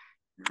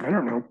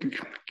don't know.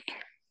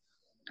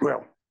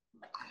 Well,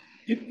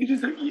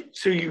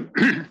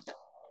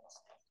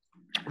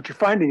 what you're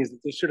finding is that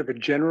there's sort of a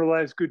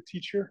generalized good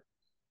teacher.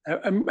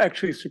 I'm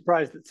actually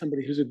surprised that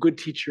somebody who's a good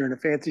teacher in a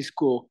fancy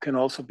school can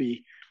also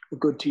be a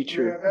good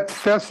teacher. Yeah,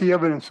 that's the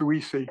evidence that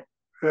we see.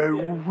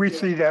 We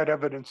see that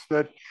evidence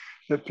that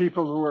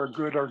people who are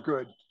good are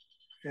good.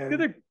 And the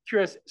other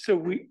curious, so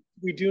we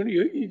do,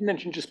 you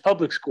mentioned just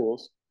public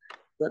schools,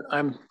 but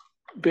I'm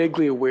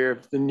vaguely aware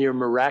of the near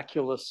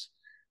miraculous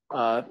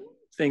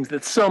things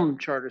that some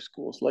charter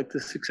schools, like the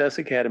Success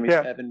Academies,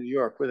 have in New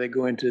York, where they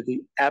go into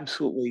the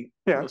absolutely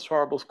most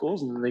horrible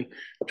schools and they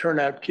turn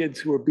out kids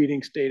who are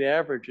beating state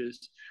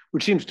averages,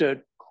 which seems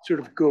to sort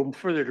of go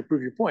further to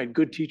prove your point.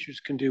 Good teachers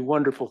can do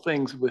wonderful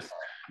things with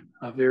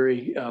a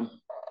very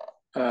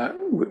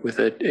with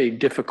a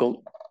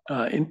difficult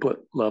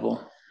input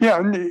level. Yeah,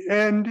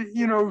 and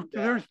you know,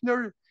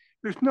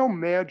 there's no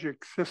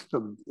magic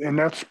system, and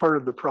that's part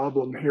of the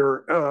problem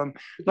here.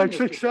 Like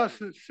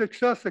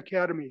Success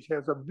Academies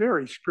has a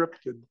very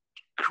scripted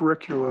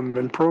curriculum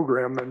and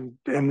program,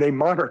 and they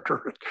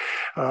monitor it.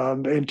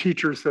 And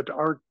teachers that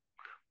aren't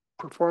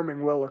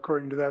performing well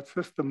according to that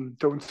system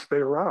don't stay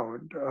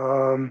around.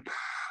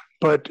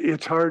 But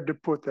it's hard to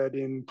put that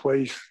in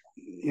place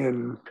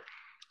in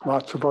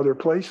lots of other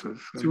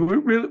places. So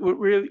what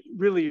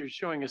really you're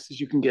showing us is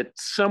you can get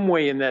some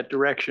way in that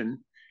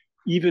direction,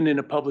 even in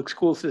a public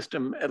school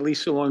system, at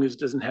least so long as it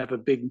doesn't have a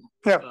big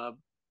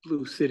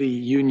blue city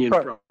union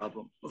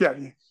problem. Yeah,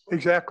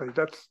 exactly.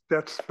 That's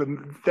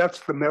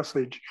the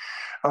message.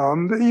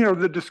 You know,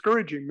 the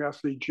discouraging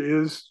message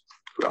is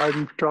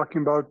I'm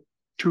talking about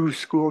 2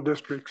 school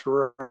districts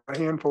or a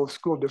handful of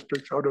school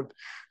districts out of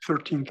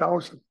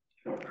 13,000.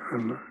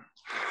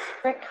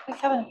 Rick, we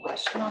have a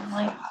question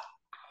online.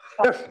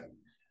 Yes.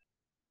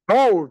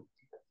 Oh,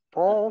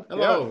 Paul.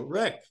 Hello,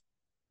 Rick.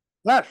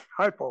 Yes.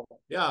 Hi, Paul.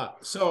 Yeah.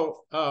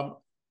 So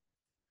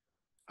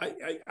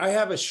I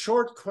have a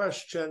short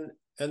question,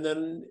 and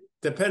then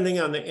depending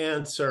on the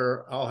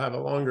answer, I'll have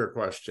a longer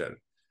question.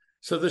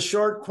 So the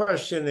short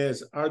question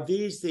is, are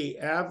these the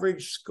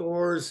average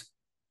scores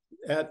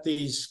at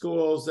these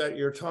schools that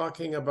you're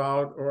talking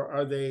about, or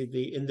are they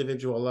the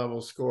individual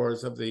level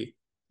scores of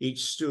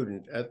each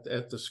student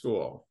at the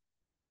school?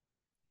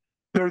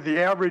 They're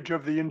the average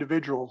of the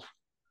individuals.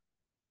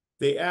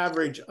 The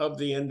average of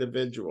the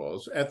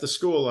individuals at the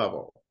school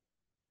level.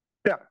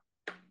 Yeah.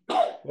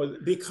 Well,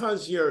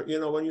 because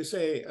when you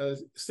say a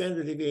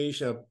standard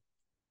deviation of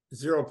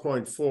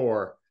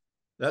 0.4,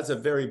 that's a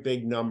very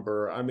big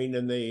number. I mean,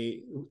 in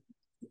the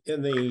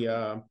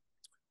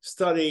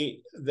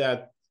study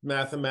that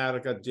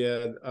Mathematica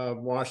did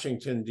of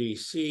Washington,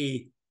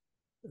 D.C.,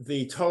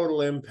 the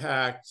total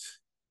impact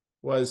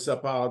was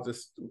about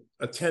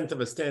a tenth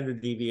of a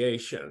standard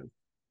deviation.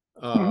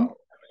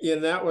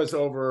 And that was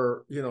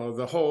over,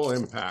 the whole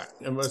impact.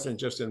 It wasn't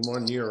just in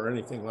 1 year or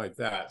anything like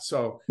that.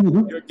 So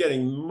you're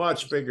getting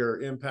much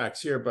bigger impacts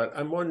here, but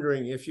I'm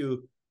wondering if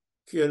you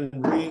can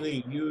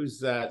really use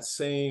that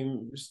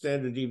same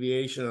standard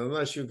deviation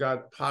unless you've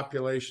got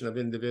population of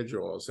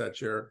individuals that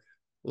you're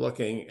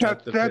looking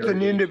at. That's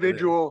an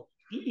individual.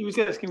 He was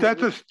asking.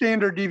 That's a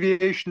standard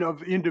deviation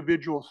of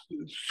individual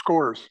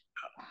scores.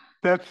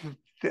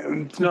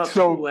 It's not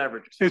school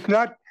averages. It's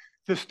not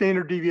the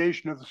standard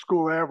deviation of the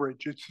school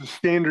average. It's the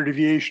standard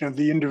deviation of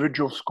the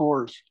individual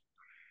scores.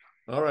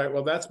 All right.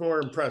 Well, that's more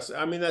impressive.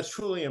 I mean, that's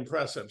truly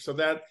impressive. So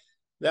that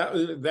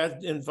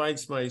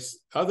invites my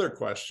other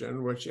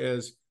question, which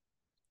is,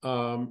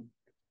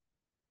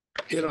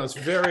 it's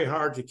very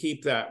hard to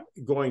keep that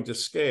going to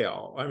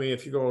scale. I mean,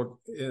 if you go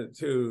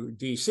to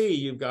DC,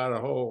 you've got a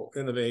whole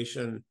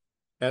innovation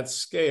at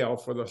scale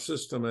for the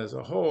system as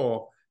a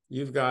whole.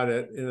 You've got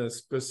it in a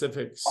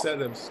specific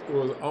set of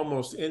schools,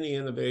 almost any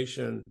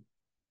innovation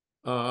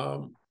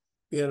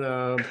in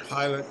a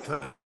pilot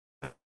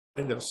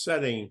kind of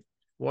setting.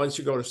 Once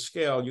you go to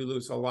scale, you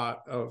lose a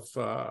lot of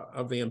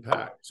the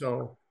impact.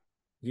 So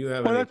do you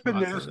have any thoughts on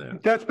that?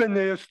 That's been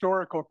the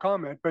historical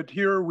comment, but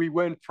here we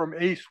went from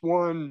ACE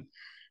 1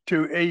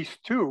 to ACE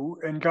 2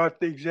 and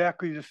got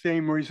exactly the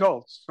same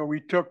results. So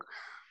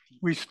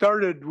we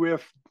started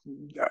with,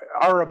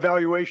 our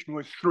evaluation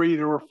was 3,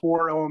 there were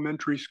 4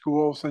 elementary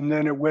schools, and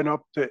then it went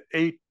up to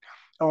 8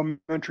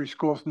 elementary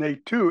schools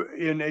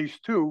in ACE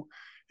 2,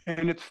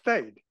 and it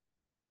stayed.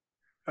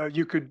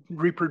 You could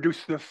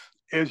reproduce this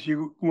as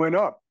you went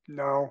up.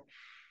 Now,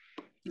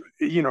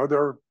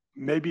 there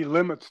may be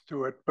limits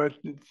to it, but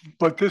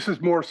this is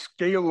more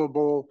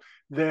scalable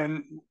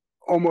than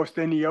almost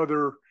any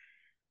other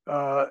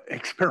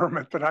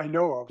experiment that I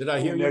know of. Did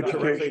I hear you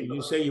correctly?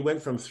 You say you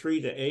went from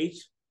 3 to 8?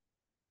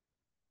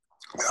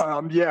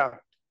 Yeah.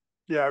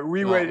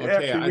 We went.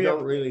 Okay, I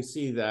don't really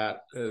see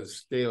that as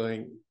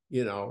scaling.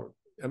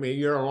 I mean,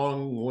 you're a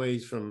long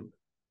ways from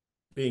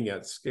being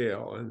at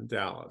scale in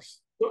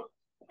Dallas.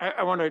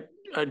 I want to.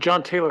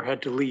 John Taylor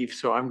had to leave,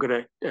 so I'm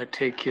going to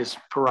take his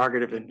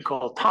prerogative and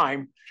call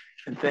time.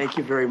 And thank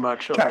you very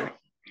much.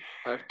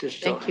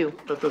 Thank you.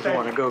 That doesn't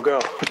want to go.